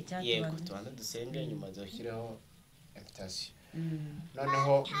dusenge cyangwa yego tubanze dusenge nyuma zoshyireho invitation.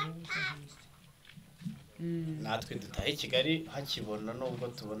 Noneho natwe dutahe Kigali hakibona nubwo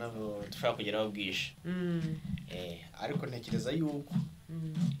tubona dushaka kugeraho bwishe. Ariko ntekereza yuko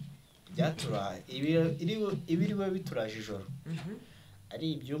byatura ibiri bituraje ijoro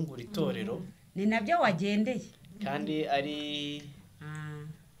ari ibyungura itorero ni nabyo wagendeye kandi ari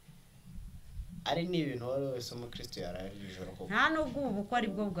n'ibintu wese umukristo yarari ijoro koko nta nubwo ubu ari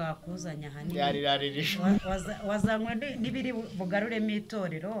bwo bwakuzanya hanini yarirarisha wazanywe n'ibiri bugaruremo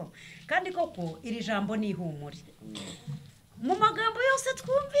itorero kandi koko iri jambo ni ihumure. Mu magambo yose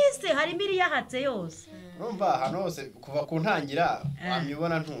twumvise harimo iri yahatse yose. Urumva hano hose kuva ku ntangira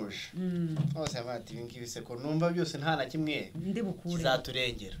wamibona ntuje hose bati ibingibi se ko numva byose nta na kimwe ndi bukure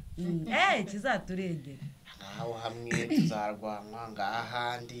kizaturengera. Kizaturengera aho hamwe tuzarwanwa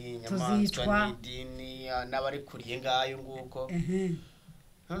ngahandi nyamaswa n'idini n'abari kuriye ngayo nguko.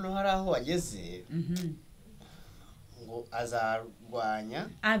 Noneho hari aho wageze ngo azarwanya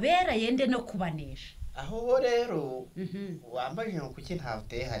abera yende no kubanesha. Aho rero wambaje ngo kuki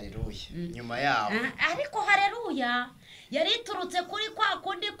ntavuteye haleluya nyuma yawo. Ariko haleluya yari iturutse kuri kwa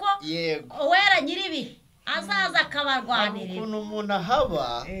kundi ko yego uwera nyiribihe azaza akabarwanirira ukuntu umuntu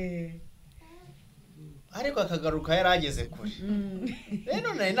ahaba ariko akagaruka yarageze kure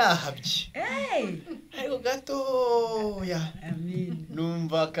rero nari nahabye ariko gatoya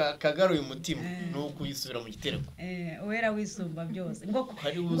numva kagaruye umutima nuko uyisubira mu gitereko uwera wisumba byose ngo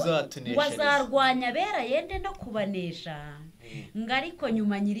ari uzatunesha wazarwanya bera yende no kubanesha ngo ariko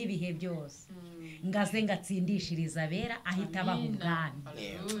nyuma nyiribihe byose ngaze ngatsindishiriza bera ahita abaha ubwami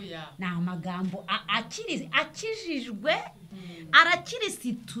ni amagambo akijijwe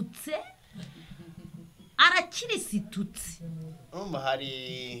arakirisitutse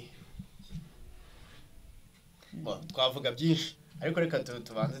hari twavuga byinshi ariko reka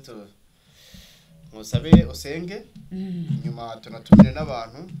tubanze musabe usenge nyuma tunatumire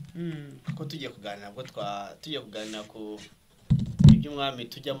n'abantu ko tugiye kuganira ku iby'umwami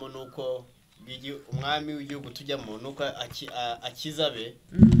tujyamo nuko umwami w'igihugu tujyamo nuko akizabe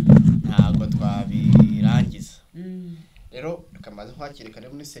ntabwo twabirangiza rero kamaze kwakirikane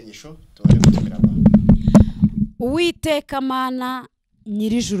muri sengesho tubone gutumira abantu. Uwiteka Mana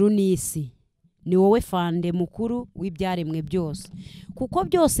nyirijuru n'isi ni wowe fande mukuru w'ibyaremwe byose kuko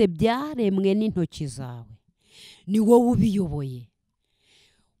byose byaremwe n'intoki zawe ni wowe ubiyoboye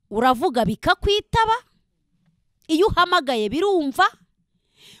uravuga bikakwitaba iyo uhamagaye birumva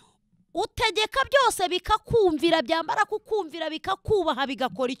utegeka byose bikakumvira byambara kukumvira bikakubaha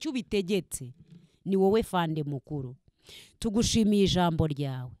bigakora icyo ubitegetse ni wowe fande mukuru tugushimiye ijambo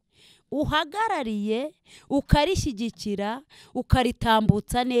ryawe uhagarariye ukarishyigikira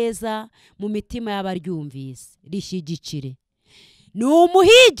ukaritambutsa neza mu mitima y'abaryumvise rishyigikire ni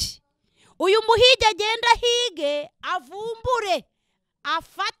umuhigi uyu muhigi agenda hige avumbure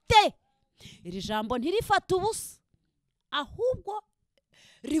afate iri jambo ntirifate ubusa ahubwo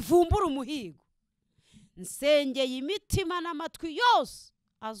rivumbura umuhigo nsengeye imitima n'amatwi yose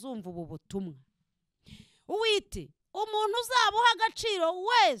azumva ubu butumwa uwite umuntu uzabuha agaciro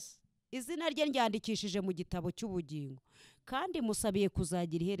wese izina rye ryandikishije mu gitabo cy'ubugingo kandi musabiye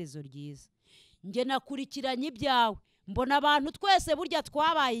kuzagira iherezo ryiza nge nakurikiranye ibyawe mbona abantu twese burya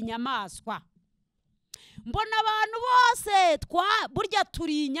twabaye inyamaswa mbona abantu bose burya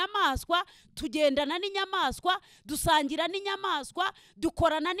turi inyamaswa tugendana n'inyamaswa dusangira n'inyamaswa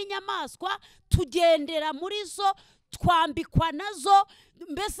dukorana n'inyamaswa tugendera muri zo twambikwa nazo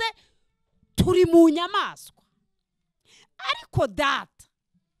mbese turi mu nyamaswa ariko data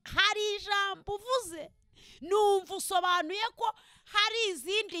hari ijambo uvuze numva usobanuye ko hari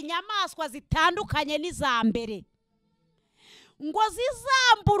izindi nyamaswa zitandukanye n'iza mbere ngo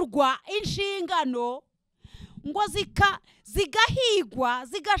zizamburwa inshingano ngo zigahigwa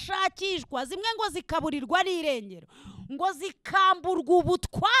zigashakishwa zimwe ngo zikaburirwa n'irengero ngo zikamburwa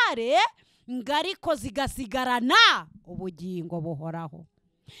ubutware ngo ariko zigasigarana ubugingo buhoraho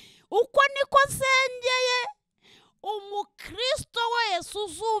uko niko nsengeye umukristo wese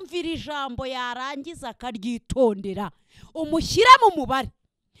uzumvira ijambo yarangiza akaryitondera umushyira mu mubare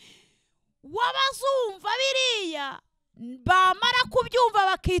w'abazumva biriya bamara kubyumva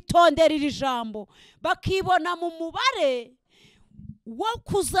bakitondera iri jambo bakibona mu mubare wo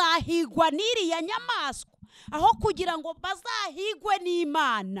kuzahigwa n'iriya nyamaswa aho kugira ngo bazahigwe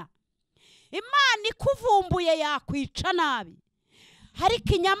n'Imana. Imana ikuvumbuye yakwica nabi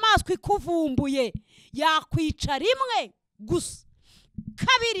ariko inyamaswa ikuvumbuye yakwica rimwe gusa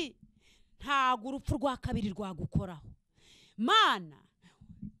kabiri ntago urupfu rwa kabiri rwagukoraho. Mana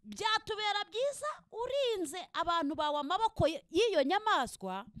byatubera byiza urinze abantu bawe amaboko y'iyo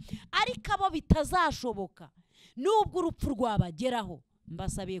nyamaswa ariko abo bitazashoboka nubwo urupfu rwabageraho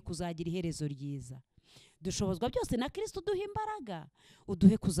mbasabiye kuzagira iherezo ryiza. Dushobozwa byose na Kristo duha imbaraga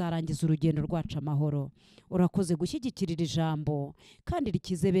uduhe kuzarangiza urugendo rwacu amahoro. Urakoze gushyigikirira ijambo kandi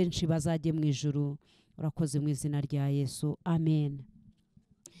rikize benshi bazajye mu ijuru. Urakoze mu izina rya Yesu, amen.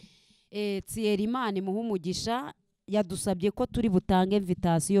 Tsiyeri Imana imuhe umugisha yadusabye ko turi butange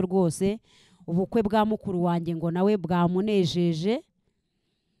invitation rwose ubukwe bwa mukuru wanjye ngo nawe bwamunejeje.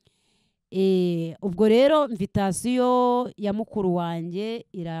 Ubwo rero invitation ya mukuru wanjye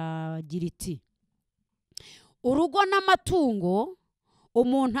iragira iti: urugo n'amatungo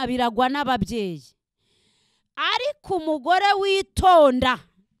umuntu abiragwa n'ababyeyi ariko umugore witonda.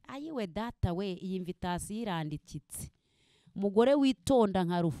 Ayiwe data we, iyi invitation irandikitse. Umugore witonda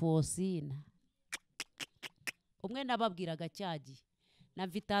nka Rufosina. Umwe nababwiraga cyagiye na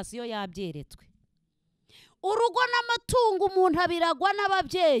invitation yabyeretswe. Urugo n'amatungo umuntu abiragwa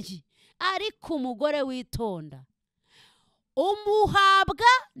n'ababyeyi ariko umugore witonda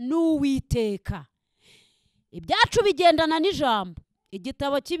umuhabwa n'Uwiteka. Ibyacu bigendana n'ijambo.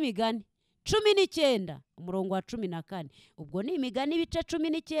 Igitabo cy'imigani 19 umurongo wa 14. Ubwo ni Imigani ibice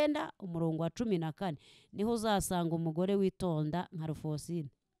 19 umurongo wa 14 niho uzasanga umugore witonda nka Rufosine.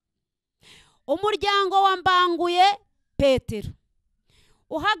 Umuryango wa Mbanguye Petero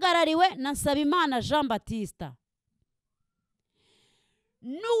uhagarariwe na Nsabimana Jean Baptiste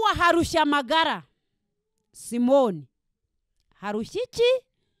n'uwa Harushyamagara Simoni. Harushya iki?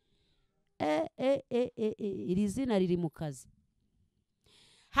 Iri zina riri mu kazi.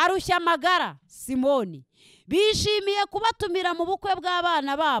 Harushyamagara Simoni bishimiye kubatumira mu bukwe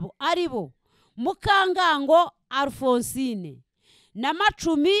bw'abana babo ari bo Mukangango Alphonsine na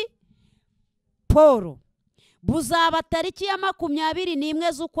Macumi Paul. Buzaba tariki ya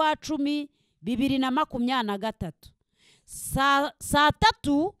 21 z'ukwa 10 2023 saa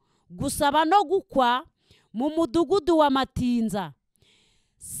 3 gusaba no gukwa mu mudugudu wa Matinza,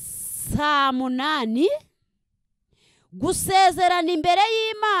 saa 8 gusezerana imbere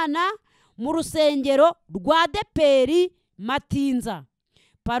y'Imana mu rusengero rwa Deperi Matinza,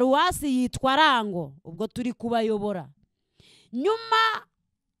 paruwasi yitwa Rango. Ubwo turi kubayobora. Nyuma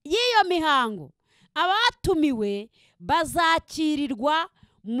y'iyo mihango abatumiwe bazakirirwa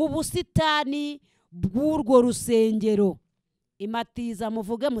mu busitani bw'urwo rusengero. Imatiza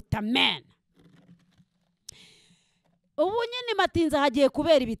muvuge mutamena. Ubu nyine Matinza hagiye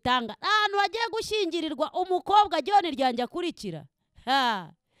kubera ibitanga. Ahantu hagiye gushyingirirwa umukobwa John Ryanjye akurikira.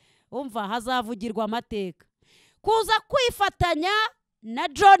 Umva hazavugirwa amateka. Kuza kwifatanya na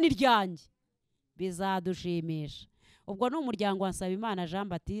John Ryanjye bizadushimisha. Ubwo ni umuryango wa Nsabimana Jean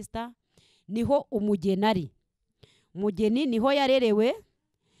Baptiste, niho umugeni ari. Umugeni niho yarerewe.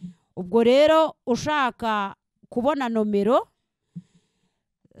 Ubwo rero ushaka kubona nomero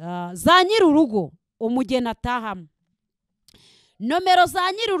za nyir'urugo umugeni atahamo. Nomero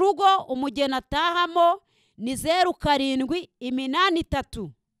za nyir'urugo umugeni atahamo ni 0783.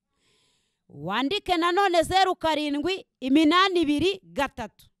 Wandike nanone 0782.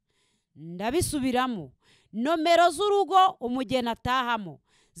 Ndabisubiramo. Nomero z'urugo umugeni atahamo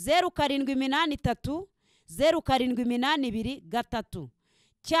 0783 0782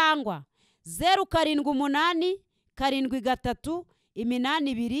 cyangwa 0788 73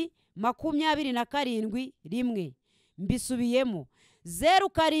 82 1. Mbisubiyemo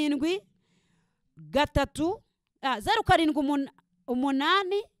 0783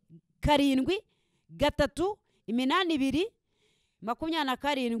 0788 73 82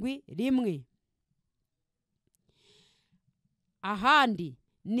 1. Ahandi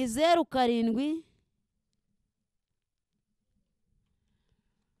ni 07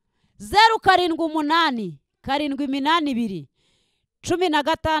 078 782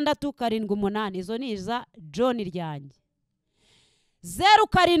 16 izo ni iza John Ryanjye.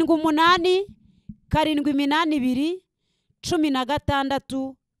 078 782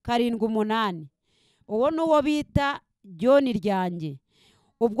 16 78. Uwo nuwo bita John Ryanjye.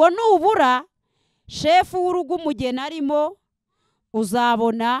 Ubwo nubura shefu w'urugo umugeni arimo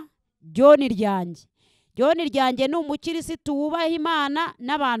uzabona John Ryanjye. John Ryanjye ni umukirisitu wubaha Imana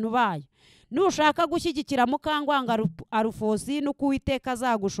n'abantu bayo. Nushaka gushyigikira Mukangwanga Alphonsine uko Uwiteka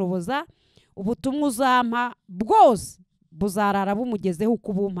azagushoboza, ubutumwa uzampa bwose buzarara bumugezeho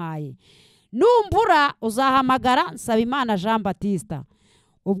uko ubumpaye. Numbura uzahamagara Nsabimana Jean Baptiste.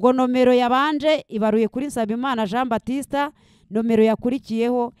 Ubwo nomero yabanje ibaruye kuri Nsabimana Jean Baptiste, nomero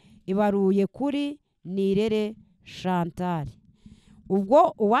yakurikiyeho ibaruye kuri Nirere Chantal.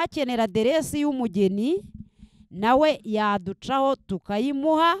 Ubwo uwakenera aderesi y'umugeni nawe yaducaho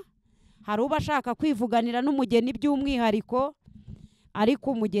tukayimuha. Hari ubashaka kwivuganira n'umugeni by'umwihariko,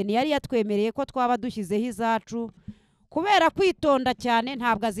 ariko umugeni yari yatwemereye ko twaba dushyizeho izacu kubera kwitonda cyane.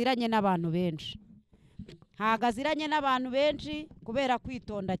 Ntabwo aziranye n'abantu benshi, ntabwo aziranye n'abantu benshi kubera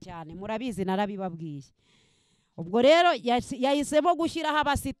kwitonda cyane, murabizi narabibabwiye. Ubwo rero yahisemo gushyiraho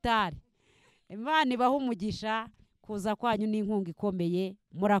abasitari. Imana ibahe umugisha, kuza kwanyu n'inkunga ikomeye.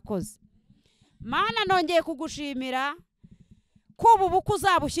 Murakoze. Mana nongeye kugushimira ko ubu bukwe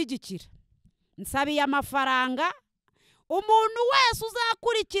uzabushyigikira. Nsabiye amafaranga umuntu wese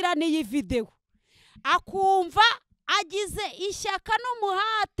uzakurikirana iyi video akumva agize ishyaka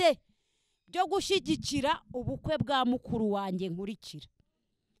n'umuhate byo gushyigikira ubukwe bwa mukuru wanjye nkurikira,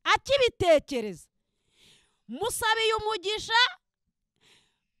 akibitekereza musabiye umugisha.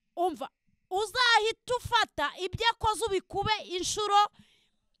 Umva uzahita ufata ibyo akoze ubikube inshuro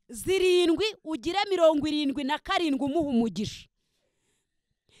 7 ugire 77 umuha umugisha.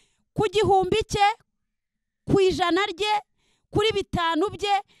 Ku 100 cye, ku 100 rye, kuri 5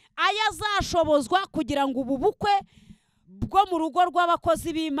 bye ayazashobozwa kugira ngo ubu bukwe bwo mu rugo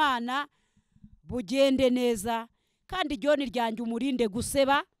rw'abakozi b'Imana bugende neza. Kandi John Ryanjye umurinde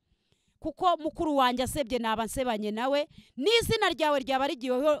guseba, kuko mukuru wanjye asebye naba nsebanye nawe n'izina ryawe ryaba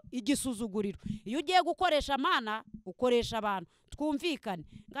rigiyeho igisuzuguriro. Iyo ugiye gukoresha Mana ukoresha abantu, twumvikane.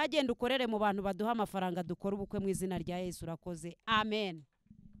 Ngagenda ukorere mu bantu baduha amafaranga dukora ubukwe mu izina rya Yesu. Urakoze, amen.